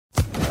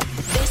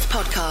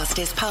podcast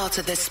is part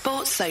of the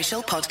Sports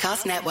Social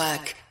Podcast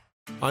Network.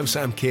 I'm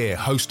Sam Keir,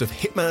 host of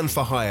Hitman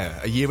for Hire,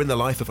 a year in the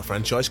life of a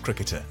franchise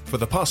cricketer. For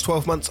the past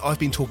 12 months, I've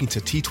been talking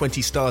to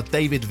T20 star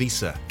David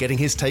Visa, getting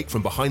his take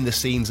from behind the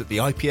scenes at the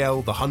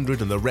IPL, the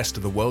 100 and the rest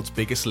of the world's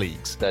biggest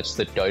leagues. That's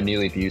the don't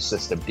nearly view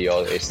system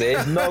deal.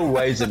 There's no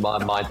ways in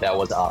my mind that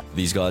was up.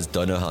 These guys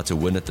don't know how to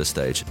win at this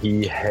stage.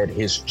 He had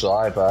his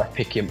driver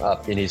pick him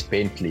up in his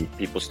Bentley.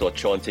 People start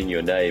chanting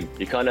your name.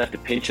 You kind of have to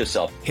pinch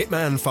yourself.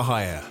 Hitman for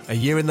Hire, a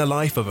year in the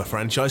life of a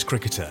franchise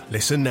cricketer.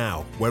 Listen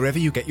now, wherever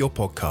you get your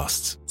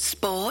podcasts.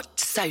 Sport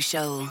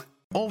Social.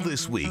 All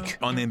this week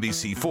on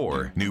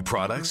NBC4, new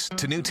products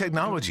to new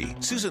technology.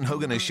 Susan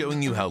Hogan is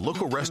showing you how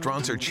local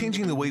restaurants are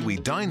changing the way we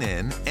dine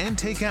in and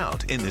take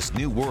out in this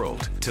new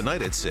world.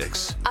 Tonight at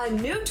 6. A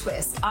new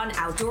twist on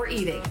outdoor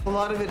eating. A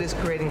lot of it is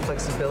creating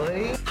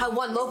flexibility. How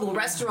one local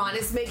restaurant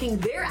is making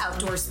their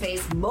outdoor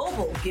space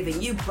mobile,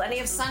 giving you plenty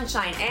of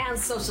sunshine and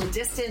social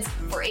distance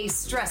for a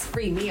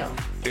stress-free meal.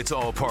 It's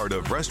all part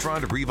of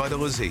restaurant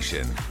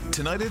revitalization.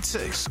 Tonight at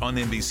 6 on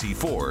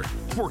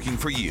NBC4, working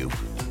for you.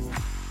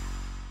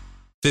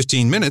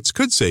 15 minutes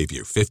could save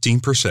you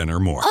 15% or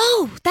more.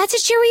 Oh, that's a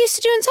cheer we used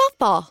to do in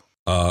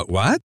softball.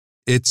 What?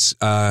 It's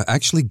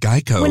actually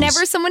Geico.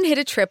 Whenever someone hit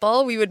a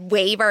triple, we would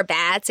wave our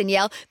bats and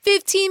yell,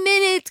 15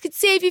 minutes could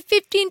save you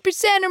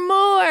 15% or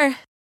more.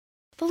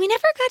 But we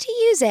never got to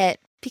use it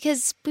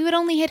because we would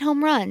only hit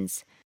home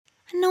runs.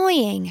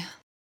 Annoying.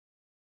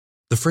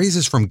 The phrase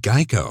is from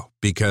Geico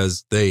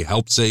because they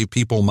help save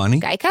people money.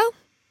 Geico?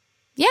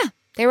 Yeah,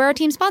 they were our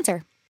team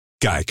sponsor.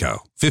 Geico.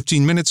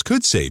 15 minutes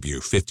could save you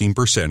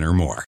 15% or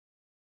more.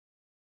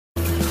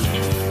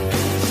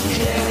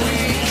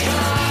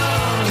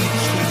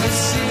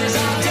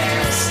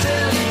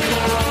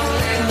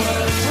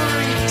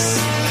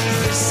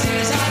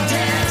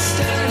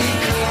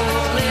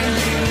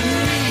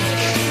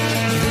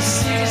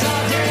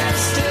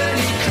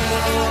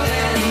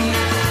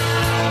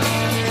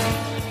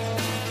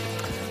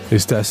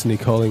 It's destiny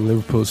calling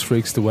Liverpool's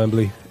freaks to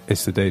Wembley.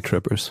 It's the Day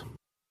Trippers.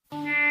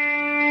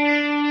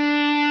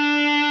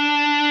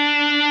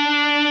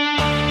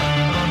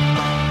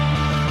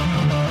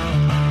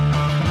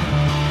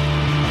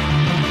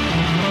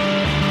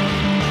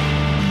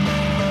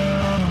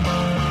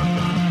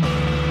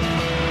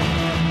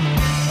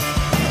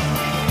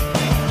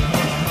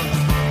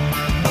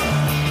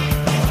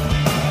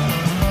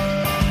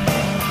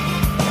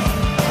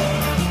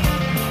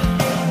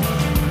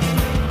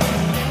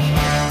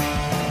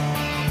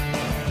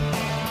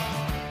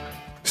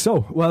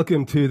 So,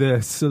 welcome to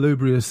the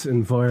salubrious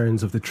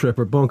environs of the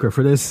Tripper Bunker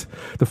for this,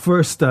 the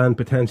first and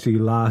potentially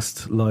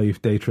last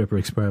live Day Tripper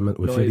experiment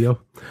with video.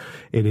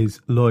 It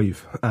is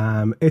live.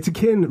 It's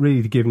akin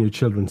really to giving your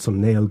children some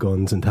nail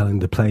guns and telling them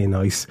to play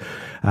nice.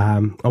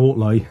 I won't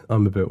lie,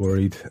 I'm a bit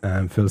worried.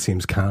 Phil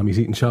seems calm. He's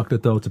eating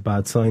chocolate though, it's a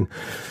bad sign.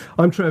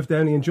 I'm Trev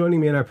Downey and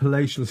joining me in our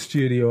palatial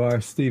studio are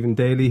Stephen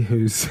Daly,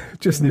 who's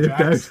just nipped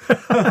out,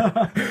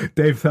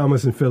 Dave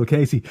Thomas and Phil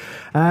Casey.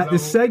 The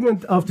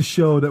segment of the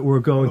show that we're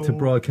going to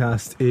broadcast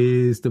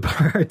is the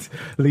part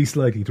least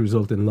likely to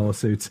result in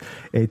lawsuits.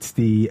 It's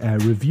the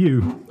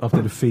review of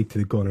the defeat to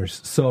the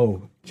Gunners.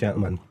 So,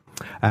 gentlemen,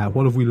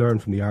 what have we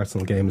learned from the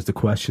Arsenal game is the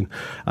question.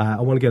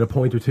 I want to get a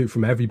point or two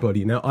from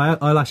everybody. Now,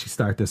 I'll actually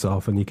start this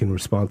off and you can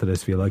respond to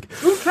this if you like.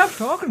 Ooh, Trev's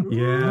talking.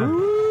 Yeah.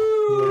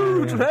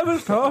 Ooh,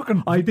 Trevor's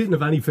talking. I didn't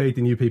have any faith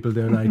in you people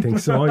doing anything,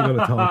 so I'm going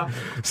to talk.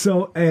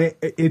 So,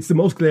 it's the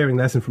most glaring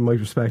lesson from my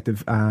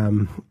perspective.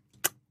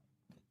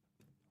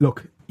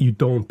 Look, you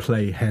don't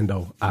play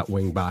Hendo at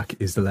wing back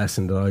is the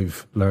lesson that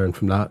I've learned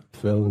from that,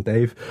 Phil and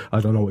Dave. I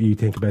don't know what you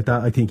think about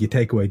that. I think you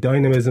take away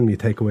dynamism, you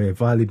take away a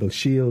valuable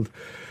shield.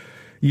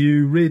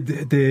 You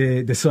rid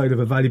the side of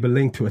a valuable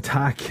link to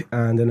attack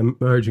and an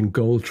emerging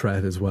goal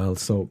threat as well.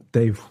 So,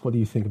 Dave, what do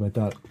you think about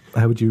that?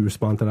 How would you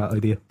respond to that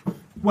idea?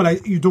 Well,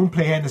 you don't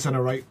play Henderson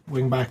a right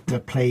wing back to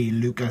play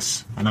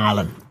Lucas and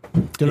Allen.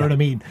 Do you know what I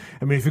mean?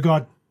 I mean, if you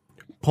got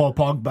Paul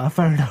Pogba,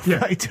 fair enough. Yeah,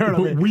 right? You know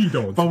what I mean? We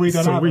don't. But we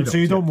don't have him. So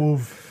you don't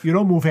yeah. You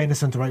don't move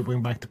Henderson to right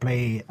wing back to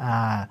play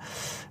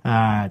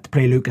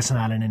Lucas and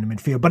Allen in the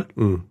midfield. But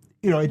you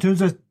know, in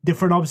terms of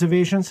different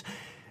observations,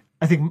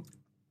 I think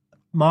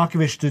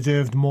Markovic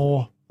deserved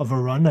more of a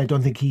run. I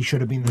don't think he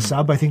should have been the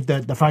sub. I think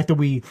that the fact that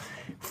we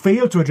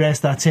failed to address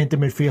that centre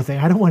midfield thing,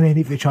 I don't want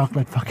any of your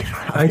chocolate fucking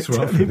around. Thanks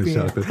for offering the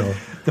chocolate though.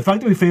 The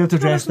fact that we failed to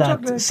address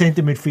that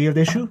centre midfield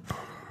issue,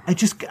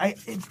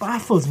 it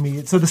baffles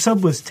me. So the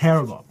sub was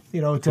terrible. You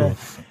know, to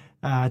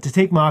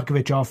take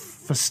Markovic off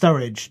for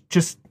Sturridge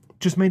just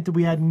meant that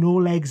we had no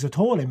legs at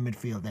all in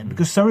midfield then,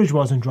 because Sturridge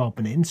wasn't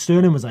dropping in,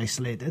 Sterling was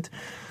isolated.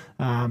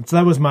 So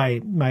that was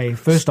my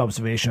first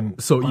observation.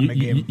 So on the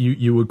game.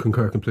 you would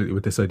concur completely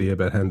with this idea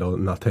about Hendo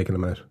not taking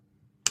him out?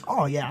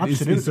 Oh yeah,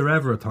 absolutely. Is there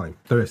ever a time?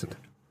 There isn't.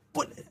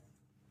 But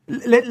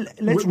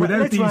let's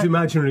without these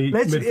imaginary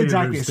midfielders.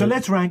 Exactly. So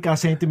let's rank our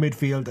centre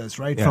midfielders,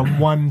 right, from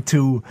 1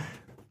 to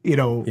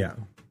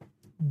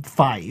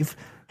 5.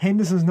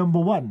 Henderson's number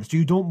one, so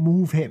you don't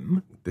move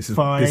him for this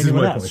anyone is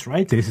my else, point.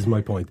 right? This is my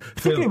point.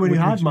 Particularly when you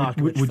had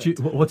Markovic.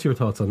 What's your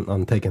thoughts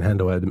on taking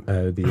Hendo out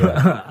of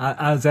the...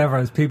 As ever,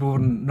 as people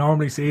wouldn't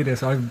normally see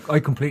this, I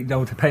completely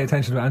don't pay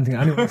attention to anything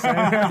anyone is saying.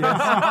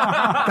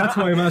 That's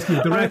why I'm asking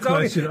a direct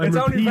question. It's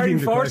only very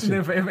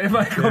fortunate if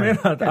I come in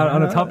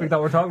on a topic that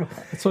we're talking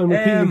about. So I'm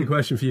repeating the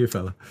question for you,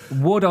 fella.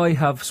 Would I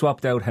have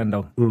swapped out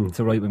Hendo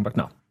to right wing back?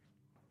 No.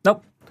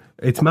 Nope.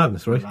 It's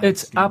madness, right?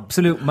 It's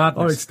absolute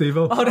madness. All right,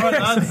 Steve-O.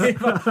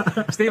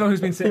 Steve-O, who's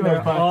been sitting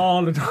there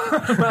all the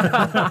time.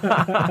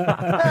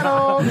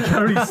 Hello.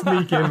 Carry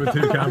sneak in with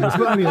 2 cameras.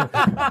 But anyway,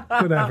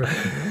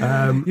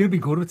 whatever. You'd be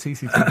good with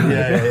CCTV.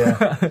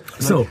 Yeah.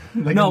 So,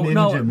 like no,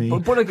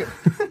 but like,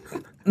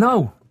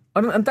 no.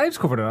 And Dave's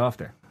covered it off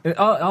there.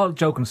 All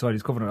joking aside,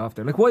 he's covered it off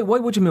there. Like, why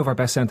would you move our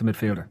best centre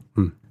midfielder?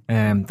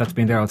 That's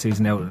been there all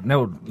season now.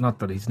 Not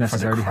that he's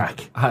necessarily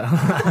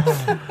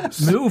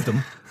moved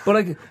him, but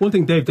like one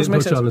thing Dave didn't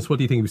touch on is what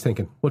do you think he was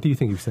thinking?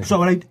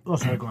 So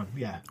sorry, go on.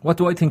 Yeah. What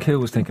do I think he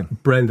was thinking?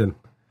 Brendan,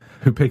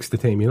 who picks the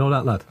team, you know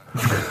that lad?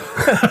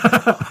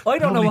 I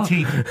don't know.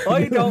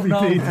 I don't know.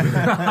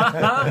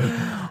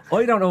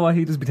 I don't know what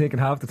he'd just be thinking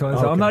half the time.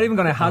 So I'm not even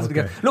going to hazard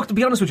again. Look, to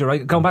be honest with you,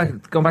 right? Going back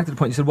to the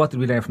point you said, what did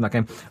we learn from that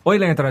game? I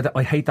learned that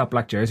I hate that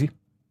black jersey.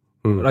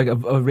 Like I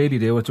really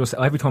do. It just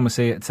every time I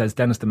see it, it says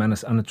Dennis the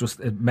Menace, and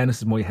it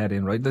menaces my head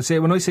in. Right?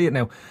 When I see it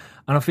now,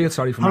 and I feel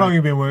sorry for. How long have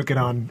you been working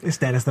on? It's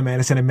Dennis the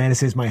Menace, and it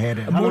menaces my head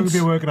in. How long have you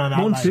been working on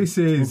that? This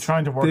is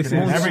trying to work it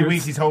in. Every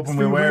week he's hoping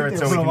we'll wear it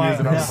so we can use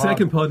it on the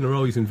second pod in a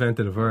row he's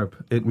invented a verb.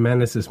 It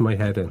menaces my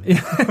head in.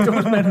 It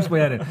does menace my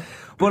head in.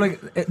 But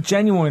like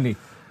genuinely,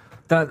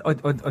 that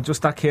I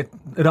just that kit,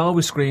 it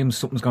always screams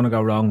something's going to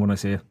go wrong when I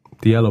see it.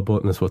 The yellow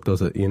button is what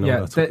does it. You know. Yeah,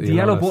 that's the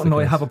yellow button.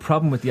 I have a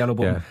problem with the yellow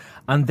button. Yeah.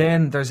 And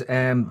then there's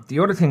the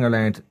other thing I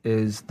learned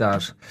is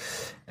that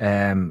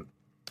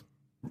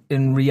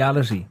in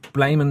reality,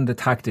 blaming the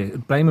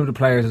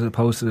players as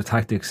opposed to the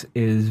tactics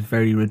is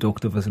very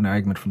reductive as an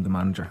argument from the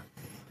manager.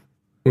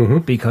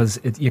 Because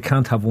you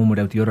can't have one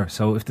without the other.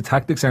 So if the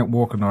tactics aren't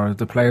working or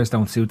the players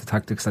don't suit the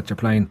tactics that you're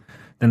playing,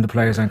 then the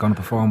players aren't going to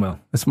perform well.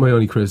 That's my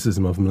only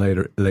criticism of him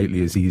lately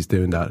is he's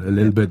doing that. A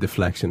little bit of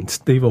deflection.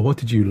 Steve-O, what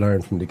did you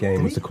learn from the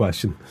game was the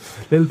question.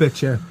 A little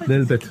bit, yeah. A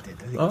little bit.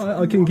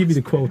 I can give you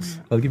the quotes.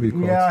 I'll give you the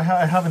quotes. Yeah,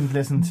 I haven't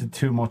listened to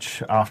too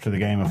much after the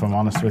game, if I'm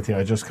honest with you.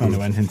 I just kind of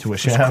went into a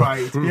shell.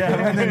 Yeah,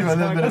 I went into a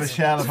little bit of a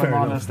shell, if I'm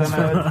honest. And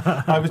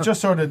I was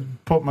just sort of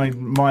put my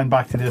mind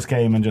back to this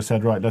game and just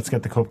said, right, let's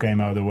get the cup game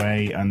out of the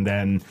way. And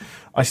then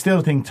I still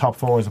think top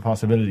 4 is a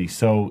possibility.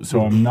 So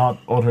I'm not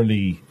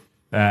utterly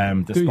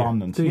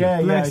despondent. Do you?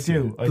 Yeah, Bless I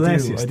you. do.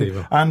 Bless you, I do.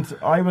 Steve-O. And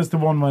I was the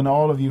one when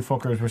all of you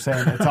fuckers were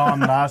saying it's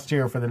on last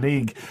year for the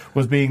league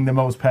was being the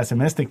most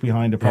pessimistic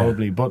behind it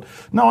probably. Yeah. But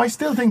no, I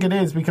still think it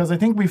is because I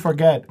think we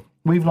forget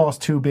we've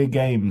lost 2 big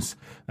games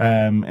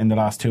in the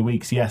last 2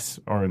 weeks, in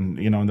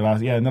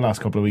the last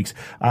couple of weeks,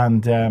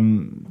 and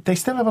they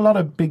still have a lot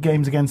of big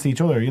games against each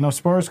other. You know,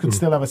 Spurs could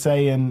still have a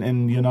say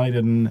in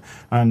United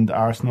and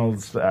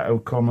Arsenal's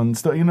outcome and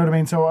stuff. You know what I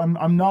mean? So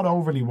I'm not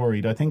overly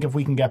worried. I think if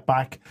we can get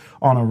back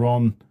on a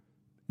run,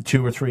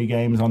 2 or 3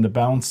 games on the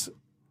bounce,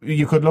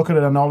 you could look at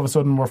it and all of a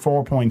sudden we're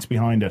 4 points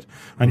behind it,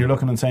 and you're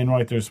looking and saying,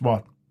 right, there's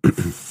what.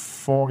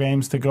 4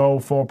 games to go,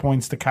 4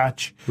 points to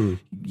catch.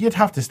 You'd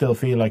have to still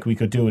feel like we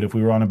could do it if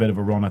we were on a bit of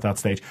a run at that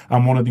stage,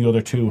 and one of the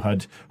other 2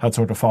 had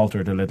sort of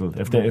faltered a little.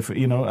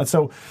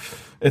 So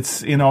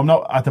it's I'm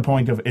not at the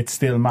point of it's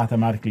still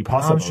mathematically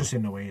possible. I was just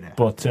in the way there,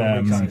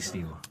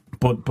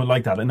 but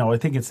like that, no, I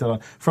think it's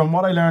still. From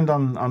what I learned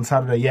on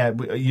Saturday,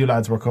 you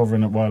lads were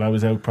covering it while I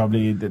was out.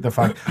 Probably the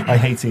fact I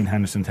hate seeing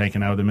Henderson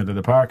taken out of the middle of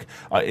the park.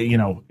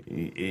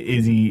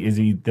 Is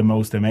he the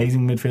most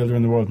amazing midfielder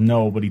in the world?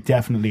 No, but he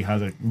definitely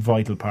has a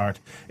vital part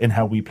in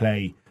how we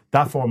play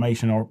that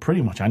formation, or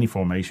pretty much any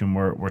formation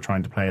we're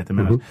trying to play at the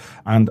minute.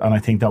 And I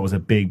think that was a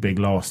big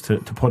loss to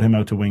put him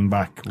out to wing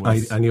back.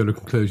 Any other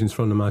conclusions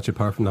from the match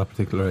apart from that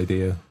particular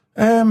idea?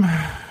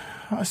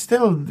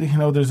 Still,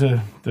 there's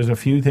a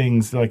few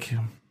things like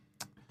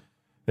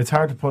it's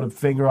hard to put a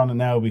finger on it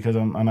now because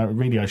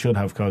I should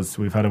have because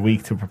we've had a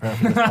week to prepare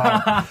for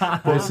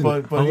this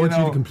pod. but I want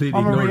you to completely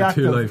ignore the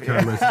 2 live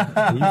cameras.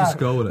 And you just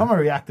go with it. I'm a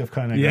reactive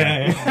kind of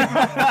guy.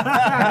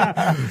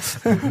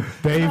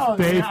 Babe.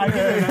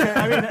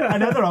 I mean,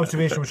 another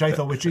observation which I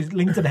thought, which is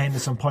linked to the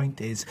Henderson point,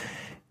 is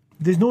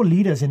there's no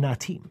leaders in that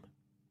team.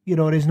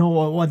 There's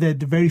no the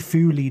very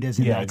few leaders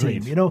in that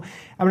agreed. team.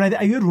 I mean,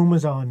 I heard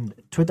rumours on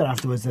Twitter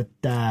afterwards that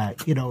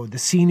the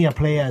senior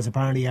players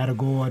apparently had a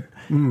go at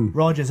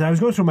Rodgers. And I was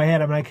going through my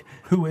head. I'm like,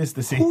 who's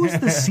the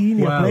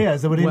senior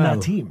players that were in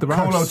that team?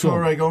 Colo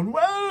Toure going,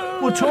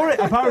 well,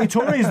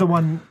 Toure is the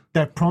one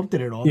that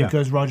prompted it all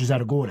because Rodgers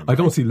had a go at him. I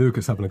don't see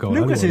Lucas having a go.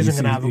 Lucas isn't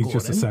going to have a go. He's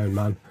just a sound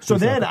man. So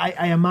then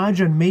I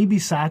imagine maybe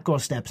Sacco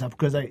steps up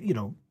because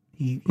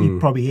He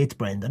probably hates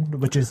Brendan,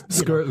 which is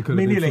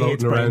Mignolet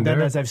hates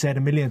Brendan, as I've said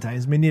a million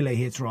times. Mignolet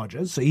hates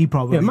Rodgers, so he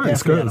probably Martin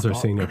Skirtle's our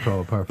senior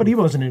pro, but he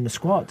wasn't in the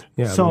squad.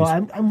 So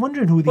I'm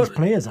wondering who these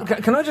players are.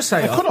 Can I just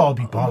say, it could all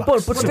be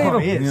bollocks.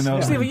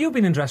 But Steve, you've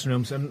been in dressing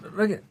rooms, and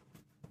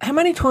how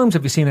many times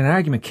have you seen an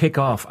argument kick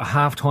off at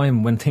half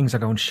time when things are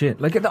going shit?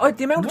 Like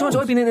the amount of times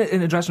I've been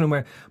in a dressing room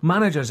where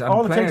managers and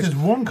all players, it takes is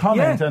one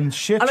comment and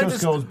shit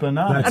just goes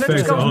bananas. And it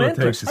just goes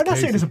mental. I'm not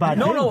saying it's a bad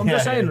thing. No, I'm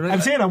just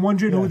saying. I'm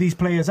wondering who these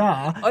players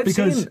are.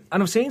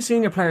 I've seen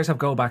senior players have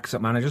go backs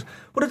at managers,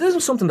 but it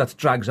isn't something that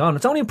drags on.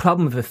 It's only a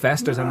problem if it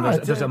festers and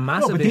there's a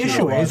massive issue. The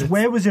issue is,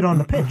 where was it on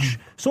the pitch?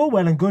 So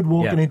well and good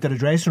walking into the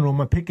dressing room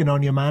and picking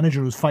on your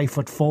manager who's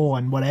 5'4"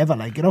 and whatever,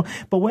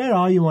 but where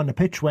are you on the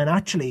pitch when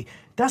actually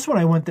that's what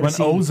I wanted to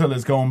see. When Ozil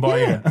is going by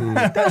you.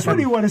 That's what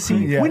you want to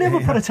see. We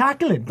never put a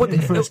tackle in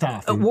the first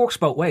half. It works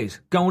both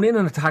ways. Going in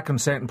and attacking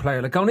certain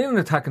player, like going in and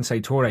attacking, say,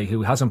 Toure,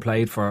 who hasn't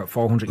played for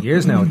 400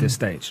 years now at this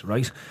stage,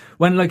 right?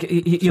 When, like,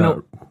 you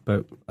know...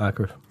 About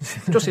accurate.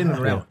 Just in and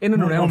around. In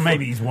and around. Well,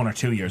 maybe he's 1 or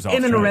 2 years off.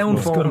 In and around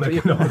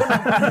 400.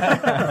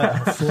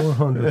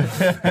 400.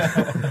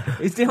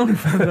 He's the only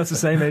fan that's the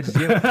same age as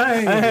you.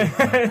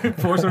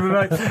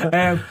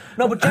 400.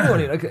 No, but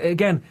generally, like,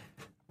 again...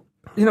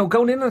 You know,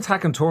 going in and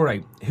attacking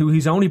Toure, who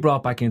he's only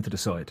brought back into the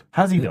side.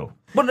 Has he though?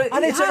 But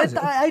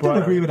I don't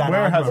agree with that.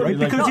 Right?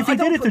 Because if he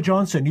did it to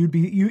Johnson,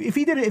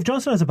 if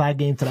Johnson has a bad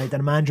game tonight,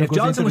 then a manager if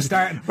Johnson was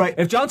starting, right?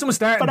 If Johnson was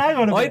starting,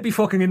 I'd be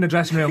fucking in the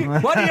dressing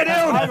room. What are you doing?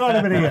 Hang on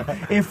a minute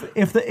here.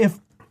 If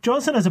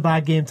Johnson has a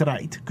bad game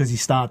tonight because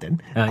he's starting,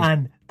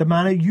 and the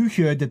manager, you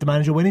heard that the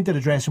manager went into the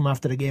dressing room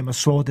after the game and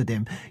slaughtered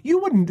him, you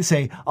wouldn't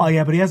say, "Oh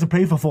yeah, but he hasn't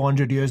played for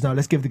 400 years now.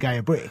 Let's give the guy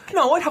a break."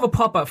 No, I'd have a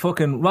pop at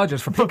fucking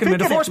Rodgers for picking him in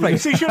the first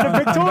place. He shouldn't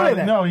have picked Toure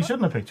then. No, he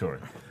shouldn't have picked Toure.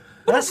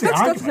 That's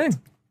the thing.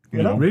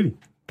 You know, really.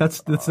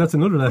 That's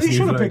another lesson. He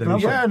should have picked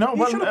Lovren. Yeah, no.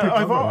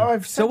 Well,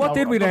 I've so what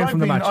did we learn from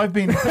the match? I've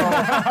been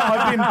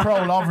pro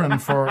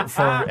Lovren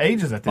for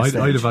ages at this stage.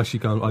 I'd have actually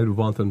gone. I'd have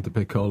wanted him to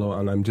pick Colo,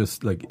 and I'm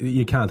just like,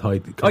 you can't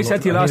hide. I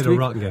said to you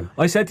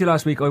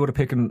last week I would have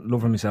picked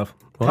Lovren myself.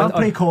 Can't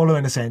play Colo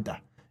in the centre.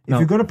 If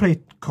you're going to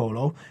play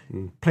Colo,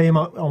 play him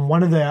on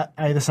one of the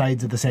either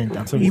sides of the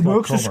centre. So he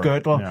works with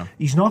Skirtle.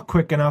 He's not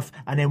quick enough,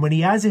 and then when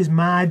he has his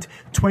mad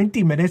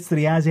 20 minutes that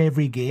he has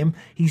every game,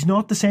 he's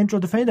not the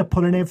central defender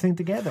putting everything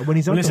together. When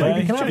he's on the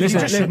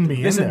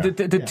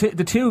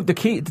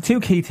two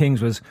key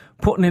things was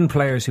putting in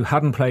players who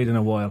hadn't played in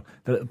a while,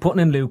 putting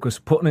in Lucas,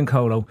 putting in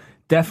Colo.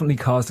 Definitely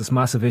caused us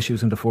massive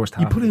issues in the first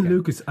half. You put in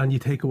Lucas and you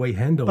take away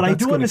Hendo. But I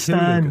do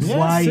understand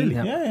why.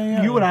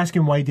 You were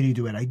asking why did he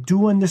do it. I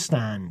do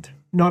understand.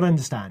 Not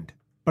understand.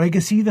 But I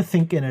can see the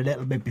thinking a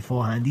little bit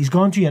beforehand. He's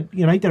gone to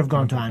United, have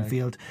gone to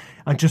Anfield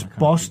and just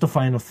bossed the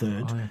final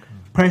third,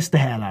 pressed the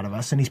hell out of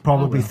us, and he's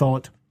probably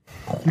thought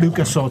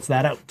Lucas sorts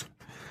that out.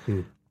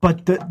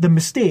 But the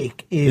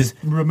mistake is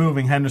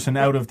removing Henderson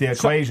out of the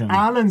equation.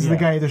 Allen's the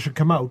guy that should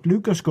come out.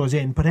 Lucas goes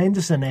in, put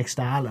Henderson next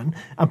to Allen,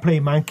 and play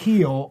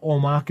Manquillo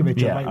or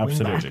Markovic at right wing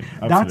back.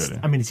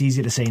 It's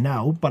easy to say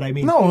now, but I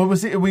mean, no,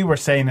 we were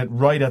saying it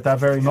right at that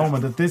very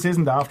moment that this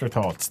isn't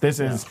afterthoughts. This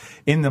is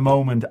in the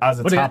moment as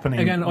it's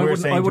happening. Again, I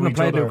wouldn't have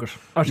played Lucas.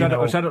 I said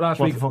it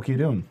last week. What the fuck are you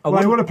doing?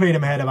 I would have played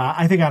him ahead of.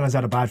 I think Allen's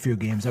had a bad few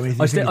games.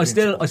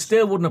 I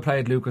still wouldn't have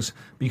played Lucas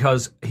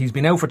because he's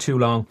been out for too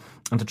long,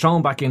 and to throw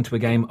him back into a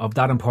game of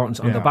that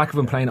importance on the back of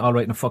him playing all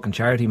right in a fucking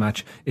charity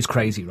match is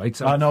crazy, right?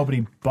 So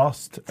nobody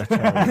bossed a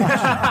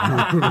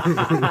charity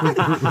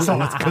match.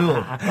 So it's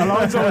cool.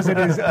 Alonso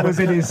was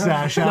in his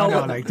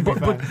shadow.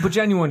 But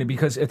genuinely,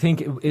 because I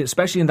think,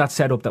 especially in that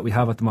setup that we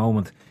have at the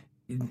moment,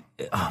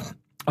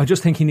 I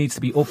just think he needs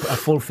to be up at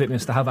full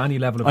fitness to have any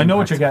level of impact. I know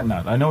what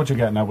you're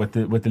getting at with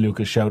the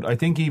Lucas shout. I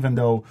think even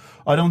though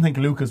I don't think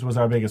Lucas was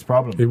our biggest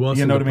problem. He was,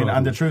 you know what I mean?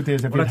 And the truth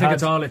is, I think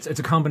it's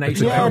a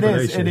combination.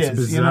 It is.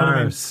 Bizarre, you know what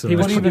I mean? so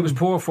he was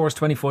poor first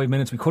 25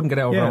 minutes. We couldn't get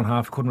out of our own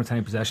half. Couldn't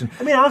retain possession.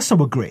 I mean,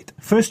 Arsenal were great.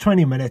 First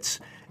 20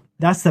 minutes.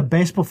 That's the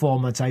best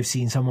performance I've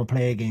seen someone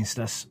play against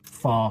us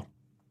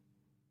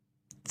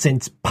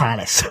since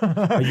Palace.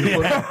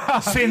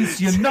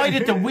 Since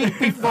United the week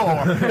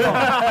before. But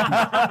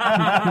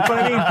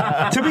I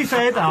mean, to be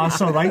fair to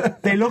Arsenal, right,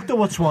 they looked at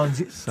what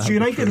Swansea... So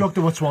United looked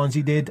at what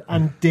Swansea did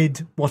and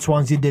did what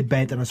Swansea did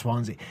better than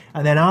Swansea.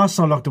 And then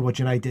Arsenal looked at what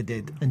United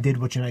did and did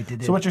what United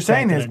did. So what you're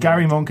saying is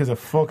Gary Monk is a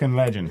fucking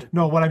legend.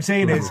 No, what I'm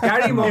saying is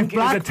Gary Monk if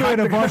Blackburn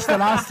have watched the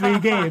last 3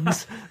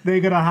 games,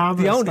 they're going to have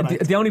the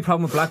only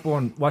problem with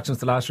Blackburn watching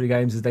the last 3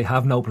 games is they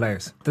have no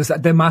players.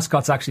 The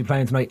mascot's actually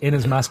playing tonight in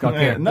his mascot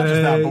gear. Not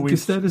just that, but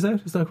is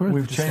that correct?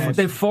 We've changed.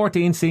 They've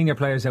 14 senior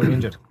players out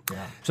injured.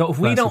 So if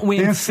we don't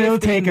win, they'll still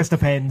take us to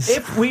pens.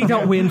 If we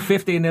don't win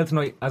 15-0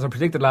 tonight, as I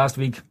predicted last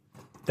week,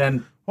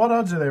 then what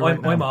odds are they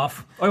right now? I'm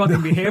off. I want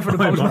them to be here for the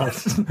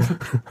post.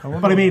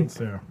 But I mean,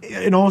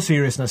 in all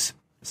seriousness,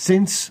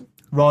 since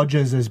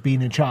Rodgers has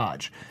been in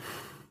charge,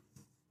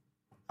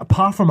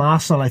 apart from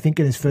Arsenal, I think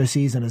in his first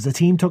season, has the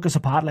team took us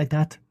apart like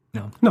that?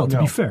 No, to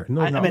be fair,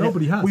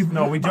 nobody has. We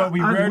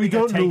rarely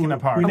get taken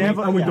apart. We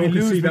never, and we don't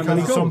lose because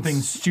of something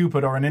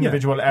stupid or an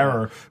individual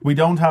error. We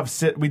don't have.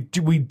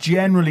 We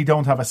generally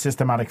don't have a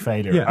systematic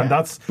failure, and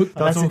that's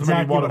ultimately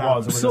exactly what it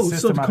was.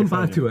 So to come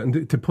back to it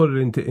and to put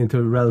it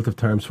into relative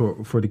terms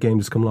for the game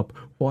that's coming up,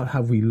 what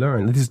have we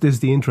learned? This is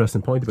the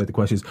interesting point about the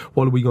question: is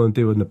what are we going to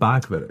do in the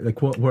back of it?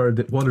 Like what are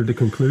the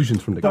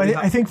conclusions from the game?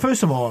 I think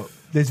first of all,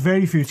 there's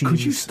very few teams.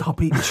 Could you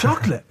stop eating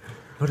chocolate?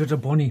 But it's a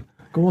bunny.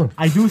 Go on.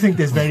 I do think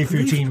there's very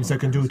few teams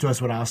that can do to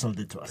us what Arsenal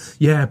did to us.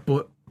 Yeah,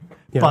 but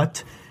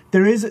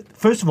there is,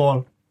 first of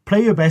all,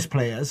 play your best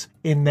players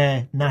in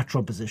their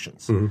natural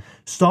positions. Mm-hmm.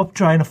 Stop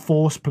trying to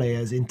force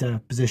players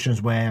into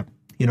positions where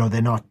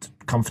they're not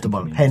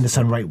comfortable.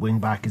 Henderson, right wing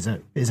back, is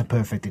a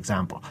perfect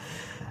example.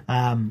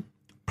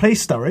 Play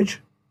Sturridge.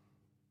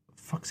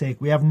 Fuck's sake,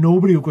 we have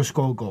nobody who can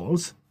score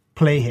goals.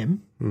 Play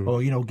him,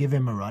 or give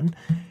him a run,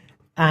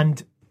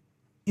 and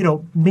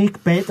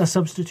make better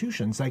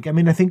substitutions. I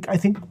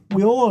think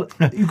we all,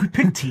 you could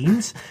pick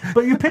teams,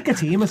 but you pick a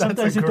team and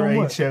sometimes it don't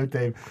work. That's a great shout,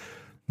 Dave.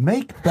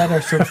 Make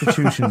better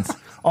substitutions.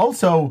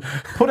 Also,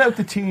 put out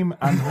the team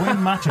and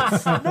win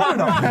matches. No.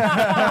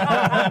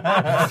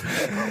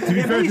 To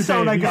be fair,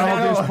 sound like an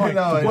obvious point.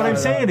 What I'm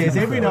saying is,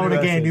 every now and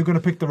again, you're going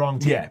to pick the wrong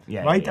team.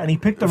 Right? And he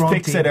picked the wrong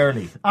team. Fix it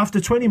early. After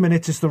 20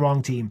 minutes, it's the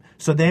wrong team.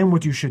 So then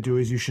what you should do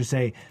is you should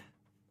say,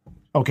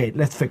 okay,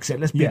 let's fix it.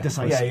 Let's be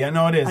decisive.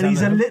 No, it is. And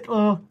he's a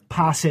little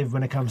passive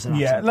when it comes to that.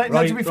 Yeah,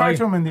 to be fair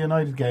to him in the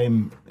United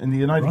game,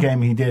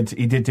 he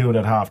did do it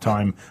at half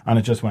time, and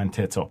it just went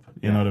tits up.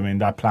 You know what I mean?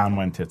 That plan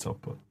went tits up.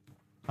 But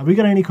have we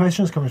got any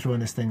questions coming through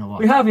on this thing or what?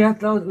 We have,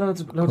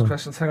 loads of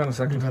questions. Hang on a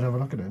second. We better have a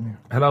look at it.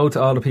 Hello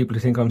to all the people who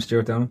think I'm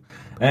Stuart Down.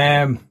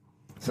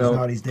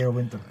 He's Dale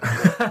Winton.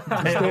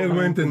 Dale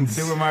Winton,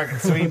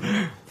 supermarket sweep.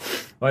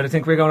 Right, I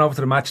think we're going over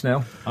to the match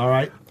now. All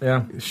right.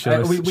 Yeah.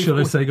 Should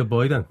I say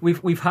goodbye then?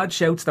 We've had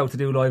shouts though to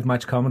do live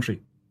match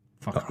commentary.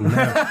 Fuck. You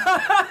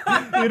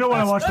don't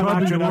want to watch the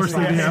match. The worst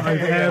idea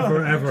I've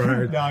ever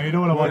heard. No, you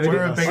don't want to watch it.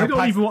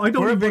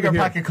 We're a bigger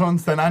pack of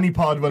cunts than any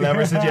pod will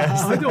ever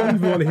suggest. I don't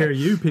even want to hear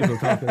you people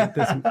talking like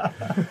this.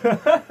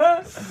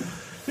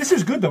 This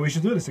is good though. We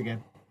should do this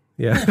again.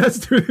 Yeah, let's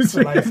do this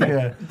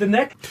again. The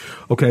next.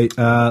 Okay,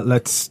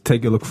 let's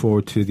take a look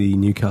forward to the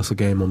Newcastle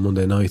game on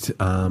Monday night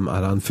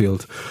at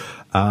Anfield.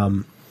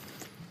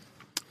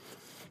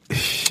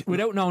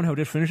 Without knowing how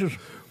this finishes,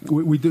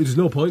 there's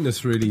no point in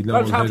this really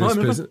knowing how this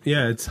business.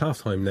 Yeah, it's half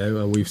time now,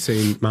 and we've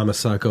seen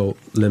Mamasako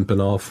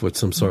limping off with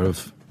some sort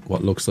of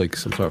what looks like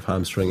some sort of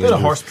hamstring. A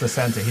horse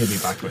placenta. He'll be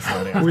back with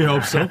Friday. We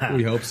hope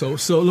so.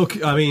 So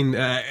look, I mean,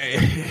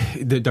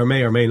 there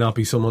may or may not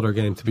be some other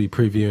game to be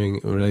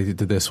previewing related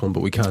to this one,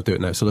 but we can't do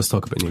it now. So let's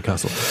talk about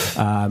Newcastle.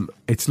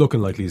 It's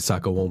looking likely that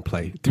Saka won't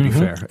play. To be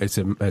fair, it's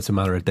a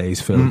matter of days,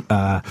 Phil.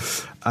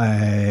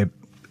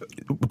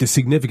 The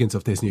significance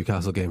of this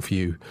Newcastle game for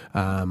you,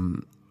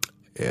 the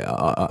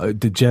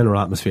general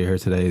atmosphere here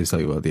today is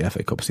like, well, the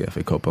FA Cup's the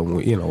FA Cup, and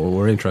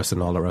we're interested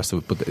in all the rest of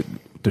it, but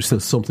there's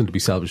still something to be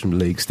salvaged from the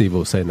league. Steve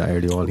was saying that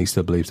earlier on. He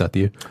still believes that. Do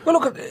you? Well,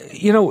 look,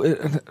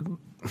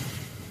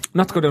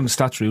 not to go down the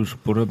stats route,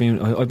 but I've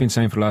been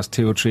saying for the last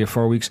 2 or 3 or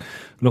 4 weeks,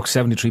 look,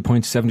 73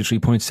 points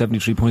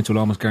will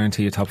almost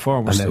guarantee a top 4.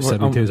 And now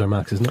 72 is our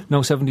max, isn't it?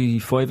 No,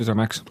 75 is our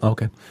max.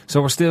 Okay.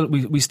 So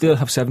we still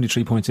have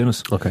 73 points in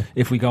us. Okay.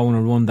 If we go on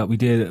a run that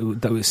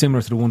was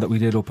similar to the one that we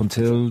did up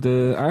until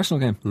the Arsenal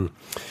game.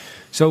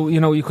 So,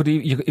 you could,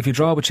 if you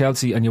draw with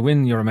Chelsea and you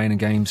win your remaining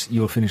games,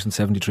 you'll finish on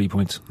 73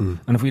 points. And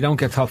if we don't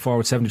get top 4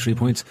 with 73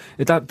 points,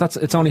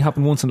 it's only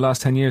happened once in the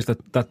last 10 years that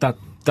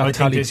I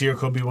think this year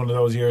could be one of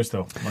those years,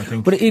 though. I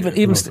think. But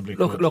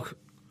look.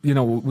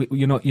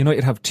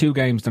 United have 2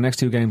 games. The next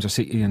 2 games are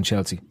City and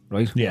Chelsea,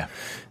 right? Yeah.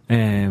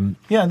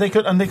 They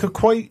could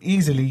quite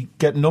easily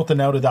get nothing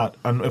out of that.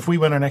 And if we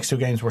win our next 2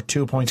 games, we're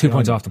 2 points. 2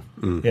 points off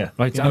them. Yeah.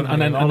 Right.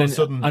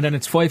 And then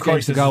it's 5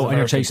 games to go, and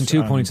you're chasing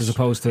 2 points as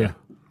opposed to.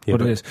 What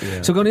it is.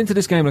 Yeah. So going into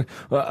this game,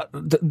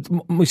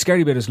 my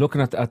scary bit is looking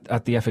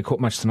at the FA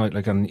Cup match tonight.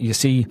 And you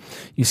see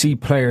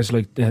players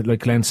like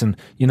Glenson,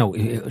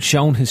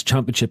 shown his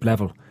championship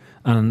level.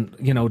 And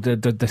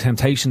the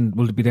temptation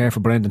will be there for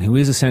Brendan, who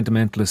is a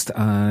sentimentalist,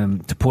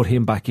 to put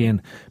him back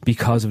in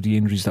because of the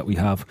injuries that we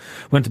have.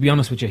 When, to be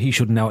honest with you, he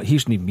shouldn't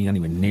even be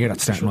anywhere near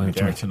that starting line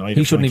tonight.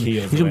 He shouldn't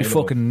be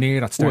fucking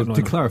near that starting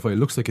line. To clarify, it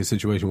looks like a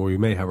situation where we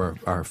may have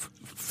our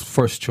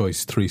first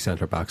choice 3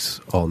 centre backs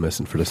all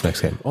missing for this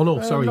next game. Oh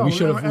no, sorry, we'll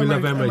have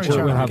Emre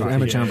Can. We'll have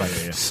Emre Can back.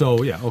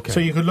 So okay. So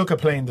you could look at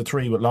playing the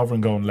 3 with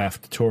Lovren going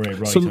left, Toure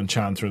right, and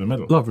Can through the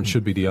middle. Lovren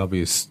should be the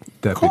obvious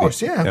deputy. Of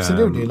course, yeah,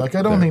 absolutely.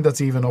 I don't think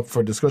that's even up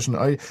for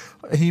discussion.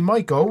 He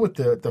might go with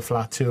the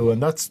flat 2,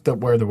 and that's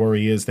where the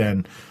worry is.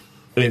 Then,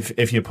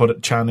 if you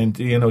put Can in,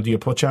 do you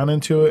put Can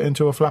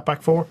into a flat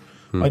back 4?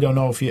 I don't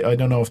know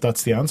if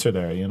that's the answer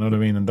there. You know what I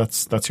mean? And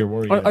that's your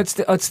worry.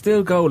 I'd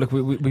still go.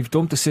 We've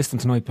dumped the system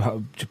tonight,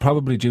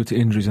 probably due to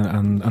injuries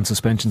and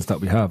suspensions that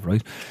we have,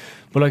 right?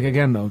 But like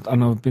again,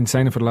 and I've been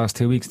saying it for the last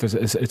 2 weeks,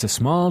 it's a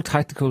small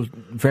tactical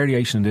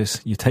variation in this.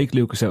 You take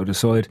Lucas out of the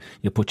side,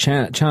 you put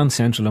Chan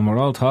central, and we're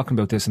all talking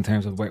about this in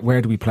terms of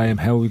where do we play him,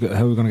 how are we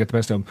going to get the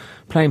best of him.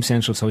 Play him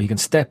central so he can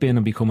step in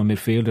and become a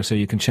midfielder, so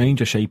you can change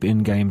your shape in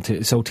game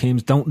so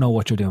teams don't know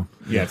what you're doing.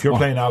 Yeah, if you're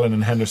playing Allen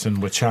and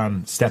Henderson with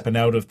Chan stepping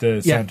out of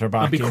the centre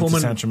back into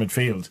central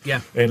midfield,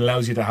 it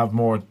allows you to have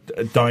more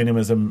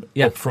dynamism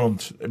up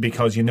front,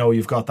 because you know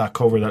you've got that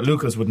cover that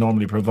Lucas would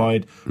normally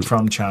provide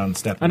from Chan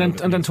stepping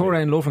out. And then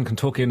Torre and Lovren can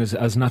tuck in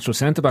as natural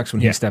centre backs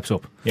when he steps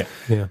up.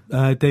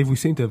 Dave, we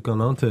seem to have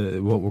gone on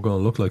to what we're going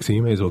to look like, so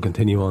you may as well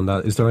continue on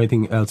that. Is there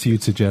anything else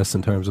you'd suggest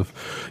in terms of,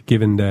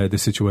 given the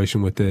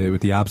situation with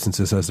the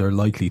absences as they're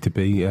likely to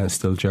be,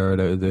 still Jared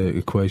out of the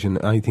equation,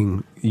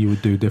 anything you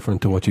would do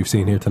different to what you've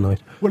seen here tonight?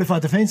 Well, if our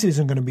defence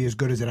isn't going to be as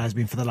good as it has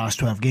been for the last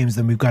 12 games,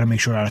 then we've got to make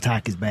sure our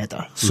attack is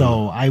better.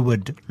 So I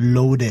would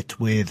load it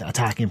with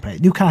attacking play.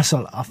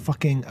 Newcastle are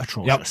fucking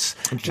atrocious.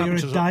 They're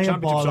a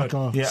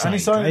diabolical side. Any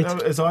sign,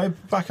 is I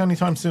back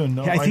anytime soon?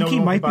 No, I think he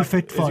might be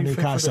fit for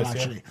Newcastle,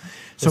 actually.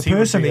 So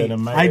personally,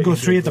 I'd go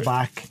 3 at the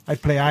back.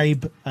 I'd play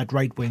Ibe at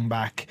right wing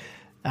back,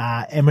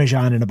 Emre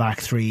Can in the back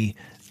 3.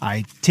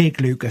 I'd take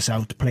Lucas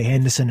out, play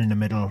Henderson in the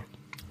middle,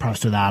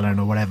 perhaps with Allen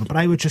or whatever. But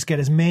I would just get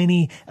as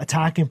many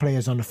attacking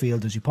players on the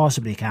field as you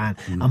possibly can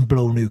and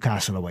blow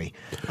Newcastle away.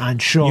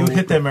 And show you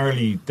hit them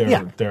early. They're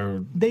all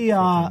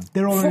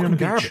on the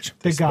garbage.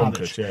 They're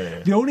garbage.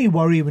 The only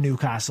worry with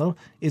Newcastle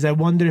is I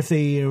wonder if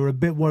they are a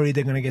bit worried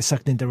they're going to get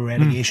sucked into a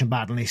relegation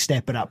battle and they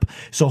step it up.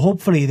 So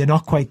hopefully they're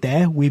not quite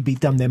there. We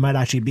beat them. They might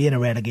actually be in a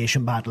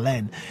relegation battle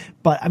then.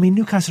 But I mean,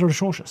 Newcastle are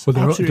atrocious. Well,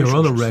 they're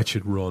on a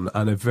wretched run,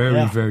 and a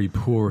very, very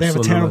poor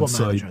Sunderland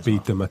side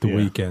beat them at the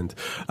weekend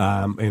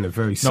in a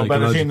very no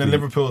better team than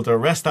Liverpool to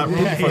arrest that rule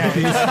for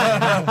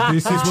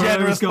this is where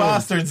I was going.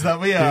 Bastards that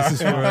we are. This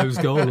is where I was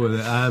going with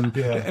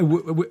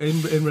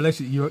it. In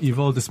relation, you've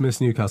all dismissed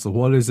Newcastle.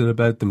 What is it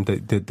about them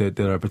that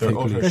are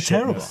particularly? They're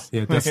terrible.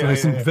 Yeah, that's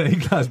nice and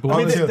vague, lads.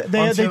 But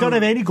they don't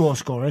have any goal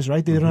scorers,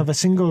 right? They don't have a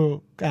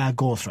single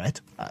goal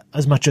threat.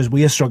 As much as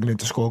we are struggling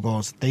to score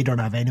goals, they don't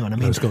have anyone. I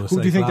mean, who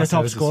do you think their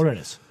top scorer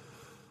is?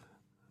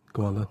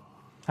 Go on then.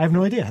 I have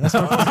no idea. That's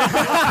not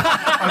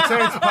I'd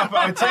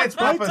say it's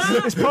Papa.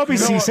 It's probably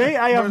Cisse.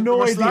 I have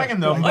no idea.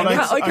 Them, but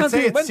I'd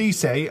say it's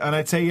Cisse, and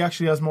I'd say he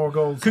actually has more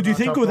goals. Could you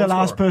think who the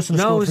last person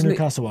to score for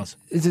Newcastle was?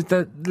 Is it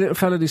that little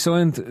fella they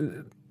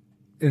signed?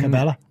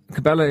 Cabella?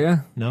 Cabella, yeah.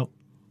 No,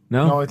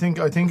 I think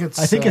it's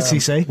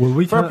Cisse.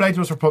 Well, fair play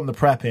to us for putting the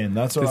prep in.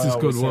 That's what this is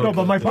good work. No,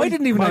 but my point, I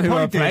didn't even know who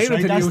were playing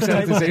until you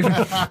said this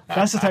evening.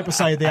 That's the type of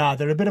side they are.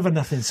 They're a bit of a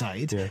nothing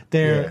side.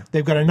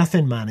 They've got a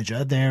nothing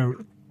manager. They're,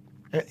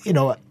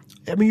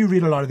 I mean, you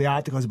read a lot of the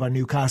articles about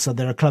Newcastle.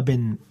 They're a club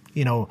in,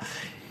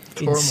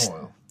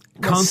 turmoil.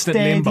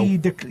 Constant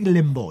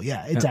limbo.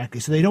 Yeah,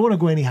 exactly. So they don't want to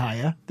go any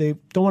higher. They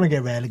don't want to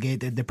get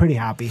relegated. They're pretty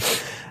happy.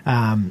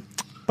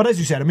 But as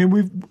you said, I mean,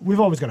 we've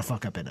always got a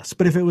fuck up in us.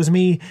 But if it was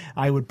me,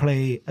 I would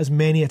play as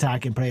many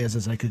attacking players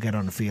as I could get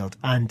on the field,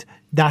 and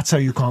that's how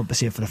you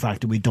compensate for the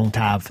fact that we don't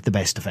have the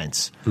best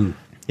defence.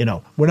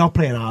 We're not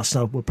playing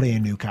Arsenal, we're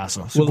playing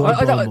Newcastle. So go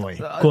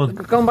on.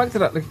 Going back to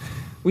that, like,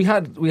 we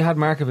had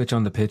Markovic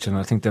on the pitch, and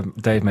I think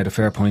that Dave made a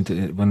fair point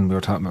when we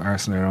were talking about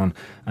Arsenal earlier on,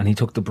 and he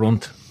took the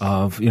brunt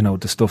of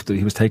the stuff that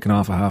he was taking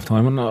off at half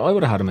time, and I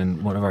would have had him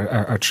in one of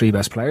our 3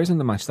 best players in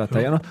the match that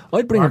day. And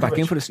I'd bring him back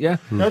in for this. I'd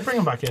bring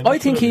him back in. I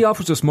think he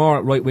offers us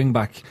more right wing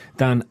back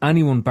than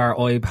anyone bar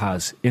Ibe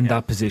has in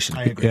that position.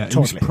 I agree.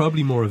 Totally. He's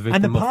probably more a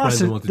victim of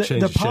friends and want to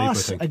change his shape, I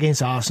think.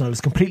 Against Arsenal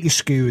has completely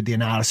skewed the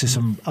analysis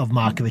of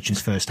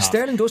Markovic's first half.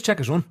 Sterling does check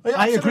his run.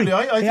 I agree.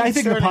 I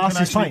think the pass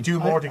is fine.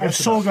 I'm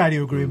so glad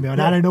you agree with me on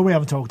that. I know we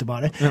haven't talked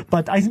about it,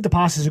 but I think the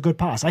pass is a good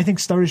pass. I think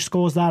Sturridge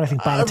scores that. I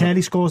think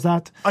Balotelli scores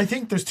that. I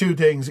think there's 2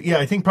 things. Yeah,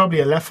 I think probably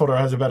a left footer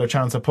has a better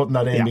chance of putting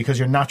that in because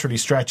you're naturally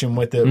stretching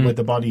with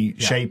the body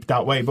shape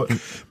that way.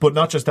 But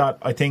not just that.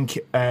 I think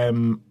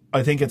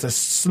it's a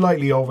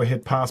slightly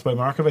overhit pass by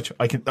Markovic.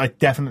 I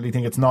definitely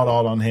think it's not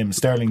all on him.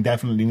 Sterling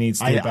definitely needs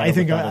to do better. I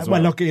think. With that as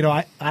well. Look,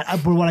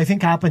 but what I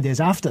think happened is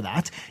after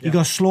that he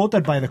got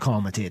slaughtered by the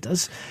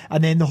commentators,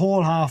 and then the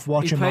whole half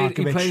watching Markovic.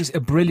 He plays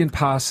a brilliant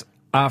pass.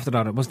 After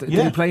that, did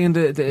he play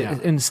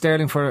in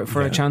Sterling for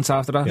a chance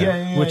after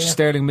that? Which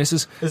Sterling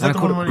misses. Is that the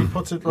one where he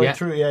puts it right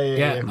through?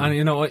 Yeah. And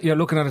you're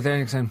looking at it there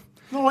and saying,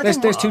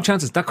 there's 2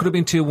 chances. That could have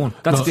been 2-1.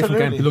 That's a different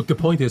game. Look, the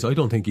point is, I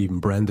don't think even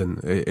Brendan,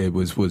 I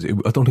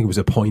don't think it was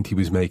a point he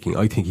was making.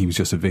 I think he was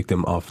just a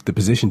victim of the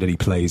position that he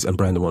plays, and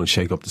Brendan wanted to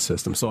shake up the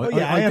system. So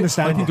I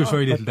understand. I think there's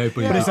very little doubt.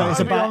 But it's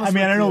a bad. I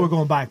mean, I know we're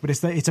going back, but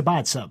it's a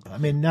bad sub. I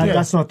mean,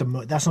 that's not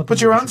the. But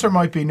your answer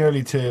might be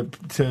nearly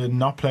to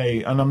not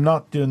play, and I'm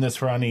not doing this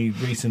for any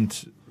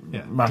recent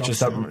matches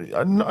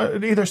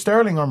that either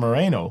Sterling or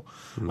Moreno,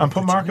 and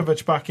put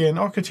Markovic back in,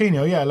 or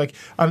Coutinho,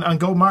 and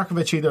go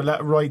Markovic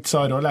either right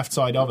side or left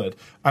side of it,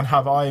 and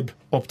have Ibe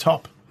up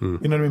top. You know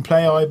what I mean?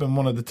 Play Ibe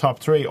one of the top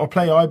 3, or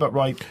play Ibe at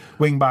right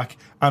wing back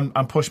and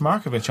push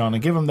Markovic on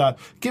and give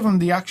him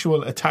the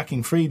actual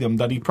attacking freedom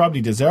that he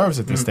probably deserves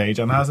at this stage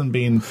and hasn't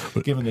been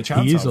given the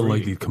chance. He is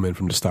unlikely to come in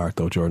from the start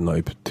though, Jordan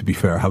Ibe, to be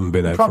fair, haven't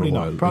been out probably for a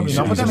while. Probably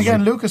not. But then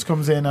again, Lucas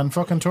comes in and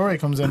fucking Torre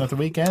comes in at the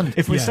weekend.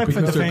 If we stuck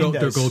for defenders,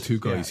 they're go-to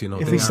guys, you know.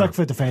 If we stuck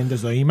for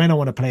defenders though, you might not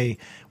want to play.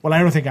 Well, I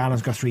don't think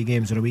Alan's got 3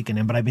 games at a weekend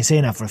in, but I've been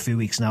saying that for a few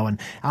weeks now, and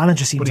Alan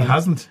just seems. But he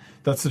hasn't.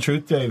 That's the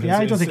truth, Dave. Yeah,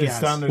 I don't think he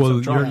has.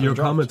 Well, your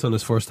comments on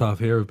his first half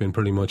here have been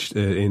pretty much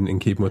in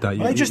keeping with that.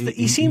 Well,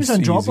 he seems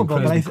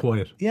undroppable. He's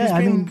quiet. Yeah,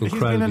 he's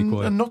been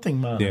a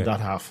nothing man in that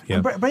half. Yeah.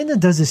 Brendan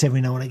does this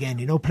every now and again.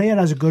 You know, player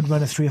has a good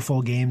run of 3 or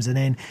 4 games, and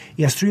then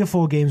he has 3 or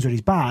 4 games where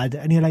he's bad,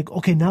 and you're like,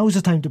 okay, now's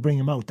the time to bring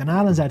him out. And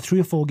Alan's had 3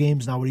 or 4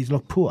 games now where he's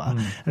looked poor, and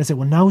I said,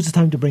 well, now's the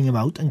time to bring him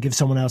out and give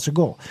someone else a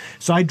go.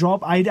 So I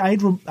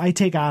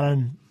take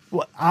Alan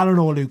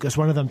or Lucas,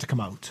 one of them to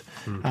come out,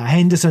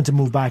 Henderson to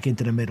move back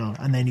into the middle,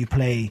 and then you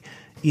play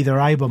either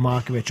Ibe or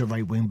Markovic or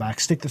right wing back,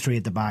 stick the 3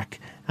 at the back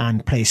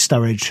and play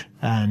Sturridge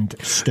and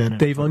Sterling.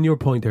 Dave, on your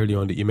point earlier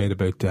on that you made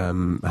about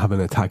having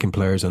attacking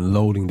players and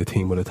loading the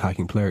team with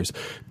attacking players,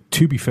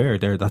 to be fair,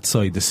 that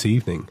side this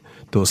evening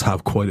does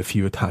have quite a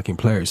few attacking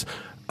players,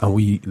 and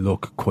we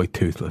look quite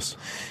toothless.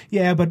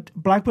 Yeah, but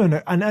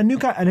Blackburn and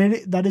Newcastle, and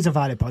that is a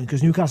valid point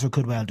because Newcastle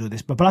could well do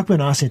this, but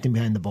Blackburn are sitting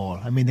behind the ball.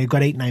 I mean, they've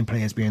got 8-9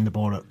 players behind the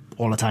ball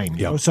all the time.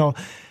 You know? So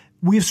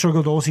we've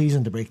struggled all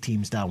season to break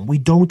teams down. We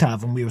don't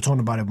have, and we were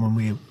talking about it when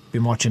we've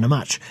been watching a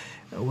match.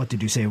 What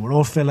did you say? We're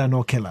all filler,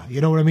 no killer.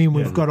 You know what I mean?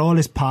 We've got all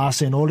this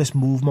passing, all this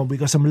movement. We've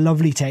got some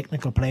lovely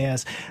technical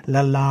players.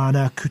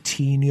 Lallana,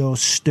 Coutinho,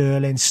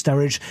 Sterling,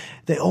 Sturridge.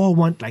 They all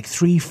want like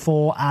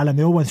 3-4, Alan.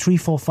 They all want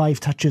 3-4-5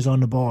 touches on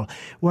the ball.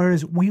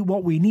 Whereas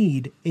what we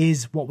need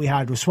is what we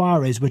had with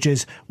Suarez, which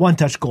is one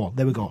touch goal.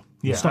 There we go.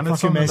 Yeah, and it's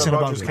something that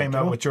Rodgers came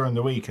out with during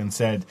the week and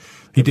said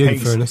he did. In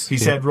fairness, he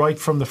said right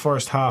from the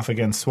first half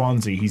against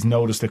Swansea, he's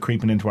noticed it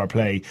creeping into our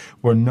play.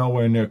 We're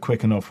nowhere near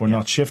quick enough. We're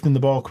not shifting the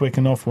ball quick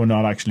enough. We're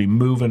not actually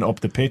moving up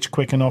the pitch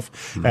quick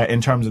enough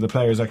in terms of the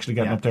players actually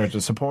getting up there to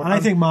support. And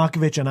I think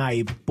Markovic and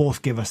Ibe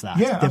both give us that.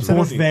 Yeah, they're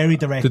absolutely. both very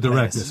direct. The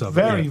directness of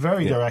it,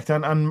 very direct.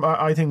 And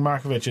I think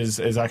Markovic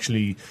is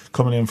actually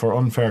coming in for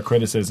unfair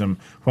criticism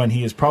when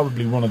he is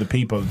probably one of the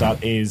people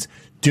that is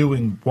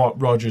doing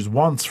what Rodgers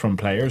wants from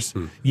players,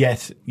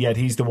 yet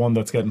he's the one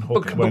that's getting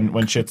hooked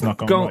when shit's not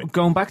going right.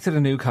 Going back to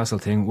the Newcastle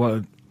thing,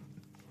 well,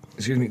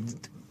 excuse me.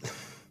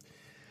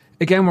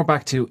 Again, we're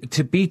back to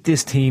beat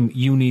this team,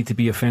 you need to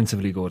be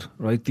offensively good,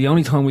 right? The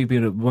only time we've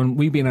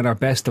been at our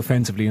best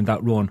offensively in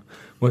that run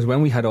was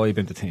when we had Ibe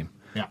in the team,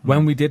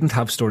 when we didn't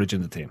have Sturridge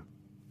in the team.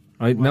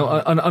 Right now,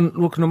 and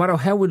look, no matter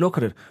how we look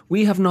at it,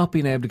 we have not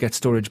been able to get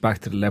Sturridge back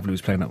to the level he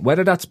was playing at.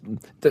 Whether that's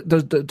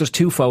there's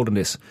twofold in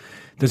this.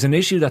 There's an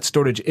issue that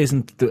Sturridge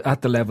isn't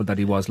at the level that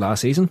he was last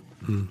season,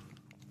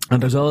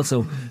 and there's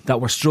also that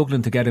we're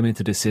struggling to get him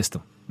into this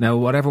system. Now,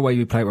 whatever way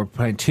we play, we're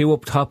playing 2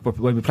 up top.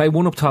 When we play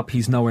 1 up top,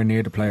 he's nowhere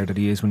near the player that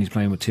he is when he's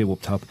playing with 2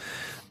 up top.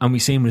 And we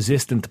seem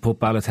resistant to put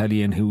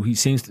Balotelli in, who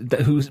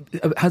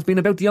has been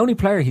about the only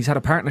player he's had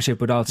a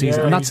partnership with all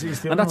season,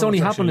 and that's only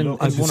happened in 1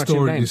 or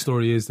 2 games. The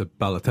story is that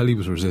Balotelli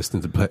was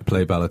resistant to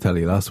play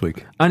Balotelli last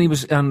week, and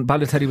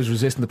Balotelli was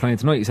resistant to playing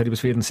tonight. He said he was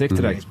feeling sick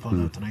today.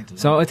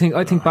 So I think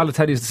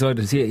Balotelli's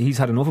decided he's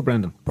had enough of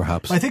Brendan.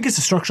 Perhaps I think it's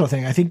a structural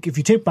thing. I think if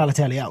you take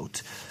Balotelli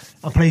out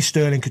and play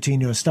Sterling,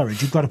 Coutinho, and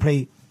Sturridge, you've got to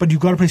play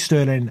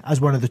Sterling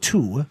as one of the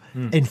 2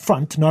 in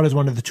front, not as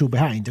one of the 2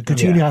 behind. And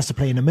Coutinho has to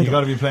play in the middle. You've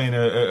got to be playing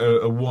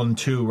a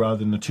 1-2 rather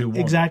than a 2-1.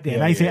 Exactly,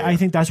 and I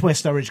think that's where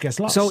Sturridge gets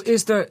lost. So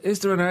is there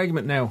an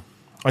argument now?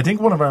 I think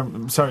one of our...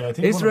 Sorry, I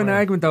think... Is there an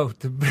argument, though,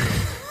 to...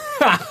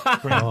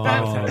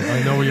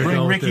 I know where you're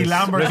going. Bring Ricky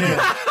Lambert in.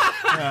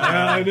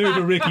 I knew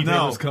the Ricky thing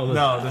was coming.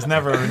 No, there's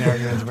never an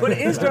argument. But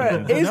is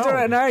there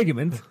an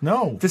argument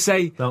to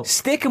say,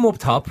 stick him up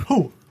top?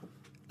 Who?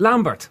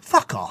 Lambert.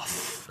 Fuck off.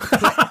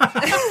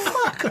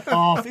 Fuck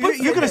off.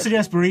 You're going to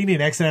suggest Barini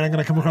next, and I'm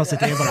going to come across the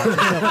table.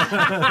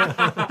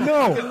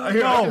 I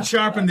can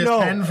sharpen this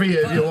pen for you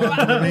if you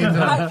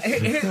want.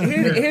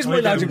 Here's my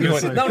logic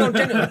behind it. No,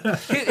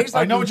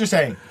 I know what you're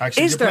saying.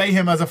 Actually, you play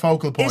him as a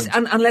focal point.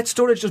 And let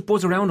Sturridge just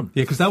buzz around him.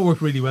 Yeah, because that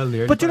worked really well in the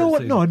early But do you know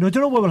what? No, do you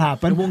know what will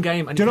happen? In 1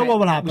 game. Do you know what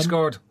will happen? We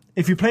scored.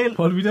 If you play...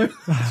 What did we do?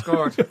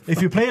 Scored.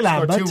 If you play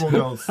Lambert, 2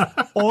 goals.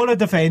 all the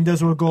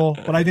defenders will go,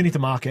 well, I don't need to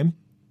mark him.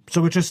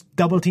 So we just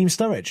double team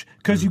Sturridge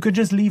because you could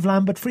just leave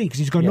Lambert free because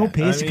he's got no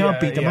pace. You can't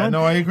beat the man.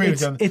 No, I agree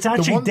with you. It's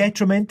actually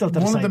detrimental to the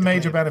One side of the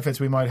major play. benefits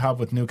we might have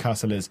with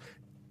Newcastle is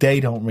they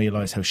don't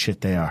realise how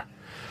shit they are.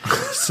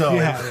 So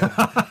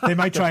they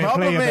might try and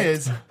play. The problem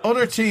is,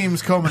 other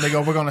teams come and they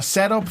go, we're going to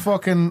set up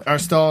fucking our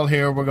stall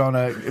here, we're going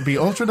to be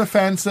ultra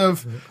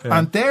defensive,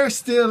 and they're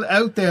still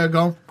out there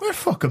going, we're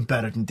fucking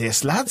better than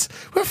this, lads.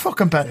 We're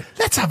fucking better.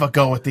 Let's have a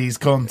go at these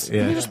cunts.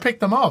 And you just pick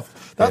them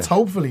off. That's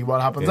hopefully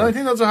what happens. And I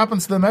think that's what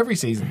happens to them every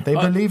season. They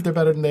believe they're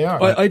better than they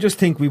are. I just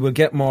think we will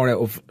get more out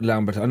of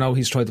Lambert. I know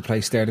he's tried to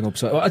play Sterling up.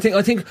 So I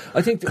think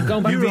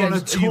going back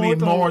you mean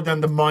more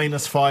than the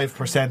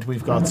 -5%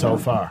 we've got so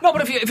far? No,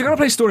 but if you're going to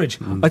play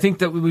Sturridge, I think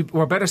that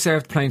we're better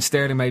served playing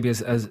Sterling maybe as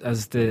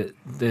the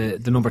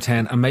number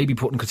 10, and maybe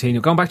putting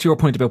Coutinho. Going back to your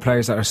point about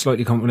players that are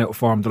slightly coming out of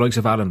form, the likes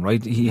of Allen,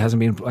 right? He hasn't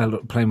been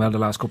playing well the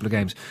last couple of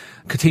games.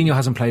 Coutinho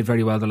hasn't played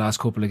very well the last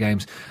couple of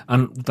games,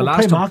 and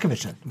last time,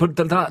 Markovic then. But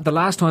the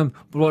last time,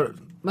 well,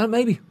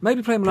 maybe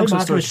play him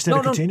alongside Markovic instead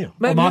of Coutinho.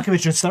 Or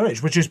Markovic and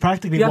Sturridge, which is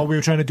practically what we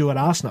were trying to do at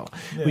Arsenal.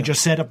 Yeah. We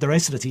just set up the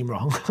rest of the team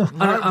wrong.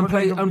 and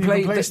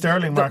play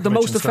Sterling. The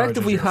most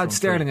effective we've had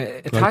Sterling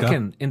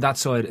attacking in that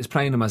side is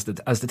playing him as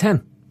the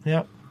 10.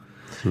 Yeah.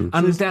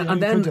 And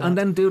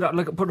then do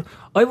that. But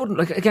I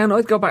wouldn't again.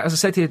 I'd go back, as I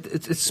said to you.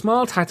 It's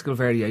small tactical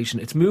variation.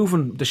 It's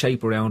moving the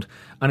shape around,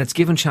 and it's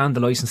giving Chan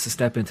the license to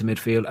step into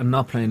midfield and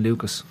not playing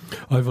Lucas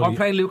or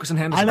playing Lucas and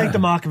Henderson. I like the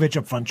Markovic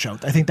up front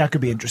shout. I think that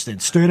could be interesting.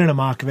 Sturridge and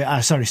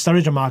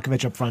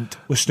Markovic up front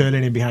with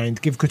Sterling in behind.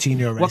 Give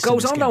Coutinho a rest. What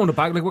goes on down the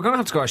back? We're going to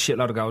have to score a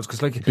shitload of goals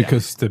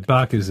because the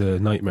back is a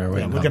nightmare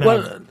right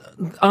now.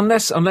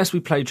 Unless we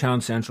play Chan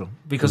central,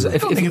 because I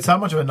don't think it's that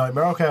much of a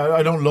nightmare. Okay,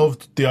 I don't love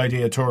the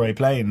idea of Toure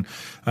playing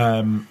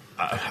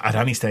at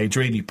any stage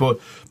really, but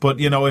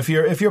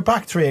if your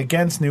back three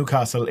against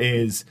Newcastle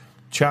is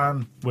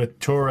Chan with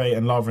Toure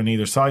and Lovren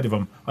either side of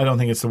him, I don't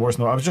think it's the worst.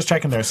 No, I was just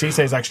checking there.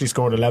 Cesse's actually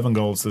scored 11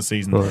 goals this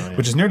season,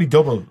 which is nearly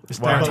double. It's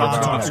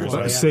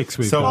 6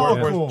 weeks.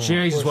 So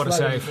Jesus, what a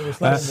save!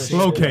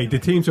 Okay, the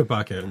teams are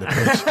back out in the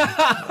pitch,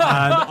 and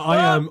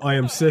I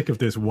am sick of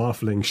this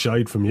waffling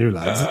shite from you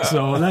lads.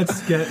 So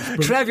let's get.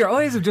 Trev, your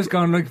eyes have just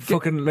gone like a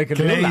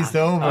glazed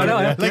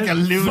over, like a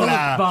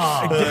lula.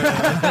 All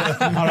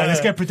right,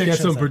 let's get predictions.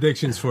 Get some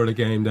predictions for the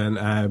game then,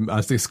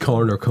 as this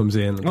corner comes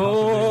in.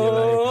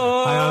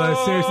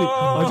 Seriously,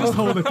 I'll just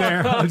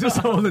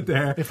hold it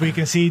there. If we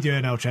concede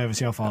you now, Trev,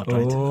 it's your fault,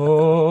 right?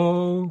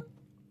 Oh,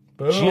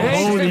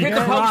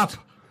 jeez,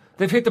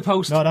 they've hit the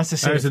post. No, that's a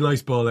save. There's a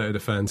nice ball out of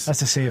defence.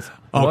 That's a save.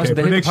 Okay,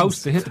 they hit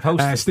the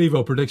post.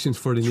 Steve-O, predictions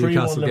for the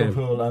Newcastle game.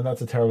 3-1 and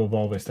that's a terrible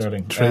ball by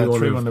Sterling. 3-1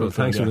 Liverpool.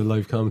 Thanks for the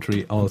live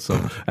commentary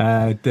also.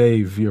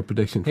 Dave, your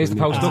prediction for the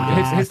post. Hit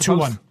the post.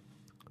 2-1.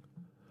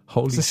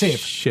 Holy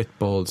shit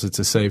balls, it's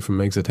a save from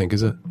Miggs, I think,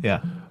 is it?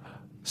 Yeah.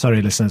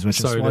 Sorry, listeners, we're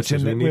just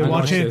watching. We're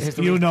watching.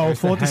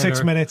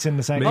 46 minutes in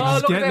the second.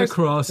 He's getting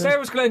across. There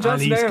was Glenn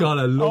Johnson. And he's got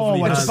a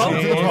lovely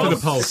into the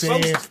post.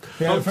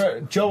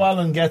 Joe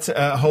Allen gets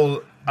a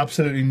whole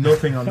absolutely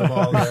nothing on the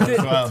ball there as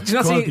well. Did you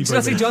not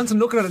see Johnson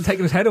looking at it and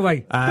taking his head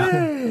away?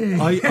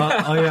 I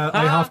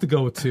have to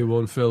go with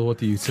 2-1. Phil, what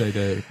do you say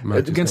there?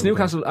 Against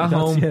Newcastle at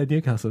home? Yeah,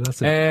 Newcastle,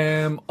 that's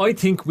it. I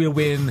think we'll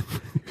win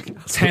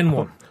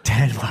 10-1.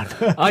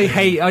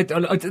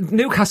 10-1.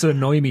 Newcastle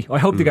annoy me. I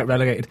hope they get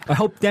relegated. I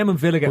hope them and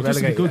Villa get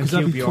relegated. Because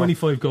that'd be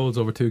 25 goals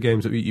over 2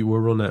 games. You were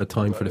running out of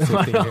time for the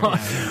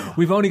 15.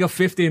 We've only got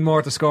 15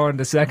 more to score in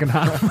the second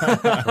half.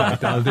 Right,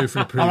 that'll do for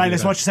the preview. All right,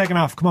 let's watch the second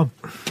half. Come on.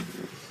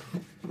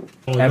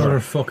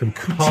 Another fucking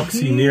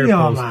coxy near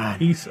post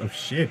piece of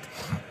shit.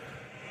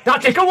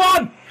 That's it. Go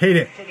on. Hit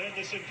it.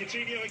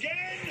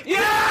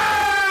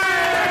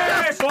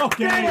 Yes!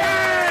 Fucking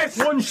yes!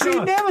 One shot. See,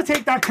 never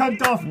take that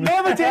cunt off.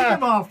 Never take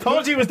him off.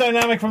 Told you he was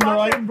dynamic from the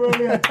right.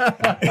 Brilliant.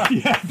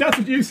 Yeah, that's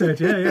what you said.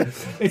 Yeah.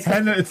 It's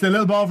the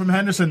little ball from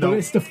Henderson though.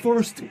 It's the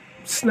first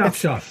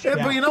snapshot.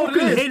 But you know what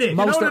it is. Hit it.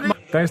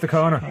 There's the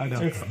corner. I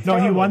know. No,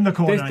 he won the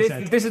corner.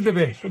 This is the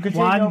bit.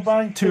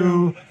 1,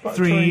 2,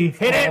 3,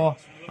 hit it.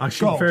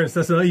 Actually, in fairness,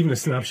 that's not even a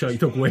snapshot. You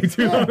took way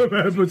too long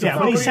about it. But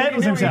he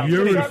settles himself.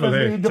 Beautiful.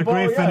 It's a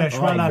great finish.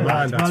 Well done,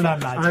 lads.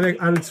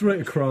 And it's right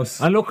across.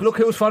 And look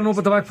who was following up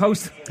at the back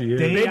post. Yeah.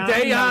 Big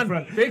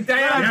Dayan. Big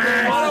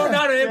Dayan. Following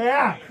that in.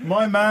 Yeah.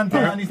 My man,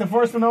 and he's the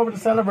first one over to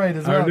celebrate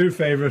as well. Our new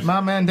favourite.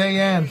 My man,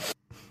 Dayan.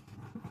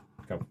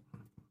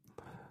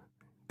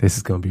 This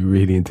is going to be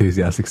really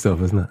enthusiastic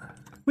stuff, isn't it?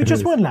 We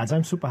just won, lads.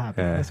 I'm super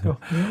happy. Let's go.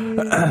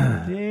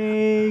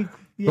 Yay.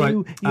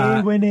 Yay,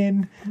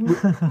 winning.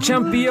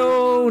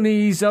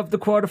 Champions of the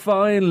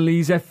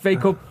quarterfinals.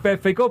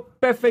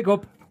 FA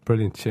Cup.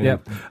 Brilliant tune.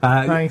 Yep.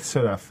 Thanks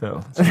for that,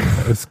 Phil.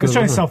 Let's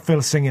try and stop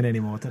Phil singing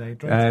anymore today.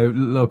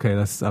 Okay,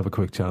 let's have a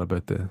quick chat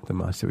about the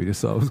match that we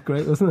just saw. It was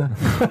great, wasn't it?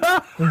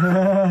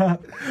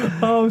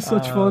 Oh, it was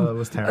such fun. It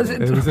was terrible.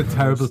 It was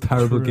a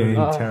terrible game.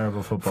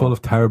 Terrible football. Full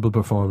of terrible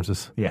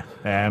performances. Yeah.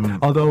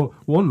 Although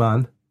one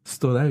man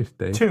stood out,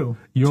 Dave. Two.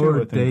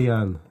 Your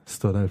Dayan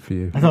stood out for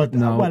you. I thought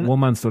one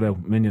man stood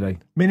out.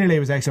 Mignolet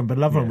was excellent, but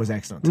Lovren was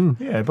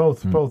excellent. Yeah,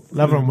 both.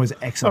 Lovren was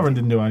excellent. Lovren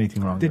didn't do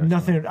anything wrong. Did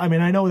nothing. I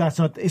mean, I know that's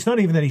not. It's not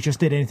even that he just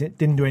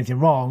didn't do anything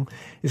wrong.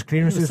 His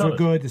clearances were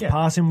good. His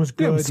passing was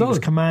good. He was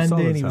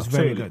commanding. He was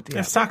very good.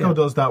 If Sacco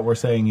does that, we're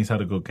saying he's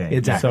had a good game.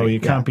 Exactly. So you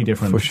can't be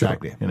different. For sure.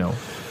 Exactly. You know.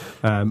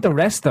 The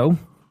rest though.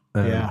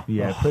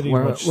 Pretty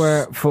much.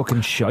 We're fucking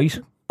shite.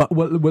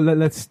 Well,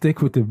 let's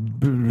stick with the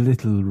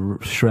little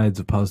shreds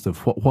of positive.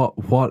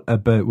 What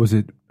about, was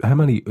it, how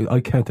many,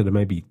 I counted it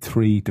maybe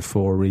 3 to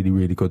 4 really,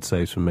 really good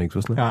saves from Miggs,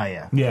 wasn't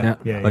it? Yeah.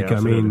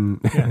 I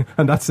mean,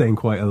 and that's saying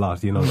quite a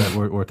lot,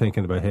 that we're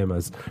thinking about him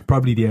as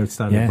probably the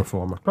outstanding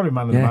performer. Probably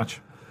man of the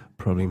match.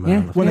 probably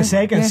man. Well, the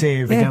second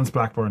save against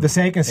Blackburn. The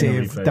second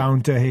save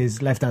down to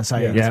his left-hand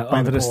side. Yeah,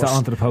 onto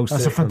the post.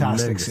 That's a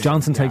fantastic save.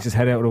 Johnson takes his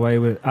head out of the way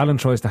with Alan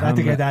tries to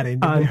handle get that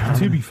in. And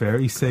to be fair,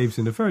 he saves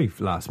in the very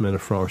last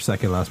minute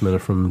second last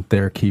minute from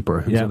their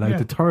keeper, who's allowed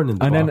to turn in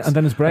the box and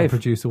then it's brave. And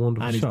produce a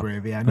wonderful shot. He's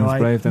brave, yeah. No,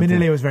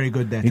 Minelli was very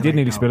good there. He did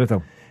nearly spill it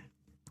though.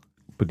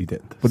 But he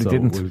didn't. But he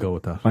didn't. We'll go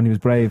with that. And he was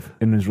brave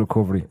in his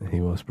recovery. He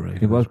was brave.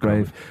 He was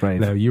brave.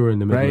 Now, you were in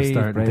the middle of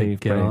starting to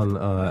get on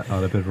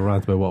a bit of a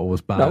rant about what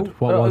was bad.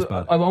 What was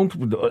bad? I won't.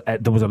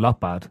 There was a lot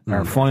bad.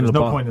 Our final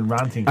ball. No point in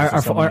ranting.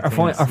 Our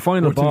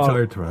final ball. Too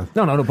tired to rant.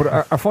 No.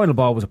 But our final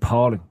ball was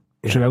appalling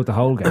throughout the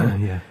whole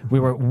game.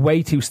 We were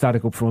way too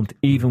static up front,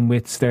 even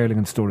with Sterling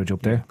and Sturridge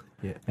up there.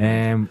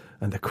 And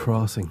the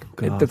crossing.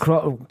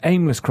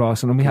 Aimless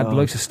crossing. And we had the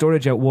likes of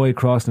Sturridge out wide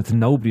crossing it to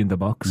nobody in the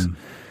box.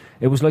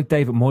 It was like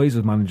David Moyes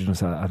was managing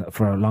us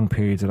for long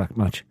periods of that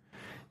match.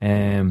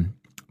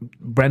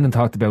 Brendan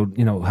talked about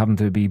having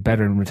to be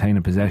better in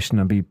retaining possession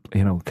and be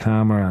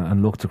calmer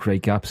and look to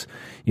create gaps.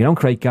 You don't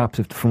create gaps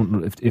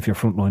if your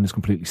front line is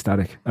completely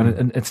static.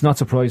 And it's not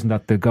surprising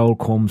that the goal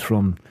comes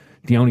from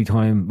one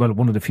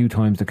of the few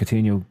times that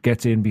Coutinho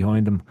gets in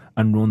behind them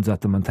and runs at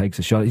them and takes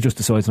a shot. He just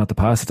decides not to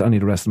pass it to any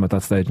of the rest of them at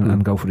that stage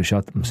and go for the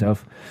shot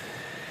himself.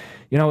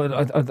 I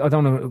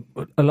don't know.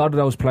 A lot of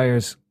those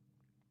players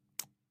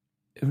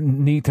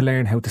need to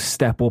learn how to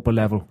step up a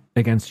level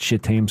against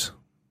shit teams.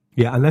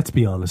 Yeah, and let's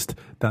be honest,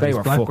 they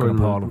were fucking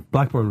appalling.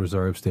 Blackburn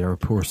Reserves, they are a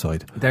poor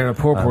side. They're a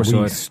poor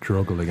side. We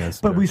struggle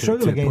against them. But we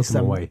struggle against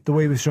them the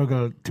way we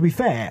struggle. To be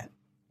fair,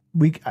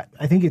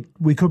 I think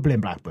we could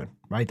blame Blackburn,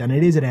 right? And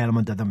it is an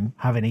element of them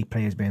having 8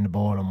 players behind the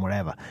ball and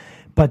whatever.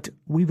 But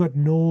we've got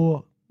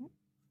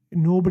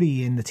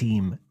nobody in the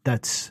team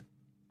that's,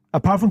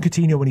 apart from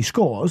Coutinho when he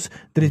scores,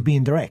 that is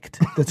being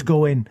direct, that's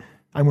going,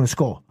 I'm going to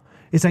score.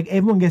 It's like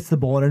everyone gets the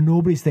ball and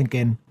nobody's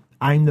thinking,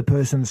 I'm the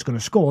person that's going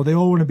to score. They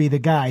all want to be the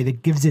guy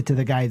that gives it to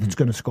the guy that's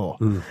going to score.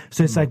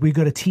 So it's like we've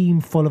got a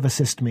team full of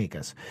assist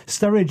makers.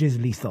 Sturridge is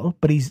lethal,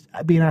 but he's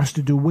being asked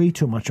to do way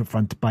too much up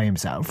front by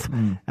himself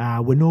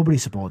with nobody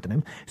supporting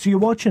him. So you're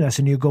watching us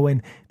and you're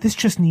going, this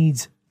just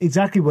needs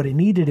exactly what it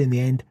needed in the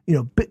end.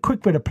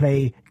 Quick bit of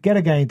play, get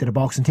a guy into the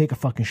box and take a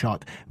fucking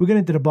shot. We got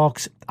into the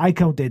box, I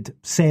counted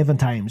 7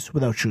 times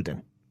without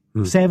shooting.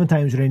 7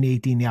 times within the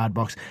 18-yard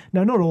box.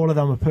 Now, not all of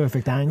them are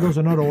perfect angles,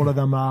 and not all of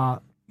them are,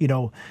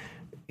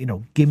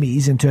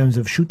 gimmies in terms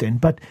of shooting,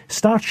 but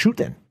start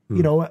shooting.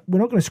 We're not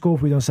going to score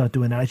if we don't start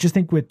doing that. I just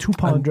think we're too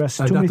ponderous,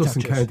 too many touches. And that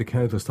doesn't count the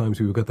countless times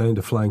we got down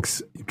the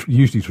flanks,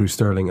 usually through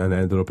Sterling, and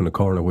ended up in a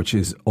corner, which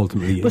is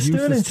ultimately a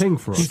useless thing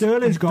for us.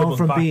 Sterling's gone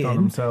from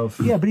being...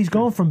 Yeah, but he's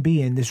gone from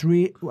being this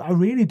a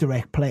really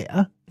direct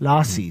player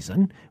last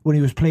season when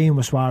he was playing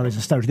with Suarez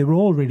and Sturridge. They were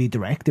all really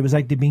direct. It was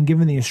like they'd been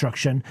given the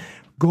instruction,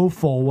 go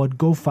forward,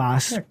 go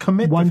fast,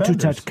 commit 1-2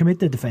 touch, commit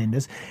the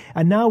defenders.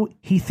 And now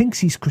he thinks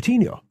he's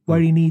Coutinho, where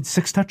he needs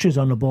 6 touches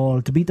on the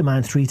ball to beat the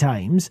man 3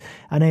 times,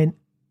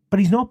 but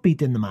he's not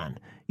beating the man.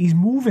 He's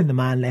moving the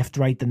man left,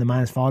 right, and the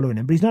man's following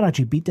him, but he's not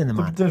actually beating the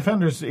man. The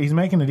defenders, he's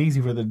making it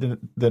easy for the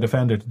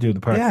defender to do the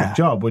perfect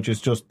job, which is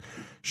just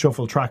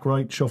shuffle track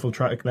right, shuffle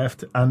track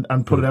left,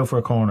 and put it out for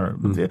a corner.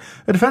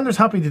 A defender's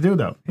happy to do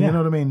that. You know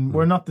what I mean?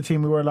 We're not the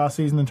team we were last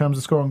season in terms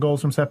of scoring goals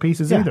from set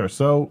pieces either.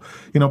 So,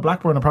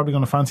 Blackburn are probably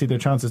going to fancy their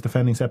chances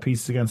defending set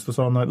pieces against us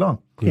all night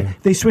long. Yeah.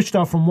 They switched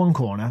off from one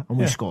corner and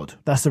we scored.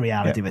 That's the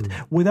reality of it.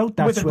 Without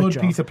that switch with a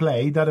good piece of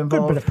play that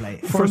involved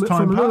first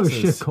time from another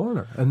passes. shit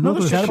corner.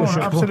 Another shit corner,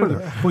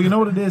 absolutely. But you know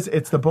what it is?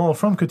 It's the ball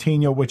from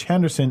Coutinho, which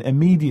Henderson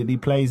immediately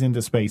plays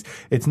into space.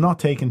 It's not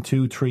taking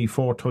 2, 3,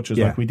 4 touches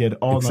like we did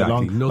all night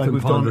long, like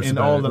we've done in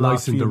all the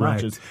last few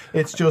matches.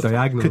 It's just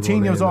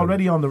Coutinho's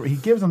already on the... He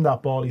gives him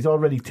that ball. He's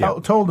already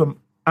told him,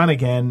 and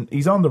again,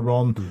 he's on the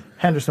run.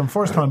 Henderson,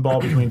 first time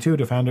ball between 2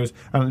 defenders,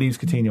 and it leaves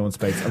Coutinho in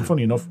space. And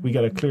funny enough, we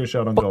get a clear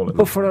shot on goal.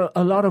 But for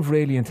a lot of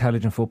really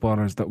intelligent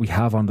footballers that we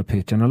have on the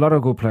pitch, and a lot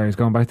of good players,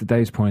 going back to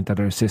Dave's point, that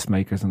are assist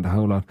makers and the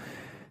whole lot,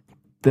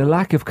 the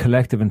lack of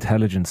collective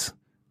intelligence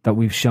that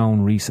we've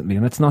shown recently,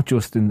 and it's not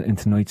just in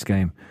tonight's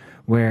game,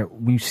 where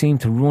we seem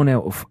to run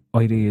out of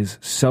ideas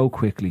so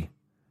quickly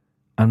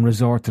and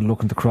resort to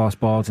looking to cross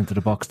balls into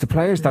the box to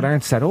players that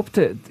aren't set up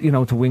to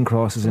win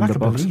crosses in the box.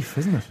 Lack of belief,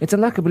 isn't it? It's a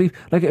lack of belief.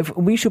 Like, if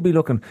we should be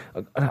looking,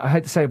 I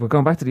hate to say it, but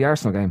going back to the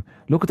Arsenal game,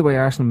 look at the way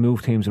Arsenal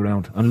move teams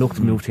around and look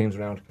to move teams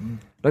around.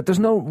 Like,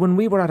 when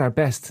we were at our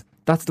best,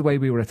 that's the way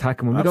we were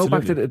attacking. When we go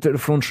back to the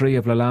front three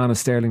of Lallana,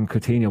 Sterling,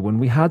 Coutinho, when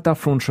we had that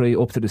front three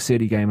up to the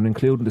City game and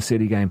including the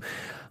City game,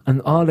 and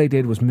all they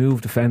did was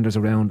move defenders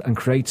around and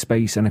create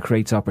space, and it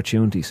creates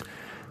opportunities.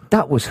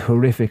 That was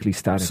horrifically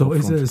static. So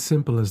is it as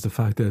simple as the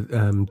fact that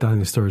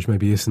Daniel Sturridge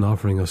maybe isn't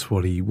offering us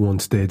what he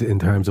once did in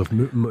terms of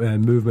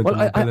movement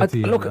and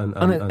ability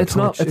and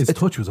touch? His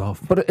touch was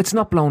off. But it's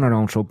not blowing our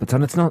own trumpets,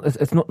 and it's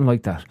nothing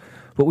like that.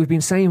 But we've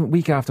been saying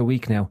week after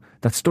week now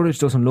that Sturridge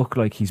doesn't look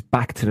like he's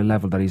back to the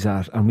level that he's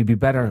at, and we'd be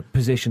better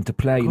positioned to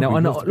play. Now, I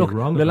know, look,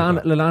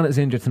 Lallana is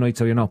injured tonight,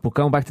 so you're not. But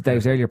going back to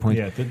Dave's earlier point,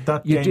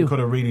 that game could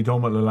have really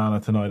done with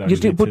Lallana tonight.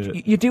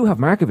 You do have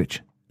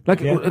Markovic.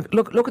 Like,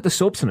 look at the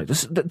subs tonight.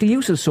 The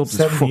use of subs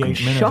is fucking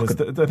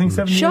shocking. I think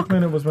 78th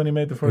minute was when he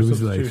made the first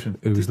substitution.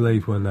 It was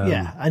late when...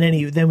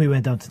 and then we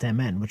went down to 10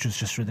 men, which was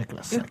just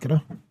ridiculous. Like, you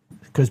know?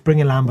 Because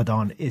bringing Lambert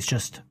on is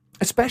just...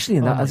 Especially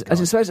in that,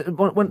 as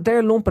when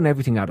they're lumping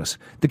everything at us,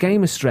 the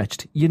game is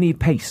stretched. You need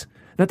pace.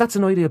 Now, that's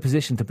an ideal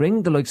position to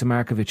bring the likes of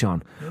Markovic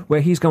on,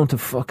 where he's going to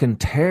fucking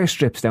tear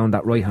strips down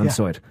that right-hand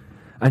side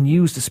and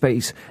use the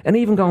space. And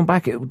even going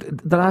back,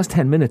 the last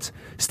 10 minutes,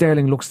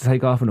 Sterling looks to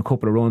take off in a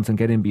couple of runs and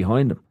get in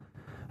behind him.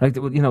 Like,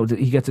 you know,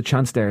 he gets a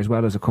chance there as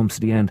well as it comes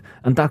to the end.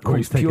 And that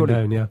comes purely...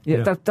 Down,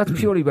 that's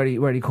purely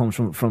where he comes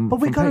from. But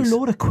we got pace. a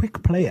load of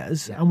quick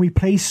players and we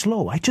play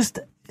slow.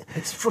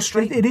 It's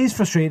frustrating. It is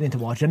frustrating to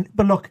watch.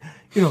 But look,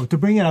 you know, to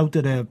bring it out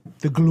to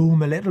the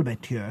gloom a little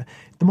bit here,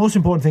 the most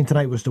important thing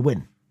tonight was to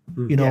win.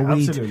 You know,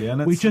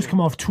 we just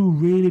come off 2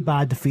 really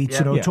bad defeats.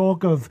 You know,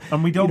 talk of,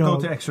 and we don't go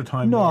to extra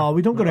time. No,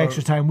 we don't go to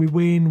extra time. We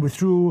win. We're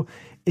through.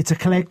 It's a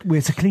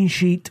clean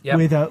sheet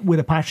with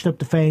a patched up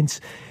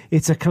defence.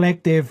 It's a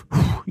collective.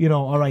 You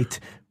know, all right.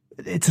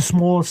 It's a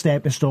small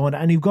stepping stone,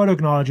 and you've got to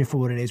acknowledge it for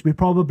what it is. We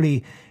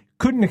probably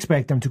couldn't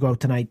expect them to go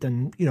out tonight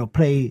and, you know,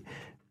 play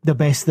the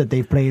best that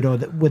they've played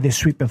with this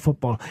sweeping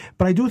football.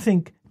 But I do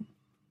think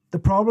the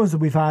problems that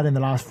we've had in the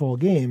last 4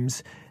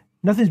 games,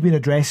 nothing's been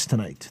addressed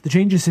tonight. The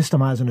change of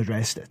system hasn't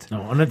addressed it.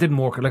 No, and it didn't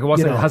work. Like,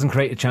 it hasn't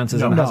created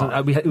chances. And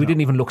we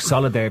didn't even look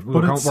solid there.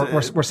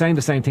 We're saying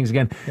the same things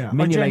again.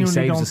 Mignolet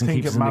saves us and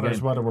keeps us in the game. I genuinely don't think it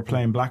matters whether we're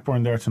playing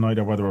Blackburn there tonight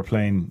or whether we're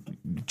playing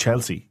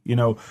Chelsea. You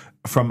know,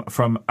 from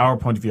our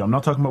point of view, I'm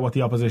not talking about what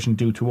the opposition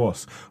do to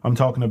us. I'm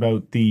talking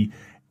about the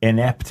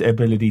inept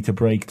ability to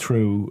break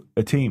through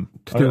a team.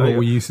 To do what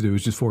we used to do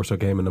is just force our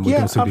game, and then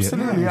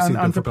absolutely,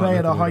 and to play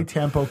at a high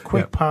tempo,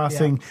 quick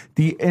passing,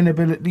 the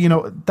inability, you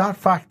know, that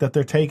fact that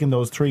they're taking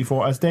those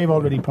 3-4, as Dave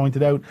already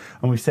pointed out,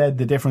 and we said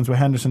the difference with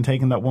Henderson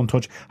taking that one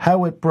touch,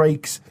 how it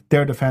breaks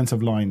their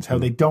defensive lines, how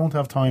they don't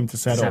have time to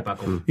set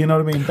up. You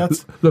know what I mean?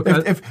 That's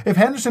if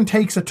Henderson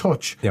takes a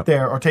touch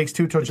there or takes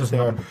 2 touches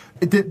there,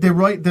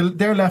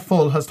 their left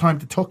full has time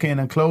to tuck in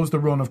and close the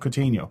run of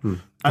Coutinho.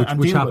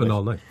 Which happened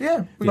all night.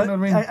 Yeah, but you know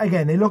what I mean?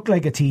 Again, they look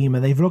like a team,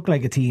 and they've looked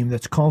like a team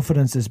that's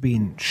confidence has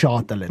been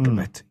shot a little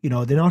bit. You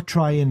know, they're not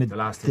trying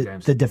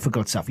the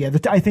difficult stuff. Yeah,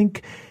 I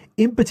think,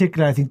 in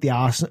particular, the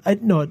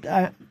Arsenal,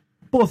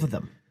 both of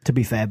them, to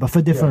be fair, but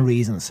for different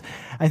reasons.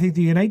 I think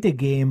the United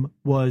game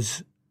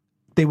was,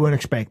 they weren't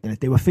expecting it.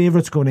 They were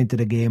favourites going into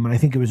the game, and I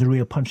think it was a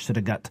real punch to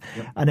the gut.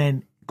 Yep. And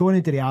then going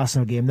into the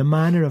Arsenal game, the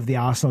manner of the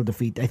Arsenal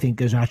defeat, I think,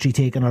 has actually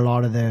taken a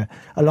lot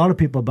of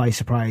people by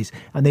surprise,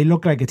 and they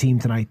look like a team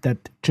tonight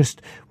that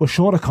just was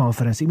short of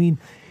confidence. I mean,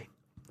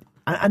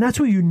 and that's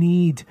where you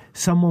need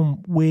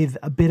someone with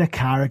a bit of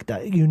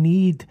character. You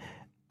need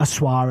a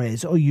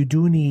Suarez, or you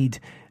do need,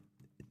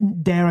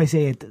 dare I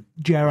say it,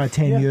 Gerrard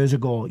 10 years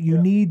ago. You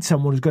need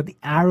someone who's got the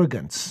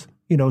arrogance,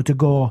 you know, to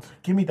go,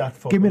 give me the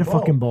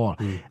fucking ball.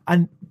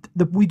 And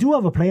we do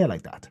have a player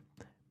like that.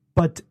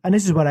 But, and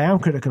this is what I am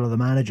critical of the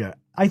manager,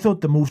 I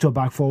thought the move to a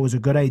back 4 was a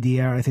good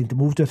idea. I think the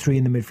move to a 3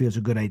 in the midfield is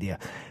a good idea.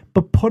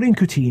 But putting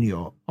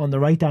Coutinho on the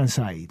right-hand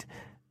side,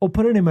 or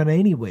putting him on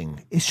any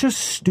wing, it's just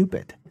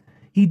stupid.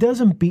 He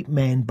doesn't beat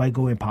men by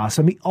going past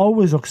him. He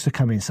always looks to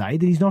come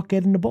inside, and he's not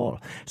getting the ball.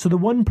 So the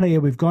one player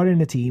we've got in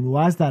the team who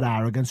has that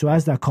arrogance, who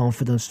has that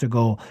confidence to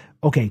go,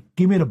 okay,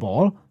 give me the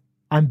ball,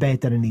 I'm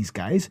better than these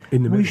guys.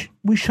 In the middle.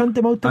 We shunt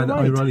him out the right.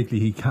 And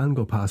ironically, he can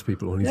go past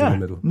people when he's in the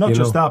middle. Not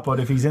just that, but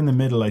if he's in the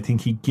middle, I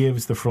think he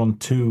gives the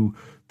front 2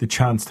 the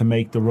chance to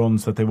make the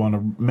runs that they want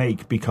to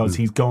make, because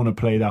he's going to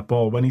play that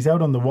ball. When he's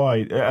out on the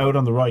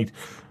right,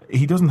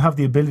 he doesn't have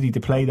the ability to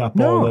play that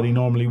ball that he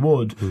normally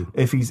would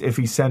if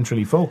he's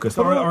centrally focused,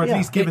 or at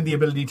least given the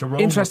ability to run.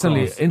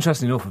 Interestingly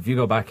enough, if you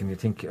go back and you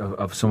think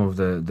of some of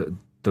the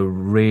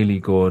really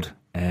good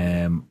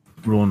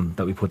run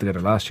that we put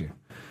together last year,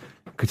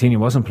 Coutinho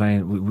wasn't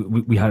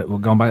playing. We had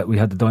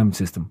the diamond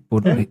system,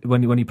 but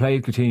when he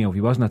played Coutinho, if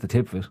he wasn't at the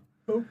tip of it,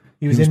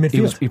 he was in midfield.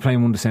 He was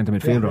playing one of the centre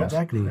midfield roles.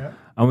 Exactly.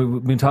 And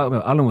we've been talking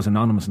about Alan was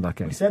anonymous in that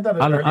game. We said that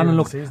Alan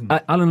looked, in the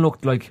season. Alan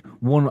looked like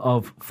one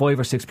of 5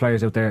 or 6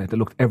 players out there that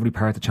looked every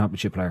part of the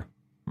championship player.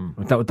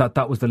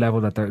 That was the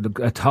level that they're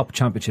a top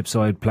championship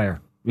side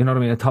player. You know what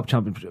I mean? A top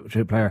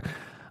championship player.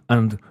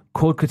 And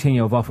could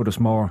Coutinho have offered us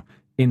more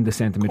in the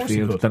centre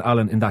midfield than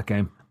Alan in that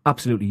game?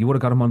 Absolutely. You would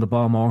have got him on the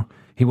ball more.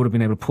 He would have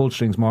been able to pull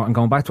strings more. And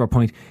going back to our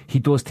point, he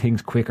does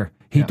things quicker.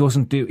 He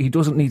doesn't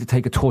need to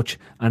take a touch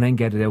and then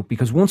get it out.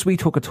 Because once we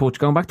took a touch,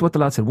 going back to what the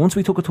lad said, once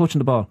we took a touch on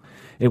the ball,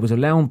 it was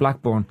allowing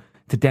Blackburn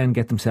to then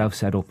get themselves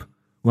set up.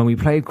 When we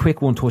played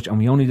quick one touch and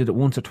we only did it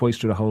once or twice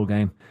through the whole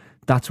game,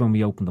 that's when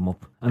we opened them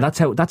up. And that's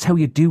how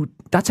you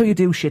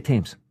do shit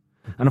teams.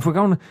 And if we're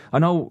going, I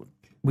know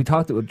we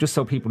talked, just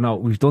so people know,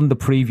 we've done the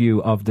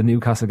preview of the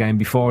Newcastle game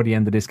before the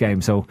end of this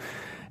game, so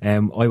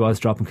I was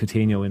dropping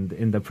Coutinho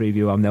in the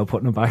preview. I'm now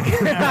putting him back.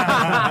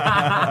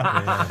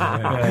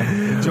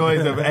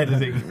 Joys of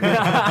editing.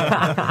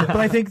 But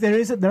I think there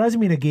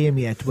hasn't been a game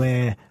yet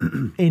where,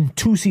 in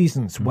 2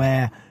 seasons,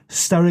 where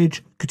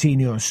Sturridge,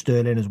 Coutinho and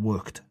Sterling has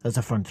worked as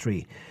a front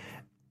 3.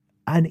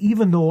 And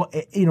even though,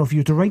 if you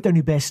were to write down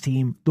your best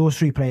team, those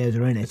 3 players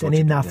are in it and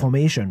in that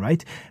formation,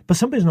 right? But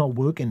something's not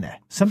working there.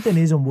 Something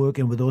isn't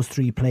working with those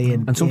 3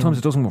 playing. And sometimes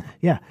it doesn't work.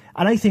 Yeah.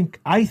 And I think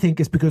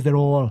it's because they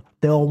all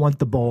want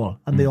the ball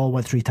and they all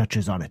want 3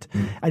 touches on it.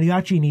 And you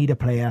actually need a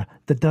player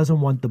that doesn't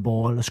want the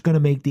ball, that's going to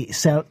make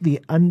the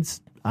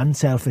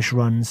unselfish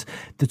runs,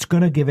 that's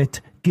going to give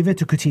it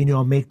to Coutinho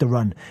and make the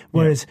run.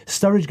 Whereas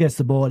Sturridge gets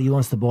the ball, he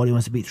wants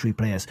to beat 3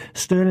 players.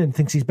 Sterling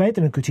thinks he's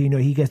better than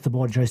Coutinho, he gets the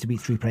ball and tries to beat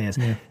 3 players.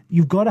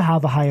 You've got to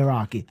have a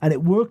hierarchy, and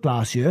it worked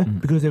last year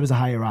because there was a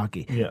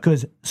hierarchy.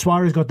 Because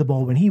Suarez got the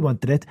ball when he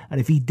wanted it, and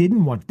if he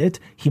didn't want it,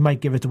 he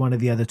might give it to one of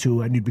the other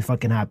 2 and you'd be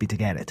fucking happy to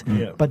get it.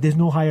 But there's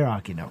no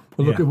hierarchy now.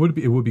 Well, look,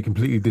 it would be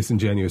completely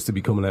disingenuous to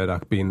be coming out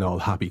of being all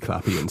happy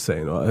clappy and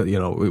saying,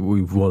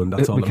 we've won and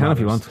that's all we that can matters.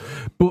 If you want.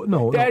 But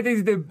no, that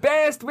is the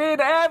best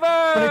win ever.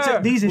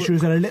 But these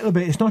issues are a little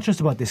bit. It's not just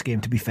about this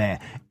game, to be fair.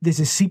 This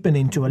is seeping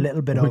into a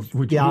little bit of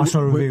the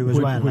Arsenal review as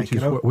well.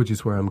 Which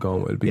is where I'm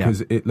going with,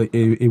 because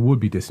it would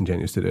be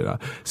disingenuous to do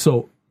that.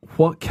 So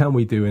what can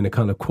we do in a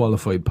kind of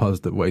qualified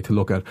positive way to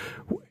look at,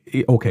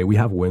 okay, we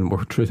have a win,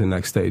 we're through to the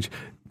next stage,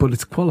 but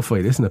it's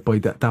qualified, isn't it, by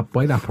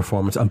that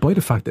performance and by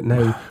the fact that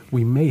now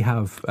we may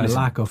have a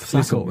lack of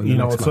Sacco in the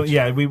next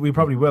match. We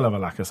probably will have a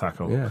lack of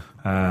Sacco.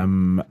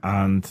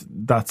 And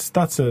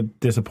that's a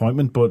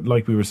disappointment, but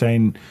like we were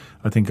saying,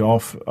 I think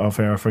off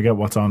air, I forget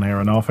what's on air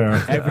and off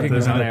air. Everything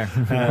is on air.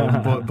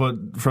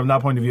 But from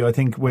that point of view, I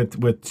think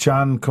with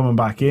Chan coming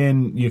back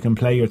in, you can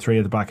play your 3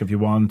 at the back if you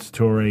want,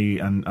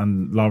 Toure and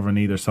Lovren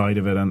either side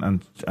of it,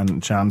 and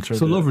Chan.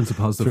 So Lovren's a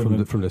positive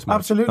from this match.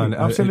 Absolutely.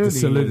 The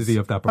solidity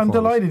of that performance.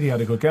 I'm delighted he had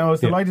a good game. I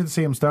was delighted to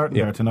see him starting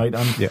there tonight.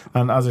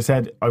 And as I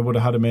said, I would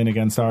have had him in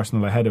against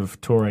Arsenal ahead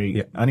of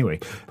Toure anyway.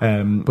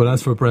 But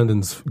as for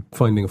Brendan's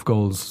finding of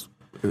goals,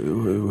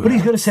 but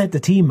he's going to set the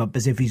team up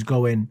as if he's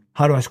going,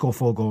 how do I score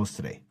 4 goals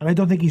today? And I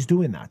don't think he's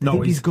doing that. I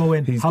think he's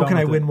going, how can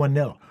I win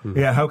 1-0?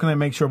 Yeah, how can I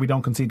make sure we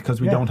don't concede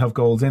because we don't have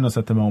goals in us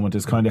at the moment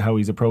is kind of how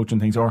he's approaching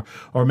things. Or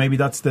maybe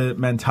that's the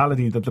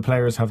mentality that the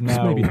players have now.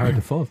 It's maybe hard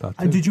to fault that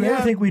too. And did you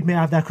ever think we'd may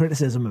have that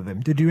criticism of him?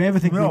 Did you ever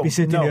think we'd be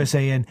sitting here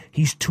saying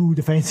he's too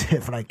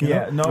defensive? I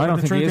don't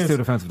think he is too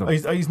defensive though.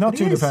 He's not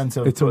too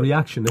defensive. It's a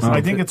reaction, isn't it?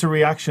 I think it's a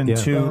reaction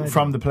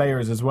from the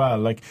players as well.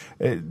 Like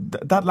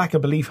that lack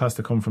of belief has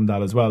to come from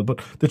that as well. But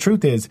the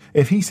truth is,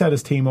 if he set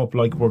his team up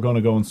like we're going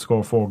to go and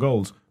score 4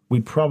 goals,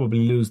 we'd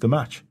probably lose the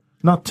match.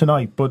 Not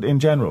tonight, but in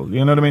general.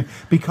 You know what I mean?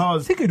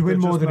 Because I think he'd win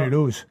more than he'd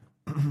lose.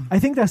 I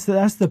think that's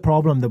the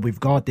problem that we've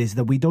got, is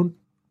that we don't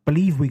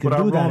believe we can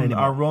do that anymore.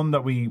 Our run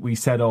that we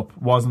set up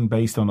wasn't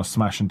based on us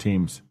smashing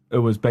teams. It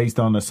was based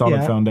on a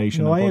solid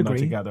foundation and putting that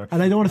together.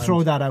 And I don't want to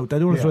throw that out. I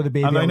don't want to throw the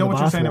baby out. And I know what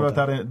you're saying about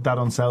that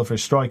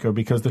unselfish striker,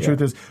 because the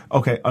truth is,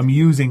 okay, I'm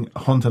using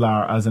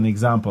Huntelaar as an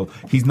example.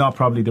 He's not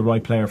probably the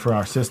right player for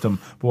our system.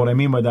 But what I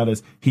mean by that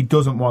is he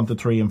doesn't want the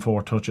 3 and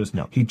 4 touches.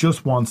 No. He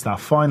just wants that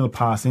final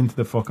pass into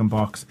the fucking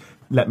box.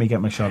 Let me get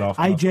my shot off.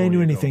 I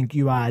genuinely think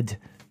you add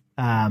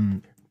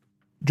Jordan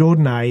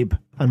Ibe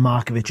and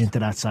Markovic into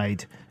that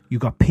side.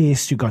 You've got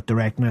pace, you've got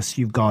directness,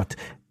 you've got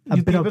a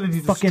bit of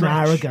fucking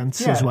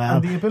arrogance as well.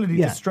 And the ability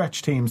to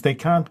stretch teams. They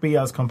can't be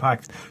as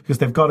compact because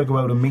they've got to go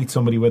out and meet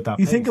somebody with that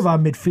pace. Think of our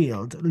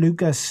midfield,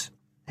 Lucas,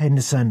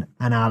 Henderson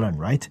and Allen,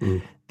 right?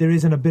 There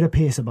isn't a bit of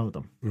pace about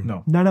them.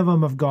 No. None of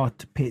them have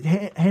got pace.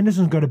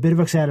 Henderson's got a bit of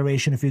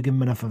acceleration if you give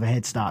him enough of a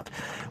head start.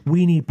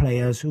 We need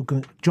players who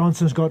can...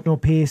 Johnson's got no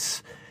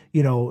pace.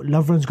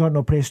 Lovren's got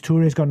no pace,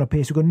 Toure's got no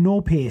pace. We've got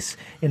no pace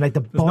in like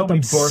the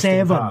bottom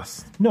 7.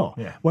 No.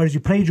 Yeah. Whereas you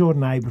play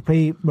Jordan Ibe, you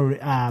play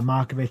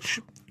Markovic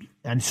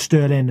and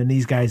Sterling and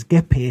these guys,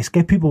 get pace,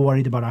 get people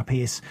worried about our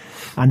pace,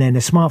 and then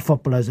the smart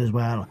footballers as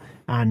well.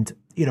 And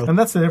and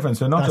that's the difference.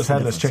 They're not just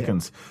headless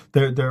chickens.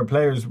 They're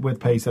players with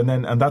pace,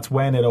 and that's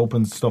when it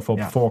opens stuff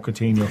up for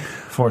Coutinho,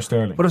 for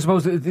Sterling. But I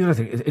suppose the other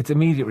thing, it's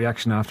immediate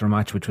reaction after a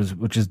match, which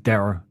is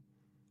dour.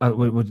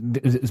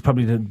 It's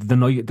probably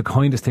the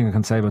kindest thing I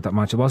can say about that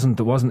match. It wasn't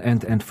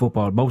end-to-end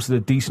football. Most of the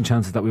decent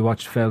chances that we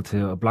watched fell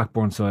to a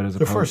Blackburn side as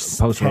opposed to our own side.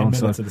 The first 10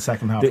 minutes of the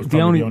second half was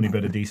probably the only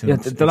bit of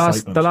decent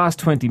the last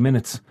 20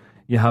 minutes,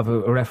 you have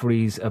a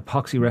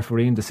epoxy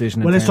refereeing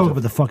decision. Well, let's talk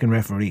about the fucking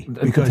referee,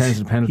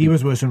 because he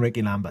was worse than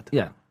Ricky Lambert.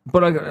 Yeah,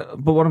 but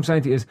what I'm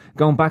saying to you is,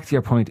 going back to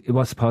your point, it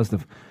was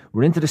positive.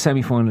 We're into the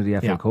semi-final of the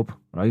FA Cup,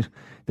 right?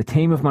 The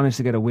team have managed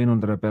to get a win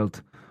under their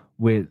belt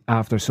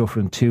after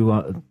suffering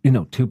 2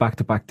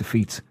 back-to-back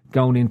defeats,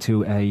 going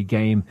into a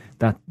game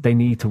that they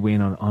need to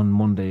win on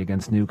Monday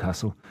against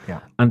Newcastle. Yeah.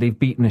 And they've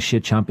beaten a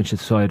shit championship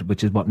side,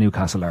 which is what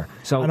Newcastle are.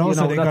 So, and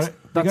also they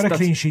got a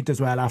clean sheet as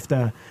well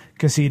after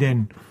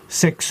conceding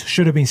 6,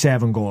 should have been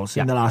 7 goals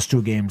in the last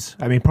 2 games.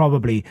 I mean,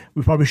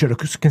 we probably should have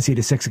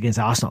conceded 6 against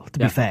Arsenal, to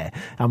be fair.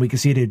 And we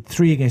conceded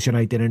 3 against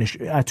United,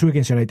 and 2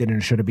 against United, and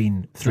it should have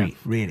been 3,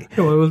 really.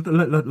 Yeah, well,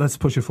 let's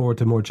push it forward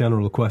to more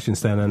general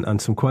questions then,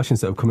 and some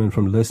questions that have come in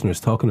from listeners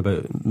talking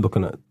about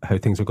looking at how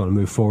things are going to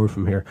move forward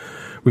from here.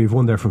 We have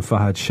one there from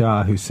Fahad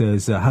Shah who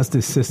says, has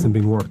this system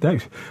been worked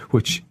out?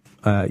 Which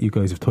you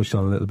guys have touched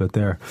on a little bit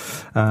there.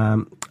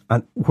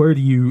 And where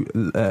do you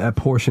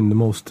apportion the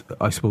most,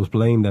 I suppose,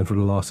 blame then for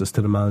the losses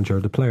to the manager or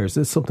the players?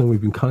 This is something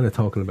we've been kind of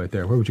talking about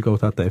there. Where would you go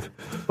with that, Dave?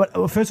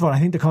 Well, first of all, I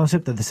think the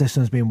concept that the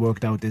system's being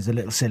worked out is a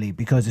little silly,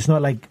 because it's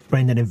not like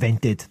Brendan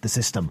invented the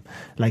system.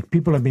 Like,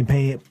 people have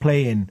been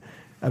playing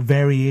a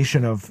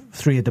variation of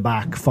 3 at the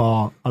back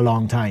for a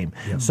long time.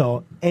 Yeah.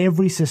 So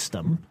every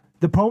system...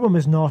 The problem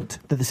is not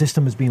that the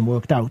system is being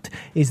worked out,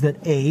 is that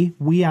A,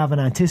 we haven't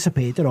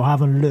anticipated or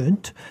haven't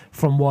learnt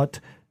from what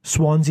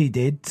Swansea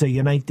did to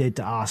United did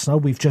to Arsenal.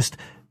 We've just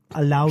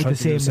allowed the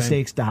same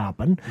mistakes to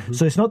happen. Mm-hmm.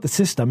 So it's not the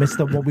system, it's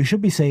that what we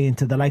should be saying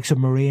to the likes of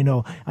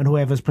Moreno and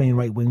whoever's playing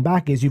right wing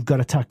back is you've got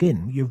to tuck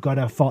in. You've got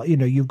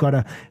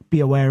to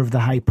be aware of the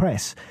high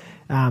press.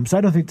 So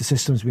I don't think the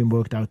system's been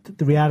worked out.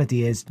 The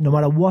reality is, no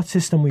matter what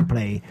system we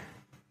play,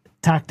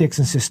 tactics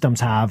and systems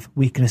have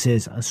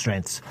weaknesses and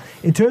strengths.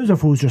 In terms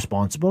of who's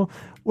responsible,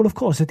 well, of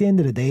course, at the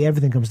end of the day,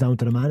 everything comes down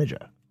to the manager,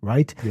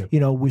 right?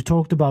 Yeah. We've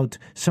talked about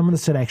some of the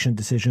selection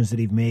decisions that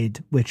he's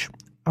made, which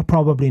are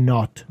probably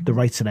not the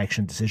right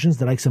selection decisions.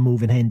 The likes of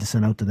moving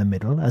Henderson out to the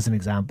middle, as an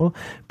example,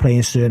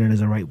 playing Sterling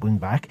as a right wing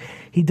back.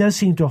 He does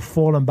seem to have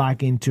fallen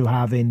back into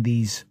having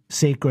these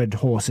sacred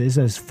horses,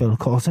 as Phil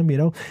calls them,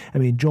 I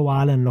mean, Joe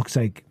Allen looks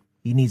like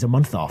he needs a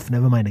month off,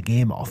 never mind a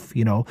game off.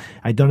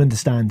 I don't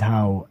understand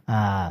how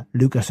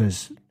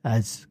Lucas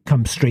has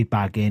come straight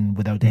back in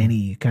without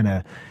any kind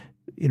of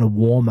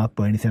warm up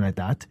or anything like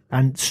that.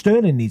 And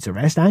Sterling needs a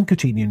rest, and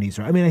Coutinho needs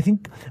a rest. I mean, I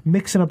think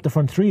mixing up the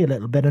front three a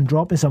little bit and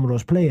dropping some of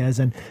those players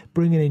and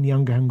bringing in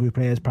younger, hungry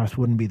players perhaps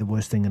wouldn't be the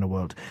worst thing in the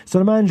world. So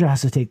the manager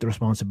has to take the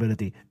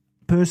responsibility.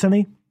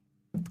 Personally,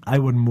 I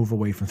wouldn't move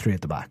away from 3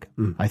 at the back.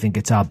 I think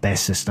it's our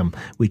best system.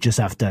 We just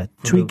have to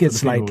tweak it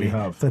slightly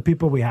for the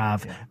people we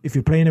have. Yeah. If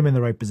you're playing them in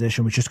the right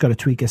position, we just got to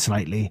tweak it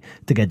slightly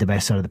to get the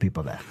best out of the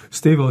people there.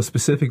 Steve, a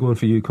specific one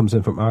for you comes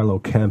in from Arlo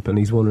Kemp, and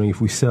he's wondering,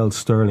 if we sell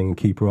Sterling and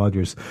keep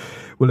Rodgers,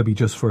 will it be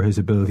just for his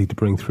ability to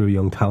bring through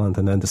young talent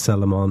and then to sell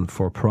them on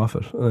for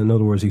profit? In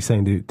other words, he's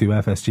saying, do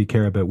FSG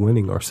care about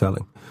winning or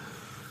selling?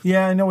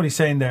 Yeah, I know what he's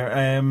saying there.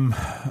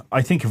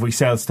 I think if we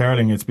sell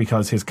Sterling, it's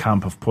because his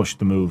camp have pushed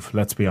the move.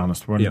 Let's be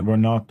honest. We're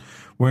not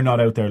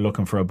out there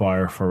looking for a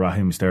buyer for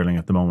Raheem Sterling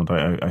at the moment.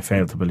 I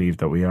fail to believe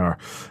that we are.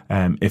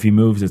 If he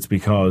moves, it's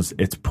because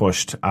it's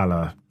pushed a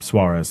la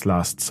Suarez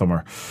last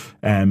summer.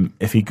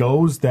 If he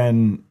goes,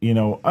 then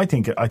I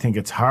think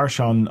it's harsh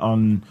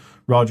on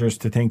Rodgers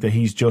to think that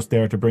he's just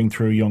there to bring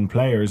through young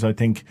players. I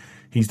think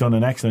he's done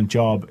an excellent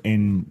job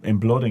in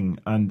blooding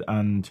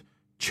and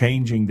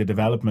changing the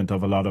development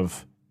of a lot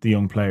of the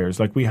young players.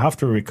 Like, we have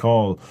to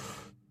recall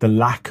the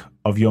lack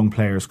of young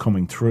players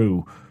coming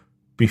through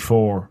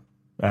before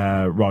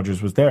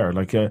Rodgers was there.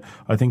 Like,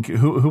 I think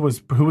who was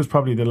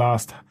probably the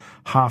last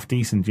half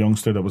decent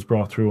youngster that was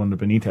brought through under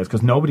Benitez,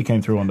 because nobody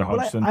came through under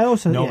Hodgson.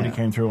 Nobody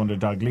came through under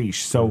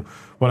Dalglish. So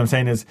what I'm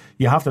saying is,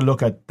 you have to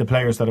look at the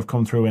players that have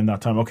come through in that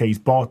time. Okay, he's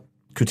bought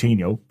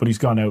Coutinho, but he's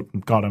gone out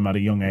and got him at a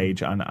young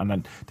age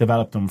and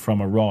developed him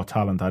from a raw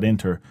talent at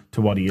Inter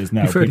to what he is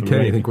now. I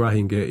think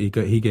Raheem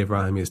he gave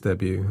Raheem his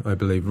debut, I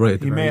believe. Right,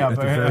 he may have.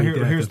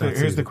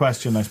 Here's the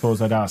question I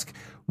suppose I'd ask: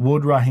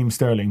 would Raheem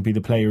Sterling be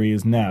the player he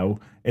is now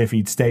if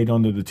he'd stayed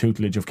under the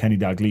tutelage of Kenny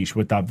Dalglish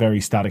with that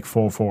very static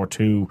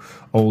 4-4-2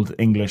 old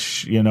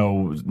English,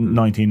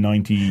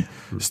 1990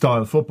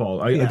 style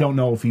football? I don't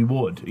know if he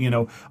would.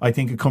 I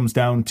think it comes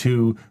down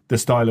to the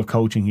style of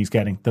coaching he's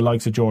getting. The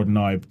likes of Jordan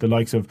Ibe, the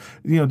likes of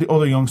the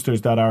other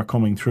youngsters that are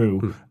coming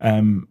through.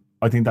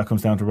 I think that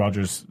comes down to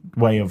Rodgers'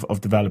 way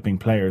of developing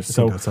players. I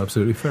think that's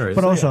absolutely fair.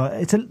 But also,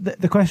 it's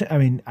the question. I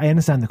mean, I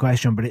understand the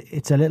question, but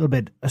it's a little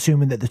bit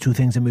assuming that the two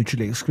things are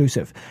mutually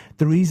exclusive.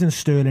 The reason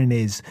Sterling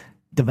is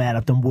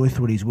developed and worth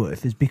what he's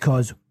worth is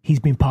because he's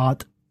been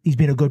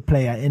a good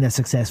player in a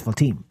successful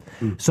team.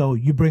 So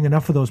you bring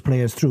enough of those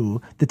players through,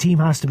 the team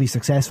has to be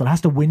successful, has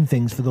to win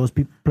things for those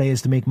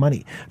players to make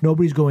money.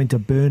 Nobody's going to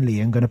Burnley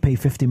and going to pay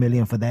 50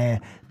 million for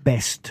their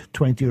best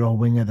 20-year-old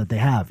winger that they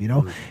have.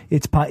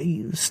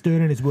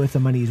 Sterling is worth the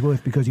money he's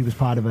worth because he was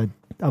part of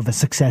a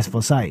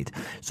successful side.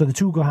 So the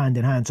two go hand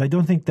in hand. So I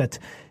don't think that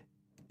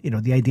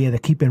the idea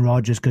that keeping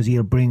Rodgers because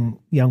he'll bring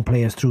young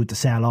players through to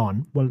sell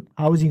on. Well,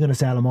 how is he going to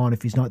sell them on if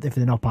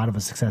they're not part of a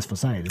successful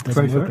side? It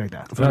doesn't work like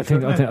that.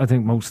 I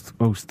think most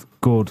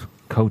good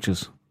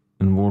coaches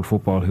in world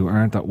football who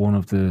aren't at one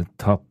of the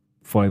top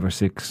 5 or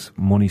 6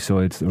 money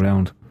sides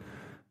around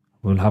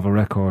will have a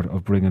record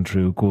of bringing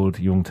through good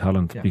young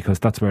talent because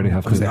that's where they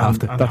have to.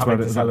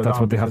 That's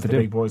what they have to do.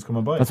 Big boys come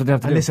and buy. That's what they have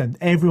to do. Listen,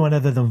 everyone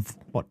other than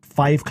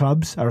 5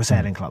 clubs are a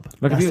selling club.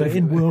 Like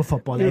in world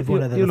football,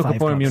 everyone other than 5 clubs. You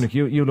look at Bayern Munich.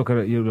 You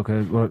look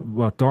at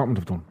what Dortmund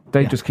have done.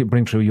 They just keep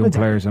bring through young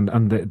players and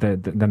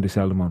then they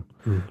sell them on.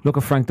 Look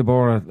at Frank de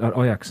Boer at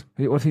Ajax.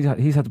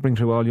 He's had to bring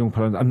through all young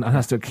players and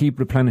has to keep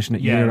replenishing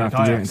it year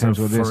after year in terms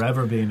of what it is.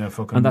 Forever being a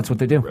fucking and that's what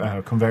they do.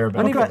 Conveyor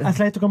belt. Look at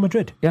Atletico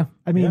Madrid. Yeah,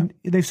 I mean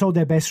they've sold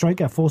their best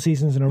striker 4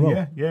 seasons in a row.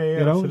 Yeah.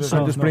 You know,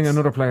 so just bring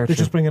another player. They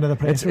just bring another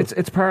player.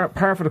 It's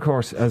par for the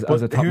course as a top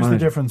manager. Here's the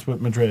difference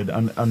with Madrid,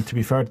 and to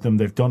be fair to them,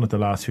 they've done it the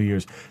last few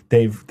years.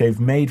 They've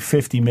made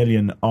 50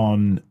 million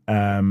on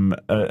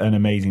an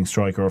amazing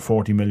striker, or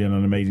 40 million on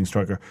an amazing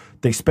striker.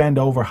 They spend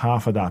over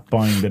half of that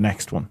buying the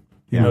next one.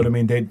 You know what I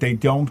mean? They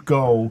don't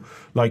go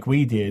like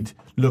we did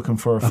looking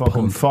for a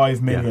fucking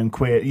 5 million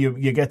quid.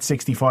 You get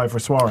 65 for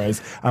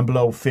Suarez and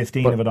blow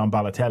 15 of it on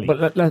Balotelli.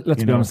 But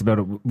let's be honest about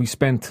it. We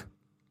spent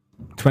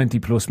 20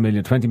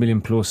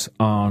 million plus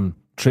on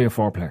 3 or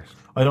 4 players.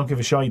 I don't give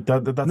a shite.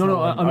 That's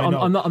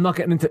I'm not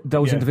getting into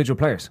those individual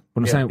players.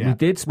 But I'm saying we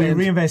did spend.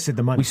 We reinvested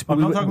the money.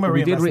 I'm not talking about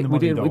reinvesting the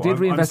money. We did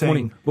reinvest the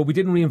money, but we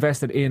didn't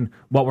reinvest it in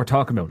what we're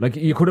talking about. Like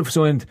you could have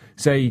signed,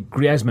 say,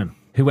 Griezmann,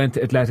 who went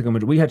to Atletico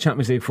Madrid. We had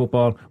Champions League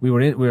football. We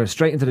were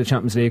straight into the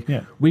Champions League.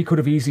 Yeah. We could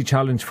have easily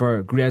challenged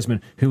for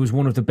Griezmann, who was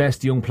one of the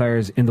best young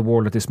players in the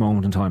world at this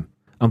moment in time,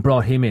 and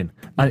brought him in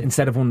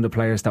instead of one of the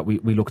players that we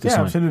looked to sign.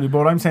 Yeah, absolutely. But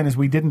what I'm saying is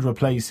we didn't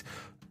replace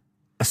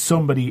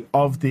somebody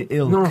of the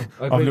ilk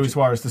of Luis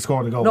Suarez to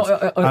score the goals.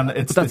 And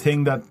it's the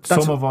thing that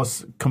some of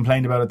us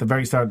complained about at the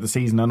very start of the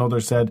season, and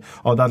others said,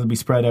 oh, that'll be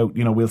spread out.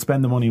 You know, we'll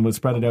spend the money and we'll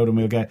spread it out and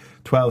we'll get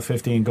 12,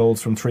 15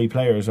 goals from 3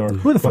 players. Or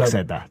who the fuck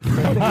said that?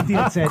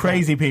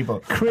 Crazy people.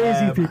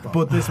 Crazy people.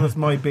 But this was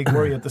my big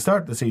worry at the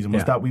start of the season,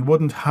 was that we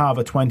wouldn't have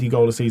a 20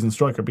 goal a season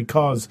striker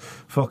because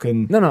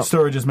fucking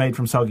Sturridge is made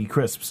from soggy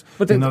crisps.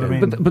 But you know what I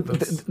mean? But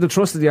the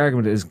thrust of the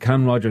argument is,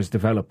 can Rodgers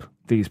develop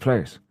these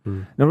players?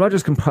 Now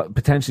Rodgers can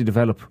potentially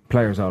develop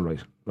players, all right,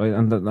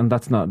 and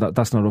that's not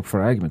up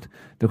for argument.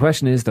 The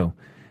question is, though,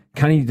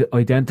 can he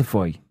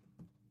identify,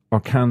 or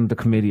can the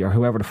committee, or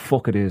whoever the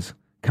fuck it is,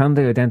 can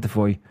they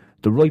identify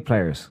the right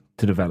players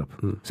to develop?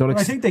 So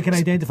I think they can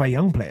identify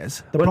young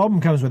players. The problem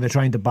comes when they're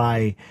trying to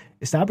buy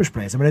established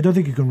players. I mean, I don't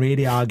think you can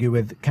really argue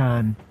with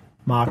Can,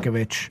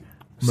 Markovic,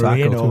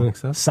 Moreno,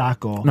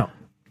 Sacco. No,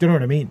 do you know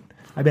what I mean?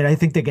 I mean, I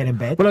think they get in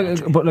bed.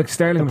 But like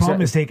Sterling, the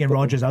problem is taking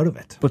Rodgers out of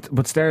it.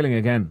 But Sterling,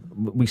 again,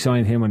 we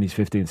signed him when he's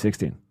 15,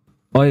 16.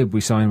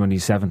 We signed when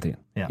he's 17.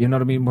 Yeah. You know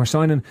what I mean? We're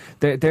signing.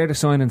 They're the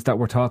signings that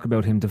we're talking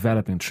about him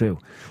developing through.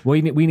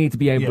 We need to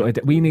be able.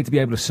 We need to be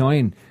able to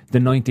sign the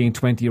 19,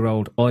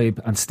 20-year-old Ibe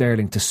and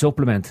Sterling to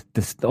supplement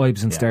the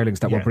Ibes and Sterlings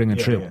that we're bringing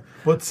through.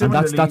 But and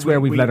that's where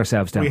we've let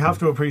ourselves down. We have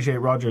to appreciate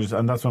Rodgers,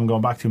 and that's what I'm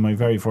going back to my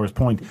very first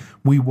point.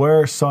 We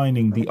were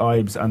signing the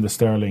Ibes and the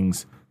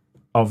Sterlings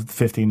of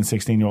 15 and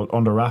 16-year-old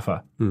under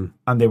Rafa,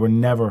 and they were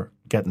never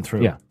getting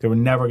through. Yeah. They were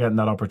never getting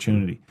that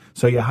opportunity.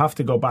 So you have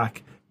to go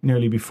back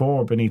nearly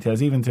before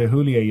Benitez, even to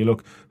Houllier, you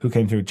look who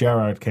came through,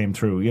 Gerrard came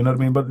through, you know what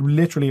I mean? But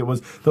literally it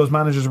was, those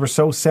managers were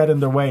so set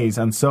in their ways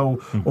and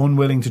so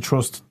unwilling to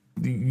trust,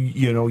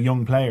 you know,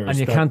 young players. And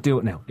you can't do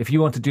it now. If you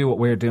want to do what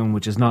we're doing,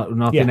 which is not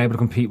being able to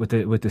compete with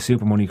the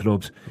super money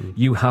clubs,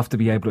 you have to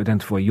be able to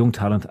identify young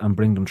talent and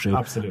bring them through.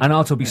 Absolutely. And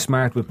also be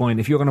smart with buying.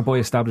 If you're going to buy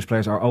established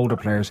players or older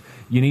players,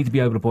 you need to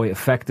be able to buy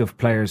effective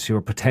players who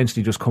are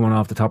potentially just coming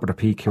off the top of their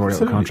peak, who are out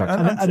of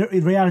contract. And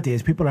the reality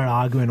is, people are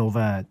arguing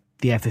over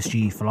the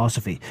FSG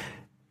philosophy.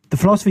 The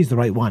philosophy is the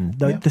right one.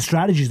 The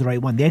strategy is the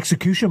right one. The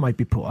execution might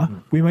be poor.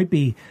 We might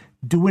be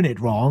doing it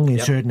wrong in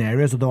certain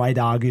areas, although I'd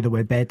argue that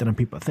we're better than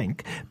people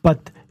think.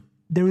 But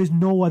there is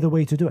no other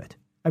way to do it.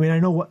 I mean, I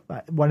know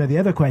one of the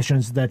other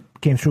questions that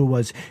came through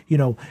was, you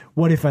know,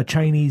 what if a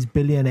Chinese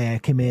billionaire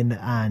came in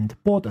and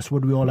bought us?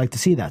 Would we all like to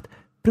see that?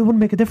 But it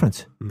wouldn't make a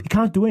difference. You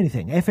can't do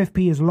anything.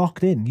 FFP is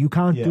locked in. You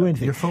can't do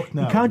anything. You're fucked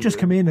now. You can't just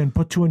come in and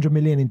put 200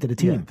 million into the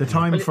team. Yeah.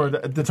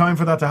 The time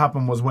for that to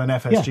happen was when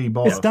FSG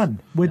bought it's us. done.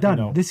 We're done.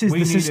 You know, this is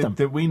the system.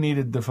 We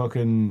needed the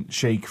fucking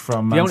sheikh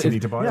from Man City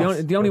to buy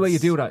us. The only way you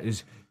do that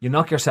is you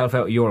knock yourself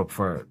out of Europe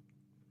for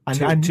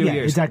two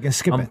years. Exactly.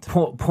 Skip it.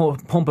 Pump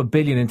 $1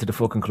 billion into the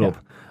fucking club,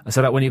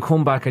 so that when you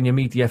come back and you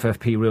meet the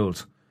FFP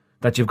rules,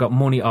 that you've got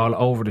money all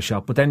over the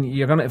shop. But then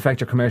you're going to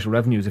affect your commercial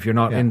revenues if you're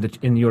not in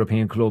the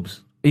European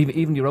clubs.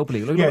 Even the Europa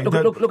League. Look at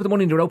the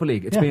money in the Europa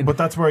League. It's been but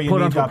that's where you put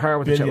need onto that a par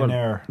with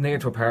billionaire. near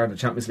to a par with the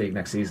Champions League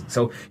next season.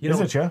 So you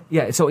know, is it?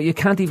 Yeah. So you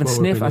can't even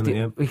sniff at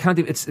the. We can't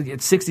even. It's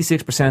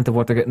 66% of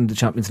what they're getting in the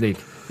Champions League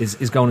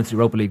is going into the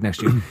Europa League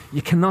next year.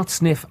 You cannot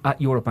sniff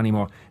at Europe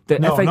anymore. The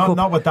FA Cup,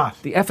 not with that.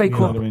 The FA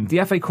Cup,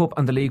 the FA Cup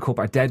and the League Cup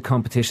are dead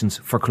competitions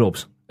for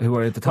clubs who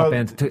are at the top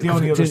end. The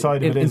only other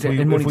side of it is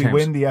if we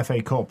win the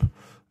FA Cup,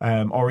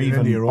 or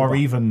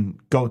even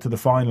go to the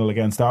final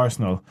against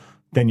Arsenal,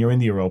 then you're in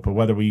the Europa,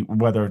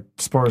 whether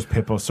Spurs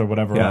pip us or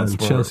whatever else. And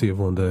Chelsea have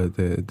won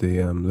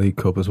the League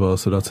Cup as well,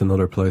 so that's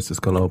another place that's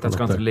going to open. That's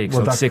gone to the league,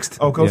 so it's sixth.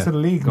 Oh, goes to the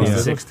league. Goes to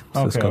sixth.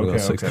 So it's going to go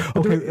sixth.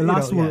 Okay,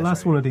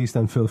 last one of these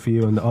then, Phil, for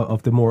you, and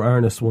of the more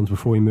earnest ones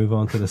before we move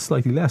on to the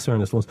slightly less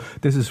earnest ones.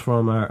 This is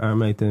from our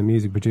mate, the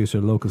music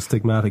producer, local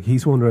Stigmatic.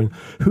 He's wondering,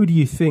 who do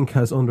you think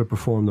has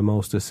underperformed the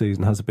most this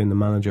season? Has it been the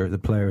manager, the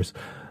players,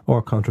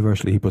 or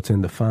controversially he puts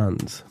in the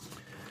fans?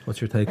 What's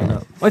your take on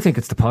that? I think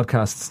it's the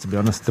podcasts, to be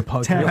honest. The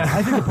podcast.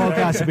 I think the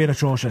podcast have been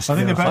atrocious. I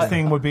think the best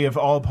thing would be if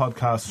all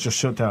podcasts just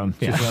shut down.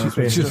 Yeah.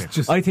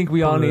 I think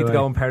we all need to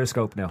go on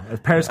Periscope now.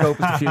 Periscope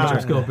is the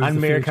future.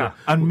 And Meerkat.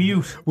 And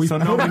mute, so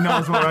nobody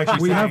knows what we're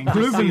actually saying. We have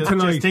proven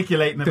tonight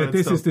gesticulating that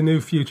this is the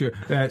new future.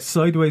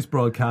 Sideways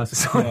broadcast.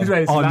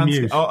 Sideways on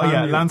mute.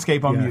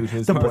 Landscape on mute.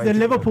 The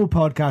Liverpool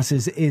podcast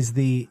is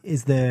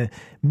the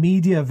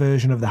media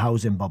version of the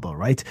housing bubble,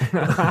 right?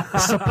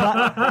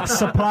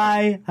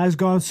 Supply has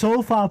gone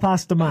so far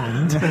past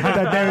demand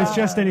that there is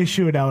just an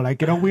issue now.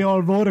 Like, we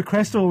all rode a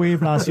crest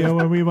wave last year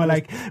when we were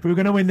like, we were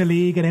going to win the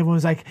league, and everyone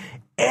was like,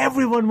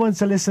 everyone wants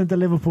to listen to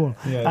Liverpool.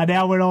 And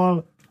now we're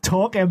all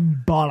talking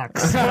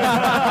bollocks.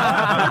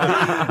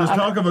 There's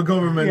talk of a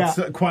government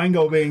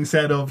Quango being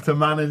set up to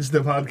manage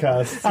the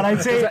podcast. And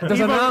I'd say there's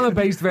an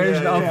AMA-based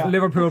version of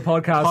Liverpool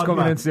podcast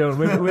coming in soon.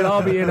 We'll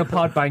all be in a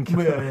pod bank.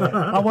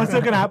 And what's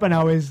going to happen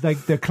now is like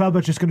the club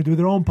are just going to do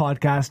their own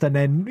podcast, and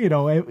then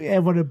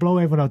everyone will blow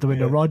everyone out the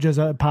window. Rogers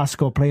at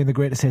Pasco playing the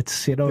greatest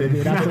hits. After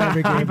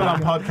every game. People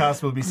on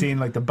podcasts will be seen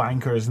like the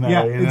bankers now.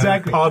 Yeah,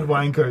 exactly. Pod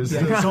wankers.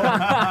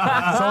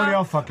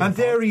 And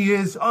there he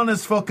is on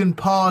his fucking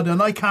pod,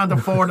 and I can't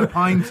afford a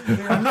pint,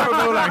 and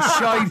Liverpool are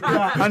shite,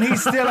 and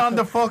he's still on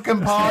the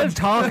fucking pod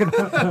talking.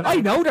 I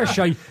know they're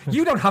shite.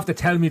 You don't have to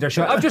tell me they're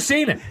shite. I've just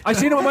seen it. I've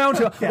seen it with my own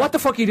two eyes. What the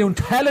fuck are you doing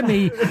telling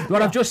me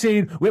what I've just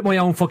seen with my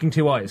own fucking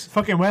two eyes?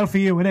 Fucking well for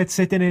you, innit?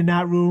 Sitting in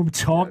that room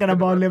talking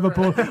about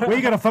Liverpool.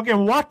 We gotta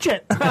fucking watch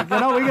it. We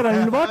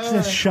gotta watch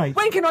this shite.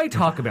 When can I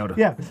talk about it?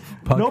 Yeah.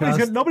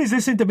 Nobody's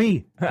listening to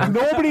me.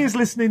 Nobody is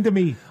listening to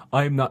me.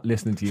 I'm not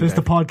listening to you. So it's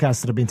the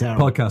podcasts that have been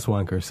terrible. Podcast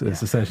wankers.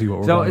 It's essentially what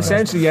we're So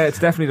essentially, it's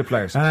definitely the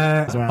players.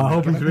 I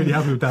hope he's really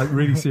happy with that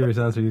really serious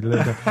answer you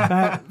delivered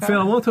there. Phil,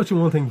 I want to touch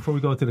on one thing before we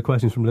go to the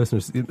questions from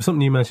listeners.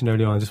 Something you mentioned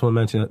earlier on, I just want to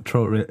mention it,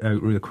 throw it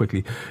out really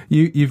quickly.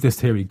 You've this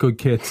theory, good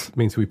kits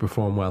means we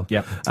perform well.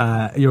 Yep.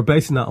 You're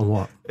basing that on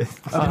what?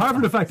 Apart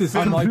from the fact it's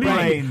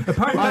completely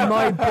apart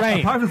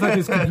from the fact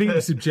it's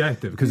completely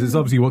subjective, because it's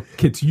obviously what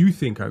kits you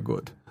think are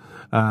good.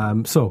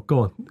 So go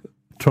on.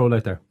 Throw it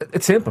out there.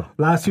 It's simple.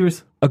 Last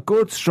year's? A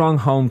good, strong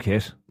home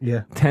kit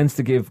tends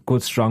to give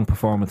good, strong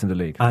performance in the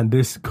league. And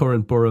this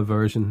current Borough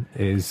version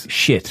is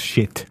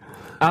shit.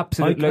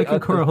 Absolutely. I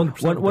concur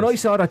 100%. When I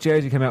saw that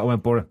jersey come out, I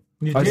went Borough.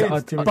 You did. I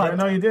said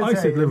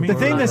Liverpool. The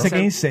thing that's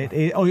against it,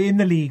 in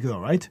the league though,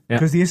 right?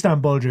 Because the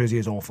Istanbul jersey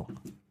is awful.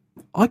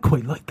 I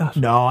quite like that.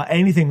 No,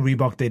 anything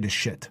Reebok did is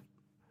shit.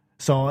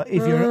 So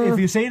if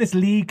you're saying it's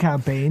league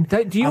campaign,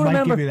 might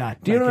give you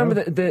that. Do you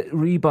remember the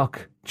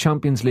Reebok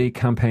Champions League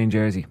campaign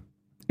jersey?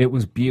 It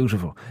was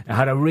beautiful. It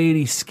had a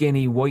really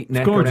skinny white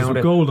neck around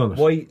it. Gold on it.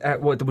 White, there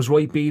was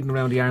white beading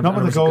around the arm. Not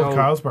with the gold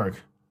Carlsberg.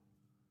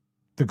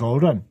 The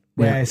gold one.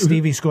 Yeah,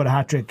 Stevie scored a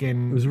hat-trick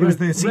in... It was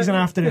the season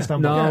after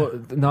Istanbul.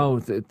 No,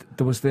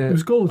 there was the... It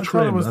was gold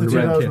trim. It was the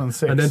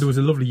 2006. And then there was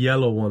a lovely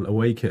yellow one,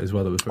 away kit as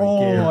well. That was very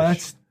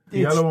garish. The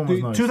yellow one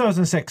was nice.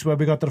 2006, where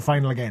we got to the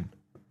final again.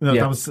 No,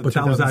 that was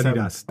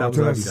Adidas. That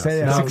was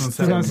Adidas.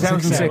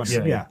 2006.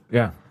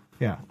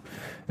 Yeah.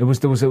 There was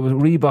a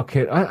Reebok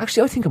kit. I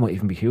think it might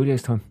even be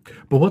Julio's time.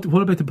 But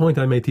what about the point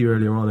I made to you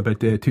earlier on about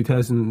the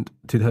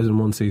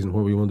 2001 season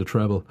where we won the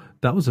treble?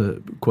 That was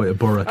quite a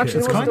Borough kit.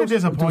 It's kind of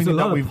disappointing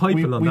that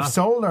we've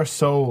sold our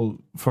soul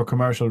for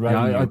commercial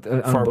revenue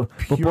for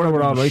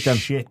pure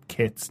shit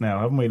kits now,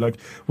 haven't we? Like,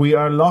 we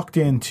are locked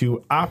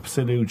into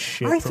absolute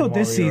shit. I thought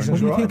this season,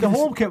 the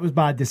home kit was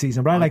bad this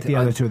season, but I like the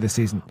other two this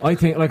season. I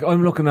think, like,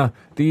 I'm looking at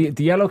the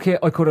yellow kit.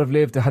 I could have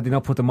lived had they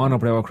not put the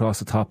monobrow across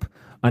the top.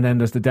 And then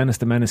there's the Dennis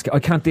the Menace kit. I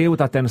can't deal with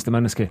that Dennis the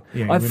Menace kit.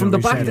 Yeah, from the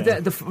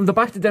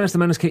back to Dennis the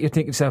Menace kit, you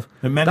think yourself,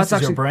 the Menace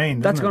is your brain.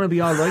 That's going to be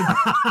all right.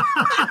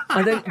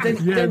 And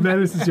then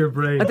Menace is your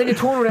brain. And then you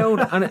turn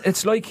around and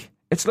it's like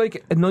a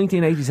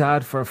 1980s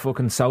ad for a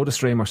fucking Soda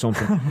Stream or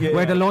something,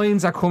 where the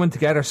lines are coming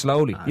together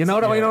slowly. You know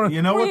that?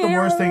 You know what the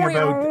worst thing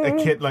about a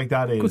kit like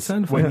that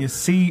is? When you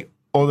see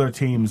other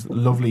teams'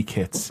 lovely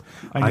kits,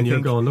 and you're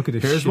going, look at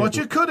this. Here's what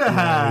you could have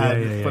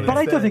had. But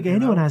I don't think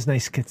anyone has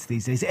nice kits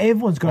these days.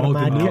 Everyone's got a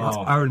mad kit.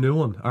 Our new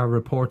one, our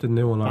reported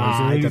new one.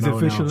 Is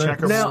official state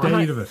of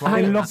it.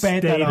 That's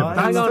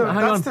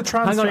the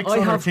transfix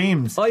other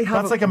teams.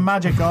 That's like a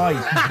magic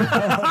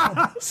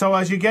eye. So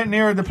as you get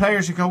near the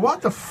players, you go,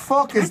 "What the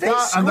fuck is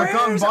that?" And they're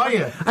gone by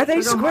it. Are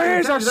they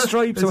squares or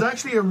stripes? It's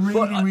actually a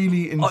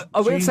really ingenious I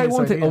will say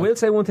one thing. idea. I will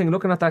say one thing.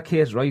 Looking at that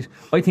kit, right?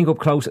 I think up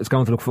close it's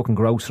going to look fucking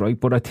gross, right?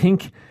 But I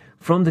think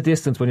from the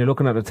distance, when you're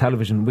looking at the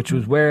television, which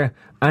was where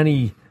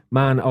any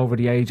man over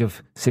the age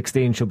of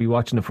 16 should be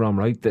watching it from,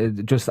 right?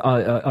 Just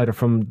either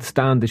from the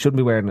stand, they shouldn't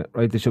be wearing it,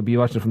 right? They should be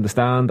watching it from the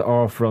stand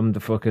or from the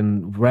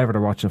fucking wherever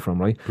they're watching it from,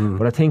 right?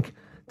 But I think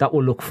that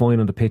will look fine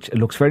on the pitch. It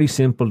looks very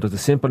simple. There's a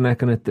simple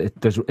neck on it.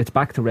 It's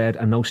back to red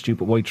and no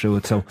stupid white through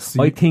it. So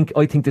I think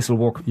this will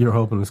work. You're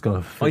hoping it's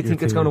going to. I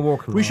think it's going to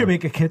work. We should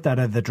make a kit out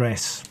of the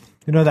dress.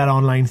 You know that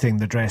online thing,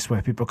 the dress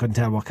where people couldn't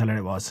tell what colour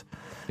it was?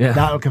 Yeah.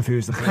 That'll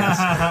confuse the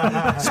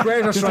players.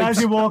 Squares or stripes?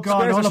 As you walk on,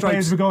 Squares all or the stripes?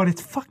 players were going,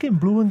 it's fucking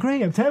blue and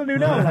grey, I'm telling you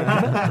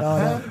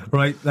now.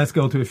 Right, let's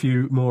go to a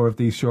few more of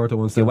these shorter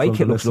ones. The away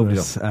kit looks lovely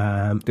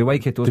though. The away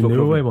kit does the look new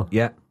lovely. away one?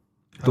 Yeah.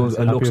 It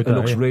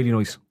looks really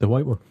nice. The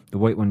white one? The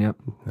white one, yeah.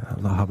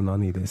 I'm not having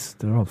any of this.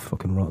 They're all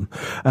fucking rotten.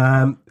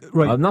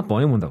 Right. I'm not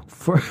buying one though.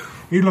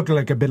 You'd look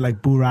like a bit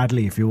like Boo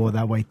Radley if you wore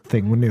that white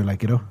thing, wouldn't you?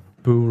 Like, you know?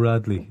 Boo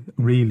Radley,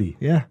 really?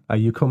 Yeah. Are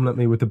you coming at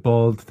me with the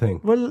bald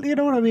thing? Well, you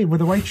know what I mean, with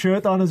a white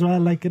shirt on as well,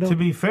 like, you know. To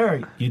be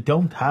fair, you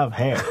don't have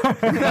hair.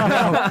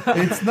 No,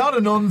 it's not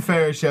an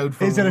unfair shout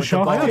for Is it a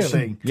shock to you?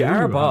 thing. You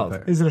are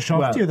bald. Is it a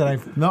shock to you that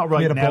I've not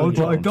right made a now? bald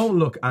Well, I joke? don't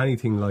look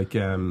anything like.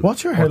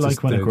 What's your hair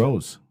like when it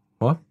grows?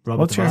 What?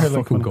 What's your hair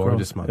like fucking when it grows?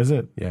 gorgeous, man. Is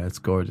it? Yeah, it's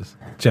gorgeous.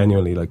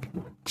 Genuinely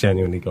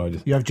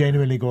gorgeous. You have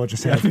genuinely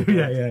gorgeous hair.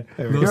 yeah.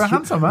 You're a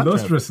handsome man.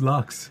 Lustrous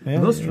locks. Yeah,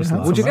 Lustrous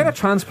locks. Would you get a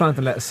transplant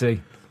and let us see?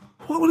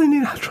 What would I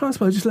need a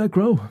transplant? Just let it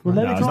grow. Well,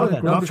 let it grow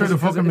then. Not through the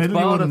fucking middle.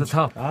 You Bald at the wouldn't.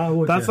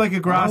 top. That's like a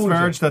grass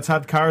verge that's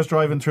had cars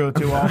driving through it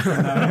too often.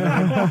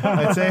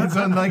 I'd say it's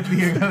unlikely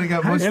you're going to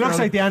get much. It looks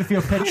like the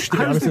Anfield pitch. To be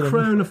How's honest the with you.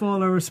 crown of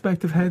all our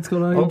respective heads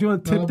going on? Do you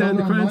want to tip down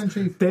the crowns?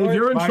 Chief. Dave,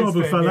 you're in Mine's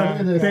trouble, big, fella.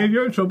 yeah. Dave,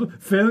 you're in trouble.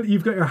 Phil,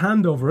 you've got your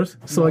hand over it,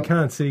 so I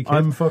can't see. Kid.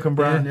 I'm fucking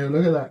brand new.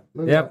 Look at that.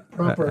 Look at that.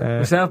 Proper.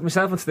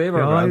 Myself and Steve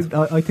are around.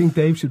 I think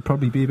Dave should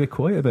probably be a bit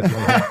quiet a bit.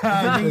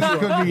 I think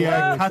he could be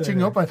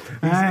catching up.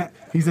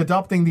 He's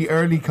adopting the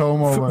early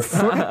comb over.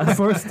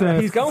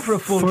 He's going for a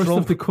full First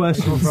Trump. of the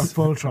questions.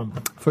 Full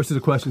Trump. First of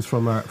the questions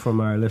from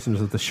our listeners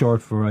of the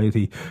short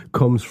variety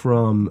comes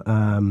from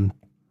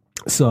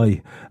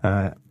Sai.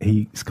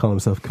 He's calling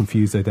himself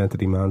Confused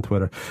Identity Man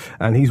Twitter,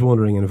 and he's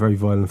wondering in a very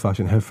violent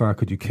fashion, how far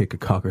could you kick a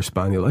Cocker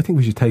Spaniel? I think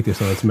we should take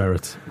this on its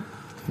merits.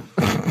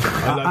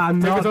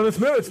 And take it on its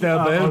merits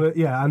now, man.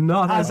 And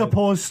not As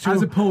opposed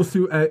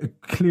to a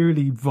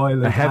clearly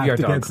violent A heavier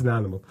act dog. against an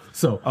animal.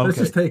 So Okay. let's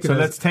just take it. So as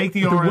let's take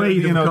the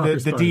weight of a Cocker the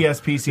Spaniel.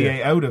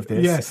 DSPCA out of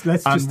this. Yes,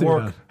 let's and just do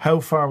work. that. How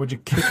far would you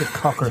kick a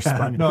Cocker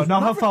Spaniel? No,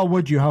 not how far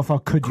would you, how far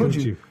could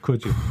you?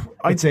 Could you?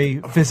 It's a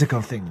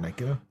physical thing, like,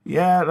 you know.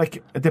 Yeah,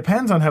 like it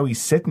depends on how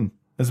he's sitting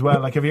as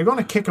well. Like if you're going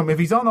to kick him, if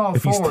he's on all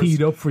If he's fours,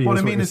 teed up for you, What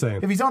is I what mean you're is, saying.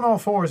 if he's on all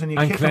fours and you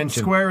And kick him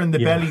clenching. square in the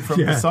belly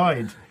from the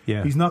side,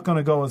 he's not going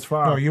to go as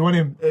far. No, you want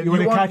him. You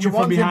want to catch him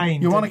from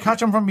behind. You want to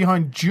catch him from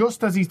behind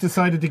just as he's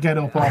decided to get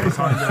up off his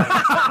hind legs.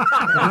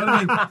 You know what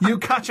I mean? You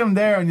catch him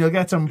there and you'll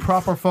get some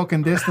proper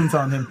fucking distance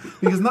on him.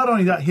 Because not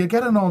only that, he'll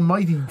get an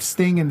almighty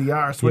sting in the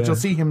arse, which will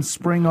see him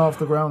spring off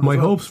the ground. My as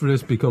well. hopes for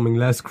this becoming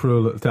less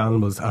cruel to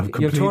animals have You're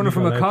completely turning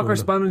from gone a out Cocker the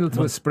window. Spaniel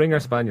to a Springer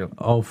Spaniel.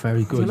 Oh,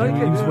 very good. like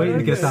He it? was waiting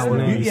to get that one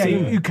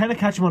in. You kind of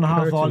catch him on a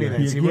half volley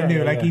then, so you wouldn't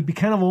you? Like, he'd be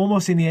kind of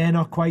almost in the air,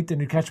 not quite,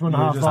 and you'd catch him on a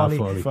half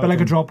volley, but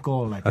like a drop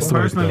goal. Like,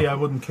 Personally, I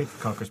wouldn't kick the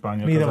Cocker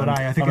Spaniel. Neither would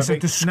I. I think it's a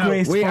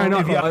disgrace. We are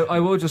not. I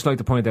would just like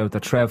to point out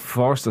that Trev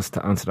forced us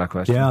to answer that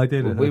question. Yeah, I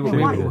did.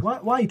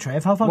 Why,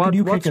 Trev? How far could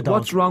you kick a dog?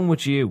 What's wrong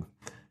with you?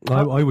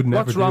 I would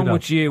never What's do wrong that.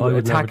 with you I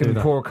would never attacking do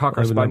that. poor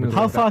Cocker I would never Spaniels? do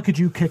How that. far could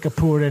you kick a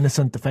poor,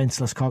 innocent,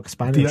 defenceless Cocker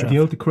Spaniel? Do you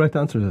know what the correct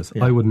answer is?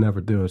 I would never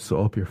do it, so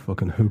up your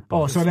fucking hoop.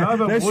 Oh, so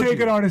let's take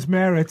it on its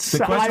merits. The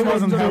question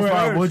wasn't how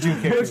far would you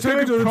kick Let's it.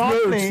 take it on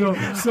its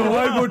merits. So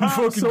I wouldn't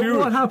fucking do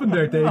What it. happened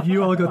there, Dave?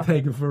 You all got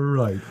taken for a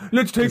ride.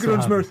 Let's take it on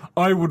its merits.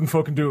 I wouldn't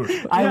fucking do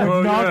it. I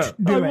would not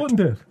do I it. wouldn't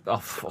do it. Oh,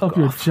 fuck Up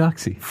your off.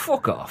 jacksy.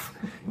 Fuck off.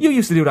 You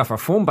used to do that for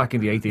fun back in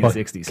the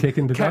 1860s.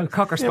 Kicking the dog?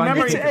 Cocker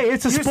Spaniels.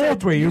 It's a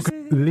sport where you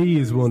can... Lee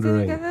is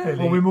wondering,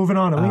 Are we moving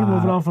on? Are we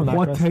moving on from that?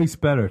 what Chris? tastes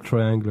better,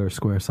 triangular or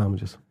square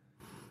sandwiches?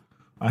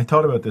 I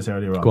thought about this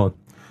earlier on. Go on.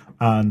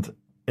 And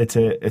it's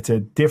a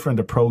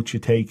different approach you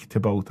take to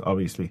both,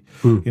 obviously.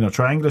 You know,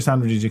 triangular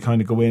sandwiches, you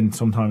kind of go in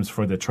sometimes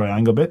for the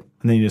triangle bit,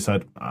 and then you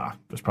decide,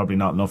 there's probably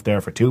not enough there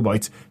for 2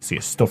 bites, so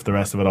you stuff the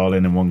rest of it all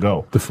in one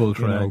go. The full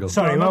triangle.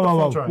 Sorry, No, not the full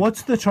whoa. triangle.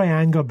 What's the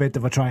triangle bit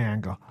of a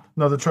triangle?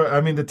 No,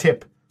 the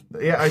tip.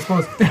 Yeah, I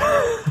suppose.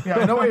 Yeah,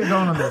 I know where you're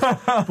going on this,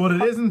 but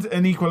it isn't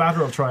an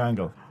equilateral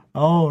triangle.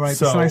 Oh, right,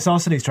 So, the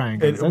isosceles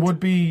triangle. It would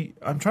be.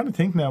 I'm trying to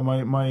think now.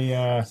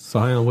 My So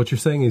hang on, what you're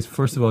saying is,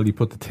 first of all, you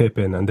put the tip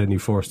in and then you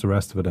force the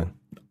rest of it in.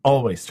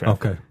 always Trev.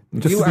 Okay.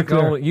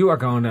 You are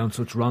going down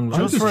such wrong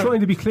lines. I'm just trying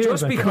to be clear.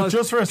 Just because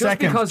just for a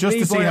second, because just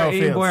to see how it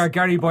Ian feels. Boyer,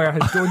 Gary Boyer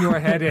has done your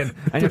head in,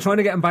 and you're trying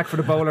to get him back for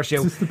the bowler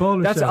show. It's the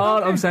bowler That's show.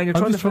 all I'm saying. You're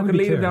I'm trying to just trying to fucking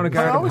be lead him clear. down a I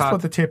garden always path.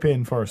 put the tip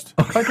in first.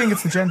 I think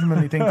it's the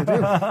gentlemanly thing to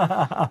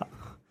do.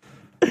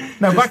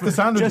 Now back to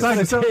sandwiches.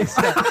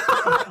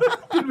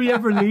 Did we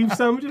ever leave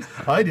sandwiches?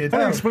 I did.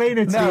 I'll explain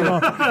it to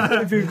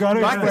you. If you've got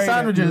it. Back to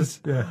sandwiches.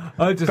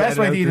 I'll just Best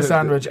way edit to eat out a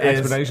sandwich the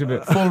explanation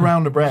is bit. full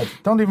round of bread.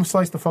 Don't even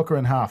slice the fucker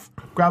in half.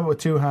 Grab it with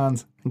 2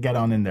 hands and get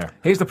on in there.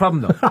 Here's the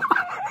problem, though.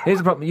 Here's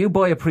the problem. You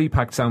buy a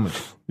pre-packed sandwich.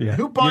 Yeah.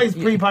 Who buys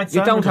pre-packed sandwiches?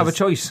 You don't have a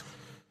choice.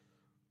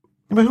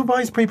 But who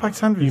buys pre-packed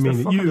sandwiches? You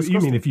They're fucking mean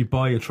disgusting. if you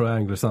buy a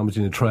triangular sandwich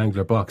in a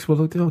triangular box?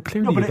 Well, clearly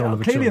No, you but don't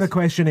have a clearly choice. the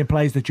question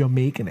implies that you're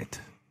making it,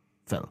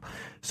 Phil.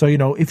 So, you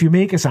know, if you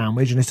make a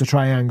sandwich and it's a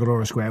triangle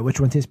or a square, which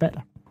one tastes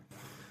better?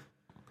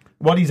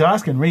 What he's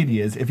asking really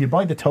is, if you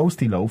buy the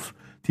toasty loaf,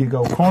 do you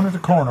go corner to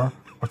corner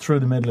or through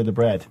the middle of the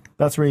bread?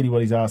 That's really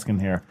what he's asking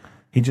here.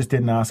 He just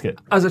didn't ask it.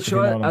 As a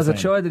child of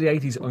the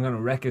 80s, I'm going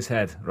to wreck his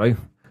head, right?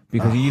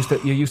 Because you used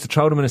to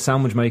throw them in a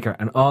sandwich maker,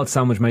 and all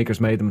sandwich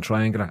makers made them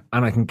triangular.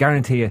 And I can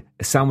guarantee you,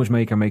 a sandwich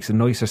maker makes a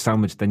nicer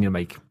sandwich than you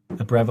make.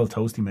 A Breville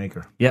toasty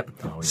maker. Yep.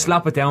 Oh, yeah.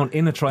 Slap it down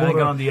in a triangle.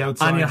 Butter on the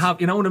outside. And you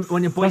have,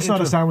 when you bite That's into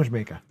not a sandwich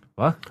maker.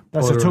 What?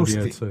 That's a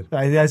toasty.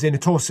 As in a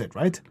toasted,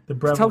 right? The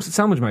toasted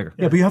sandwich maker.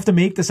 Yeah, but you have to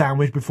make the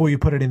sandwich before you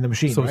put it in the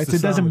machine, right? So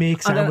it doesn't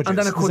make sandwiches. And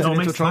then it cuts it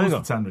into a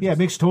triangle. Yeah, it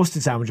makes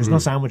toasted sandwiches,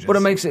 not sandwiches. But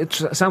it makes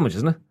it a sandwich,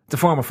 isn't it? It's a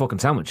form of fucking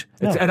sandwich.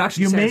 No. It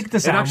actually says, make the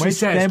sandwich, it actually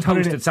says then put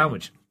toasted it in.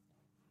 sandwich.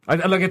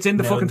 Like it's in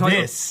the fucking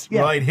title. This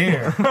right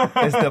here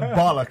is the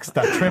bollocks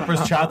that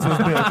Trippers Chats was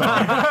built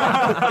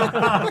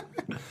on.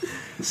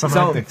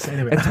 Semantics. So,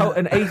 anyway.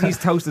 an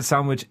 80s toasted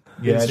sandwich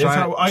is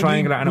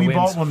triangular and it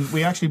wins.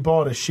 We actually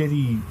bought a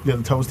shitty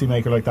little toasty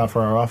maker like that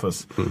for our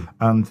office.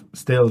 And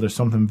still, there's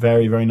something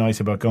very, very nice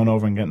about going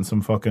over and getting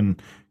some fucking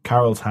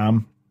Carol's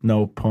ham.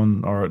 No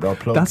pun or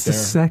plug. That's there. the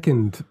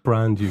second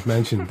brand you've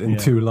mentioned in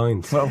 2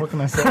 lines. Well, what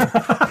can I say?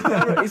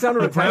 He's on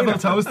a Breville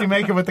toasty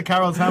maker with the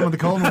Carol's ham and the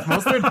Coleman's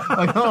mustard.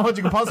 I don't know what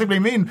you can possibly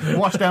mean.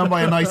 Washed down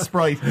by a nice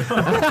Sprite.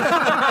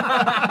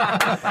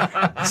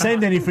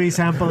 Send any free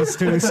samples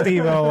to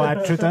Steve-O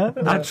at Twitter.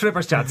 At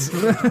Trippers Chats.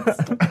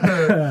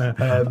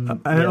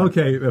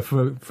 Okay,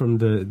 from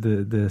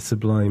the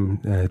sublime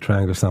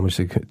triangular sandwich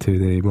to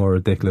the more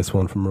ridiculous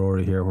one from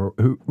Rory here.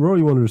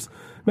 Rory wonders,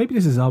 maybe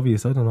this is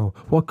obvious, I don't know,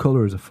 what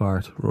colour is a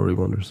fart? Rory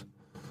wonders.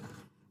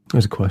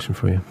 There's a question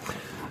for you.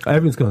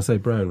 Everyone's going to say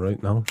brown,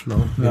 right? No,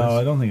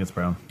 I don't think it's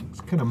brown.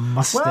 It's kind of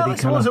mustardy. Well, I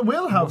suppose it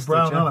will have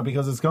brown on it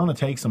because it's going to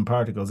take some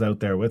particles out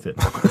there with it.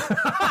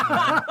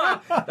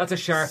 That's a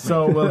shark.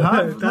 So we'll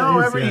have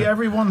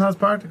everyone has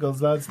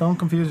particles, lads. Don't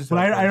confuse yourself.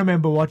 Well, I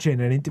remember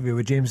watching an interview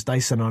with James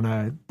Dyson on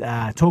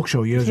a talk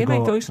show years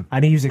ago, Dyson?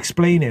 and he was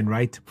explaining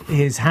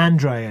his hand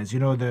dryers. He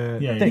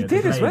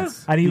did as well.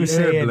 And he was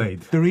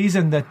saying the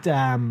reason that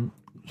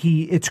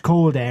it's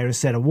cold air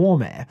instead of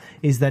warm air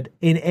is that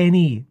in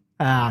any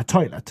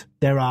toilet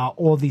there are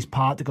all these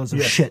particles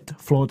of shit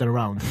floating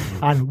around,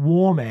 and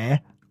warm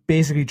air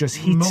basically just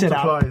heats it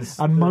up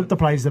and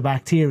multiplies the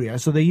bacteria,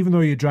 so that even though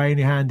you're drying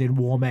your hand in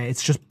warm air,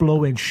 it's just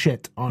blowing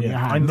shit on your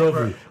hand.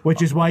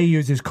 Which is why he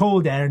uses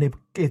cold air, and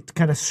it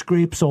kind of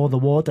scrapes all the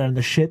water and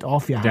the shit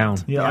off your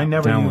hand. I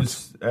never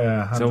use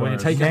hand so when you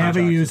take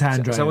use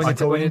hand dryers.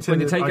 So when you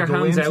take your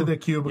hands out, the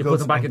you put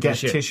them back into get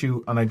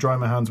tissue, and I dry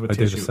my hands with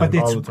tissue but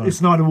all the time.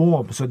 It's not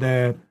warm, so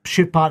the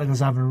shit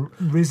particles haven't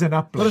risen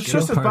up. But it's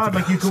just as bad.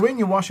 Like, you go in,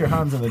 you wash your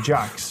hands in the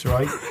jacks,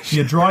 right?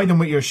 You dry them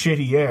with your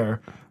shitty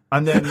air,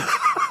 and then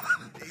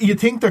you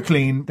think they're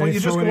clean, but you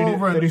just go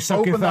over and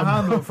open the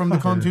handle from the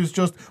cunt who's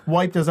just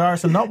wiped his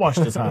arse and not washed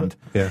his hand.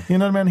 Yeah. You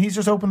know what I mean? He's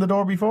just opened the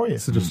door before you.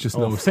 So there's just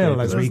no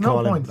Phil, as we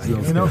call him.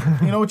 You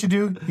know what you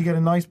do? You get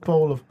a nice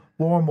bowl of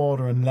warm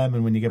water and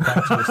lemon when you get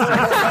back to the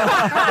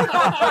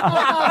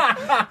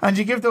street. And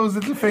you give those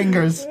little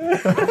fingers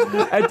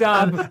a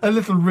dab, a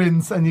little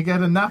rinse, and you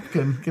get a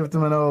napkin, give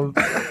them an old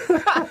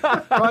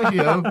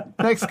rightio.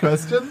 Next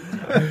question.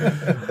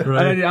 And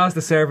then you ask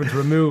the servant to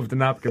remove the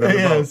napkin.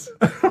 Yes.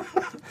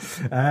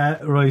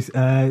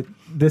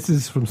 This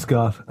is from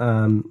Scott,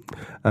 and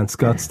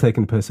Scott's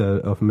taking the piss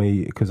out of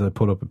me because I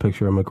put up a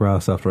picture of my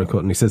grass after I cut,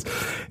 and he says,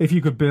 if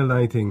you could build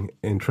anything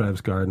in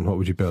Trev's garden, what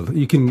would you build?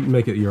 You can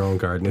make it your own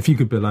garden. If you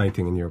could build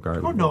anything in your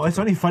garden. Oh no, it's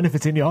only fun if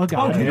it's in your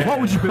garden. Okay,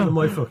 what would you build in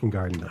my fucking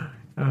garden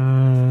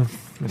then?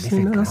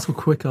 That's so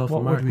quick off the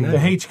mark. The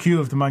HQ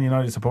of the Man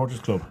United Supporters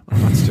Club.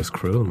 That's just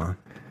cruel, man.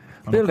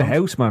 Build a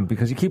house, man,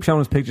 because you keep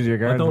showing us pictures of your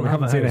garden. We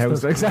haven't seen a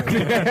house.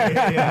 Exactly.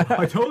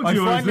 I told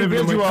you I was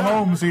living in a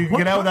home so you can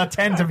get out of that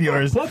tent of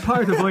yours. What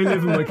part of I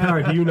live in my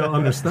car do you not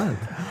understand?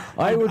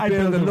 I would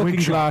build a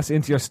looking glass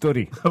into your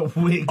study. A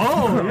wig.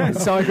 Oh,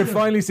 yes. So I could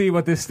finally see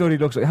what this study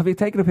looks like. Have you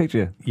taken a picture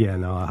yet? Yeah,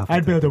 no, I haven't.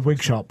 I'd build a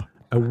wig shop.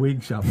 A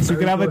wig shop. So you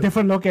can have a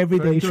different look every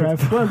day,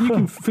 Trev. Well, you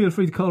can feel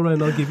free to call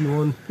around. I'll give you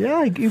one.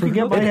 Yeah, you can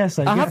get my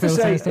hairstyle. I have to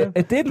say,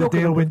 it did look. Do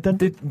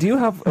you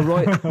have a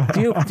ride?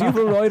 Do you have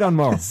a ride on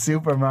more?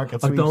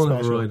 Supermarket. I don't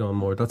have a ride on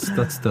more. That's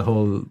the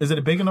whole. Is it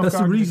a big enough? That's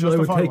the reason I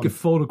would take a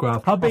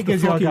photograph. How big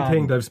is your garden?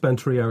 Thing that I've spent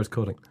 3 hours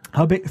cutting.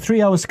 How big?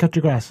 3 hours to cut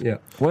your grass. Yeah.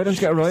 Why don't you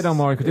get a ride on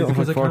more? I could do it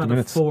in 40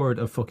 minutes. Afford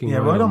a fucking. Yeah,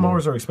 ride on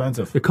mowers are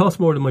expensive. It costs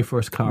more than my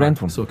first car. Rent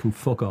one, so it can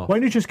fuck off. Why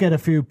don't you just get a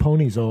few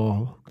ponies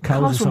or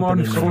cows or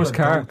something? First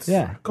car.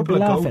 Yeah,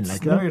 couple of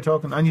goats. Now you're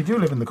talking, and you do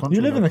live in the country.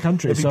 You live in the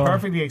country, it'd be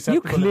perfectly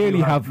acceptable.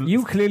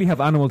 You clearly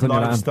have animals on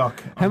your land.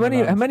 How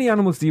many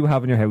animals do you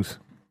have in your house?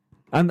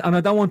 And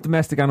I don't want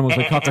domestic animals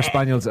like cocker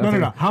spaniels.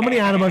 No. How many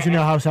animals in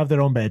your house have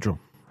their own bedroom?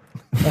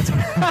 That's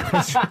a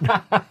question.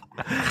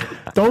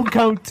 Don't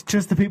count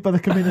just the people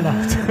that come in and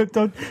out.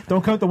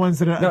 Don't count the ones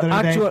that are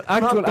actual don't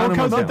animals.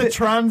 count not the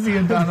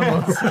transient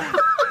animals.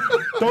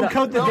 Don't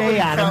count the day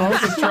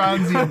animals. The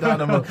transient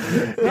animal.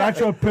 The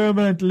actual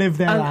permanent live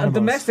there animals. And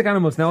domestic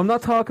animals. Now, I'm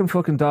not talking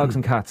fucking dogs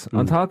and cats.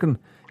 I'm talking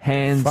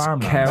hens,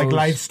 cows, like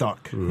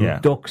livestock,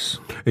 ducks.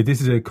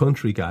 This is a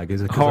country gag,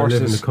 is it? 'Cause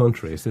Horses. I live in the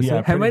country. Is this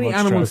it? How many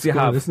animals do you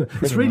have? Isn't it?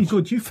 It's really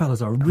good. You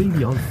fellas are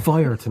really on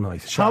fire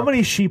tonight. How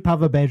many sheep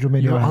have a bedroom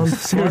in your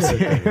house?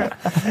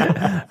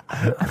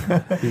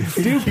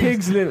 Do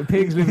pigs live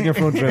in your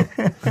front room?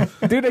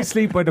 Do they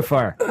sleep by the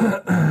fire?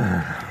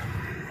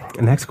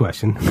 Next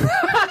question.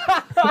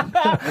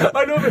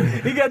 I know, but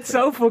he gets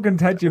so fucking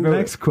touchy about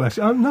Next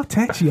question. I'm not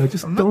touchy. I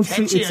just don't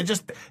see Touchy,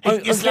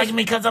 it's like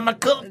me because I'm a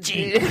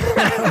culture.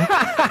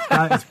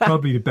 That is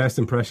probably the best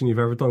impression you've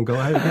ever done. Go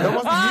ahead. That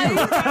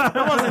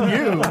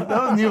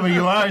wasn't you, but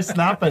you are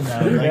snapping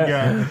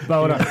now.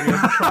 Bowler.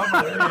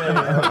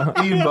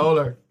 Ian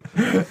Bowler.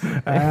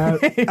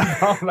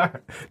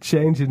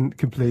 Changing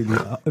completely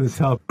at the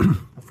top.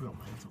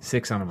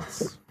 6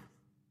 animals.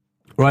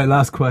 Right,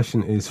 last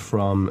question is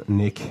from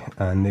Nick,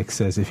 and Nick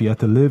says, if you had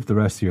to live the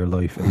rest of your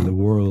life in the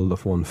world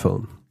of one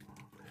film,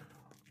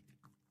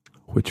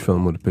 which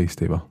film would it be,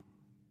 Steve-O?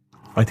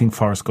 I think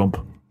Forrest Gump.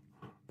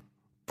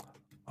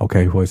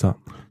 Okay, why is that?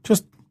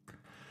 Just,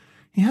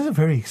 he has a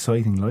very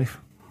exciting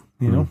life,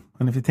 you know?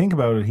 And if you think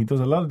about it, he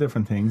does a lot of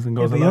different things and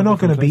goes but you're not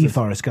going to be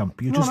Forrest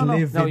Gump. You just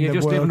live in you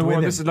just live in the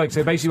world. This is like,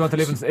 so basically you want to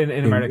live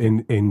in America.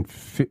 In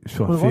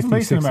well, it wasn't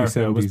based in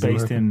America. It was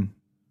based in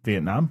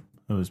Vietnam.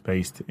 It was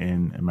based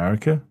in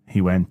America.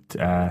 He went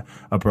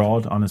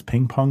abroad on his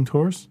ping pong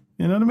tours.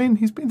 You know what I mean?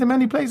 He's been to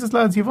many places,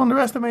 lads. You've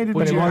underestimated.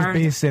 But it was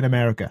based in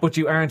America. But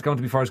you aren't going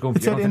to be Forrest Gump.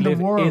 It said in the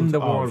world. In the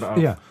world of.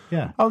 Yeah.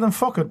 Oh, then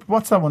fuck it.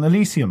 What's that one?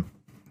 Elysium.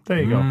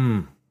 There you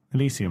go.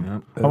 Elysium.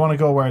 Yeah. I want to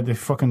go where they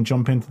fucking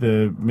jump into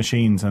the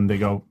machines and they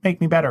go, make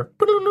me better.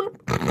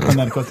 And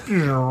then it goes.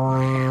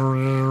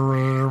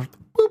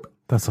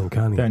 That's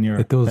uncanny. Then you're,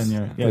 it does.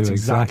 It's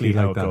exactly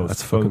how like it that. goes.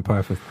 That's fucking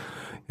perfect.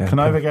 Yeah, Can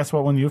I have a guess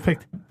what one you've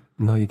picked?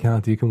 No, you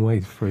can't. You can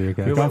wait for your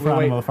guess. You're going for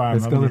Animal Farm.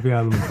 It's going to be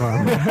Animal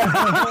Farm.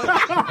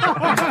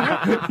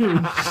 You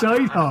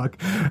shite hawk.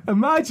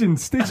 Imagine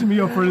stitching me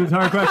up for an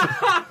entire question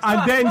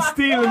and then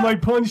stealing my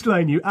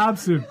punchline, you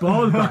absolute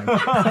ball bag.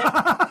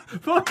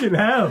 Fucking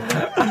hell.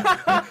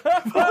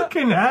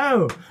 Fucking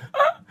hell.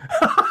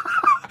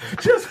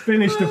 Just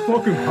finish the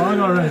fucking pod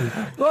already.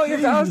 Well, you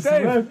have to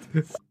ask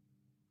Dave.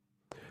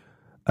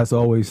 As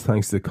always,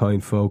 thanks to the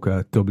kind folk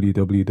at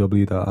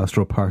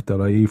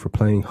www.astropark.ie for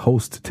playing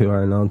host to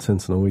our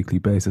nonsense on a weekly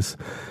basis.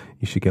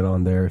 You should get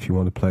on there if you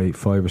want to play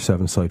 5 or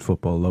 7-side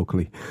football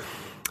locally.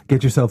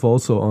 Get yourself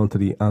also onto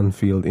the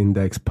Anfield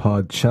Index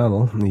pod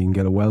channel. You can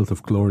get a wealth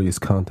of glorious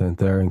content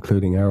there,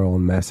 including our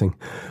own messing,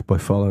 by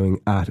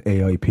following at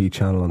AIP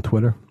channel on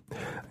Twitter.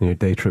 And your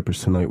day trippers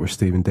tonight were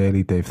Stephen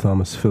Daly, Dave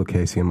Thomas, Phil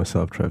Casey and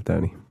myself, Trev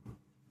Downey.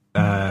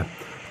 Di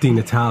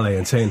Natale,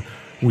 and saying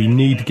we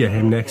need to get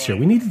him next year.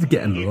 We needed to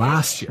get him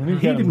last year.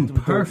 He'd have been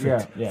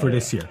perfect for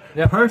this year.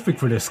 Yeah. Perfect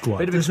for this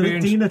squad. Does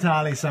Di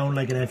Natale sound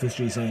like an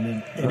FSG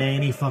signing in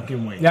any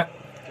fucking way? Yeah.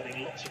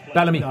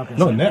 Bellamy.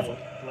 No, never.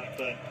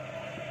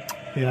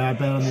 Yeah, I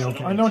bet on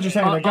the I know what you're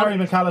saying. Like Gary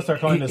McAllister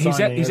kind of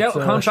signing. He's out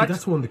of contract.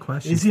 That's one of the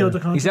questions. Is he out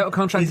of contract? He's out of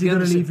contract. Is he going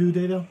to leave you,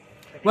 Dado?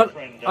 Well,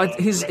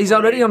 he's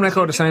already on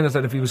record of saying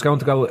that if he was going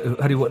to go,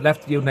 had he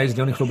left Udinese,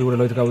 the only club he would have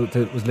liked to go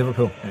to was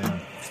Liverpool. Yeah.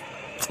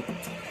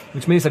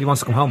 Which means that he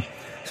wants to come home.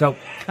 So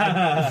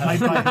I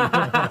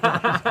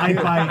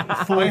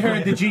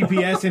heard the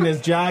GPS in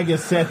his Jag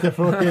is set to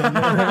fucking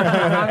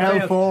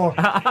L4.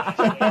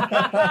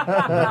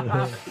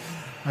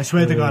 I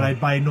swear to God, I'd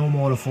buy no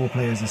more than 4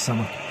 players this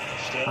summer.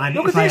 And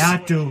if I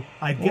had to,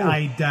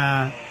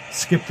 I'd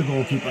skip the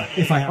goalkeeper.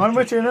 If I had I'm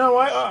with you. No,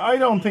 I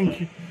don't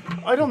think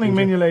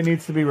Mignolet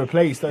needs to be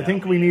replaced. I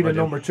think we need a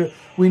number 2.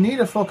 We need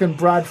a fucking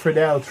Brad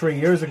Friedel 3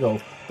 years ago.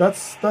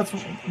 That's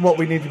what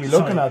we need to be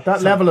looking at.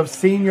 That level of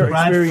senior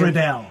experience. Brad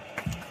Friedel.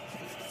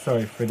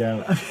 Sorry,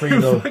 Friedel.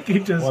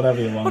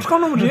 Whatever you want. What's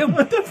going on with you?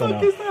 What the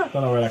fuck is that?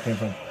 Don't know where that came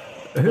from.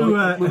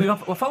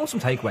 We'll follow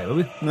some takeaway, will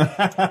we?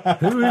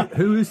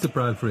 Who is the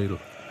Brad Friedel?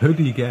 Who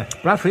do you get?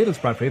 Brad Friedel's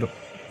Brad Friedel.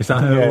 Is that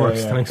how it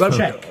works? Thanks. Well,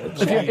 check.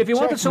 If you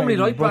wanted somebody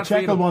like Brad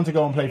Friedel, want to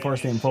go and play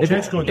first team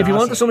football. If you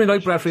wanted somebody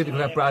like Brad Friedel, you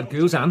could have Brad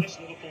Guzan,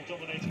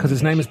 because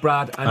his name is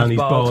Brad and he's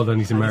bald and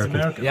he's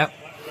American. Yeah.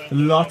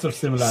 Lots of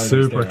similarities.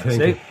 Super there.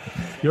 thinking.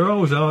 You're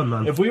always on,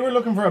 man. If we were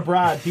looking for a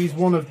Brad, he's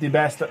one of the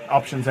best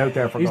options out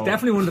there for He's goal.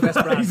 Definitely one of the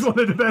best Brads. He's one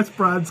of the best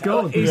Brads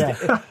going. We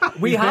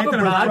have a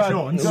Brad.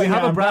 We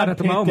have a Brad at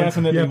the moment.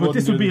 Yeah, but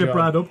this would be a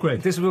Brad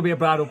upgrade. This will be a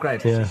Brad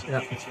upgrade. Yeah.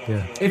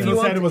 If you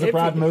said it was a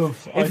Brad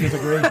move, I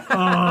disagree. Come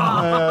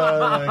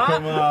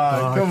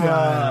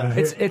on.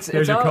 It's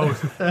your coat.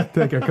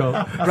 Take your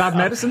coat. Brad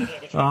medicine.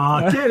 Get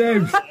out.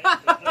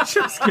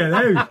 Just get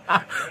out.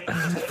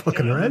 It's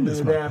fucking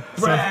horrendous, man.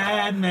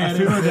 Brad medicine.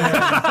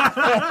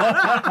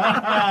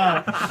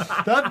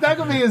 That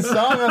could be his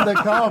song on the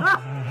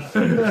cup.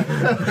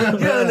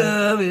 Your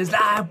love is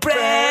like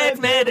bread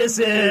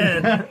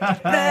medicine.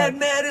 Bread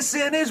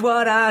medicine is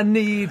what I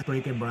need.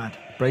 Breaking Brad.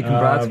 Breaking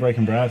Brad.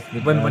 Breaking Brad.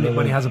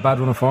 When he has a bad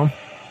run of form.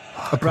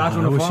 A Brad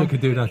run I of wish I form.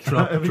 could do that.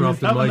 Drop the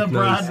having a mic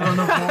Brad noise. run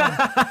of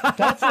form.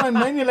 That's when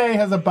Mignolet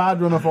has a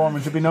bad run of form.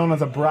 It should be known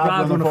as a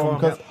Brad run of form.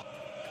 Because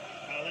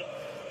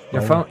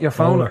Your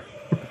phone.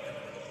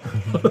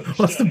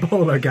 What's the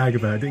bowler gag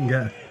about? I didn't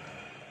get it.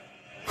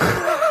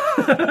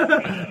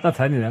 I'll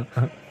tell you now.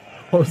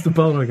 What's the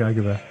bowler gag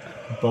about?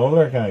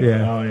 Bowler gag?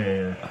 Yeah. Oh,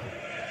 yeah.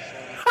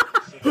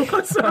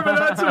 What sort of an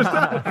answer is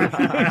that? You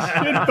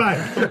shitbag.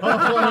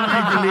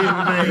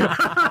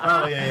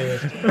 Oh, yeah.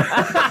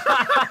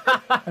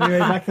 Anyway,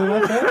 back to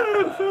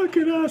the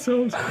Fucking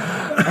assholes.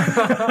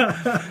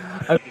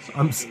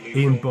 I'm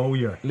Ian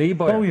Bowyer. Lee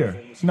Bowyer. Bowyer.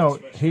 No,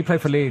 he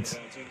played for Leeds.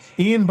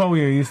 Ian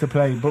Bowyer used to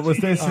play, but was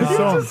this his son?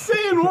 You're just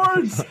saying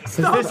words. Is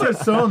this his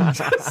son? Is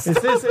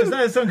that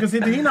his son? Because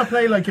did he not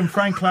play like in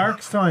Frank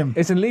Clark's time?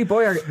 Isn't Lee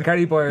Bowyer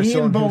Gary Bowyer's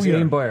Ian son? Who's Bowyer.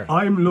 Ian Bowyer.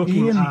 I'm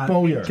looking Ian at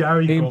Bowyer.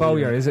 Gary Ian Bowyer.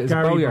 Bowyer. Is it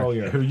Gary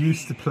Bowyer? Who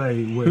used to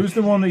play with... Who's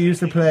the one that used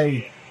to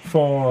play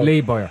for...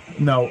 Lee Bowyer.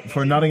 No,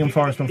 for Nottingham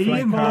Forest and Frank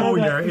Ian Clark.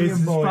 Bowyer is Ian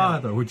his Bowyer.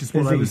 father, which is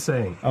what I was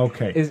saying.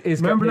 Okay.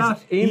 Remember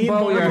that? Ian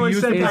Bowyer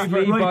used to is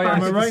play Lee for Bowyer.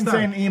 Am I at right the in start.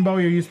 saying Ian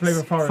Bowyer used to play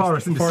for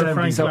Forest in the for 70s.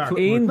 Frank So Clark?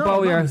 Ian No,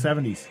 Bowyer- not in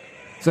the 70s.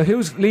 So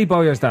who's Lee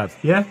Bowyer's dad?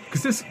 Yeah,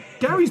 because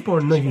Gary's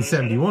born in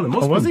 1971. It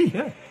must was be. he?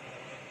 Yeah.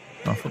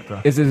 Oh, fuck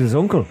that. Is it his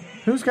uncle?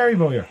 Who's Gary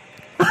Bowyer?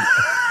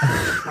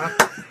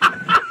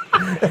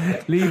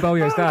 Lee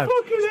Bowyer's dad.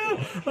 Fucking hell.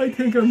 I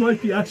think I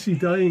might be actually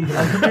dying.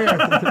 Come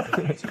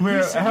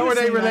here. How are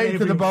they related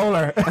to the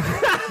bowler?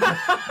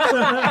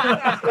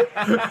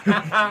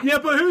 Yeah,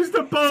 but who's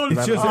the bowler?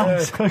 It's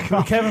just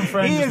Kevin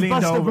Friend just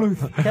leans over.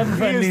 Kevin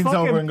Friend leans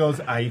over and goes,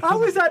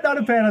 How is that not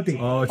a penalty?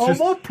 Oh, it's On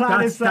just, what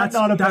planet is that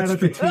not a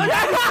penalty?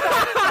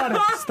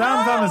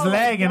 stands on his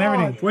leg and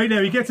everything. Wait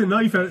now, he gets a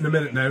knife out in a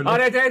minute now. Oh,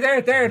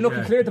 there. Look,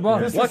 he cleared the ball.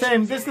 This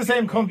is the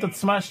same cunt that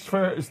smashed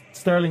for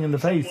Sterling in the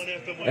face.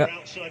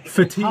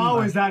 Fatigue.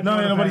 How is that?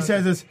 No, what he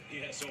says is,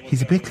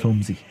 he's a bit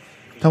clumsy.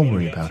 Don't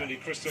worry about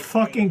it.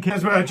 Fucking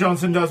Here's what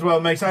Johnson does well,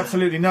 makes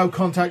absolutely no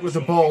contact with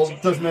the ball,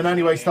 doesn't in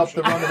any way stop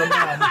the run of the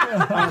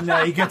man,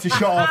 and he gets a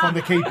shot off on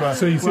the keeper.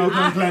 So you see,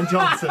 Glenn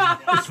Johnson.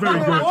 It's very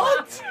good.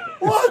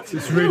 What?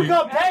 It's really. You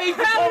got paid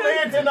to come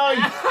here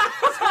tonight.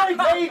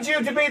 Sky paid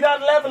you to be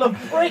that level of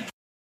prick.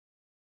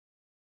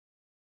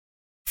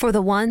 For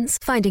the ones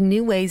finding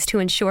new ways to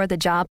ensure the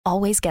job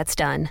always gets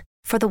done.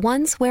 For the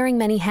ones wearing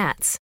many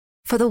hats.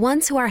 For the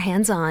ones who are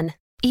hands-on,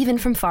 even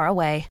from far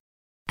away.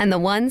 And the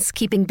ones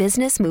keeping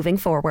business moving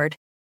forward.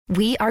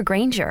 We are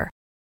Grainger,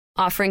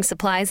 offering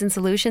supplies and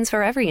solutions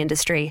for every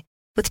industry,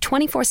 with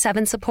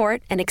 24/7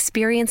 support and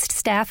experienced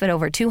staff at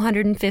over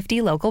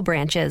 250 local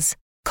branches.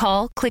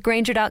 Call,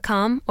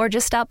 clickgrainger.com, or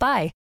just stop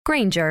by.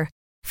 Grainger,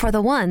 for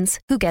the ones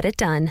who get it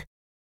done.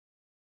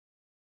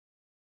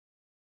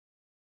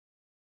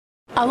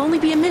 I'll only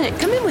be a minute.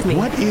 Come in with me.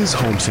 What is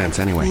HomeSense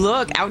anyway?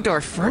 Look, Outdoor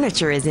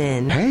Furniture is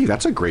in. Hey,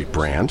 that's a great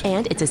brand.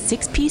 And it's a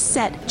 6-piece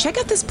set. Check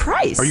out this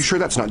price. Are you sure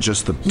that's not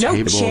just the No,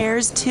 table?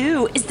 chairs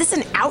too. Is this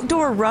an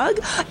outdoor rug?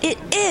 It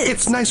is.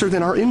 It's nicer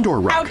than our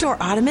indoor rug. Outdoor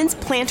ottomans,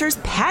 planters,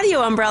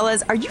 patio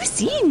umbrellas. Are you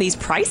seeing these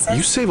prices?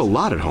 You save a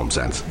lot at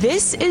HomeSense.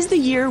 This is the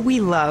year we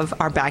love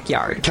our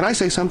backyard. Can I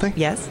say something?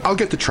 Yes. I'll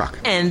get the truck.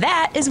 And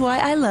that is why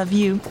I love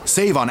you.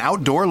 Save on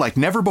outdoor like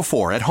never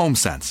before at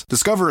HomeSense.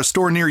 Discover a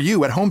store near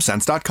you at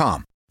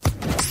homesense.com.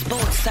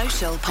 Sports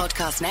Social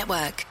Podcast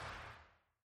Network.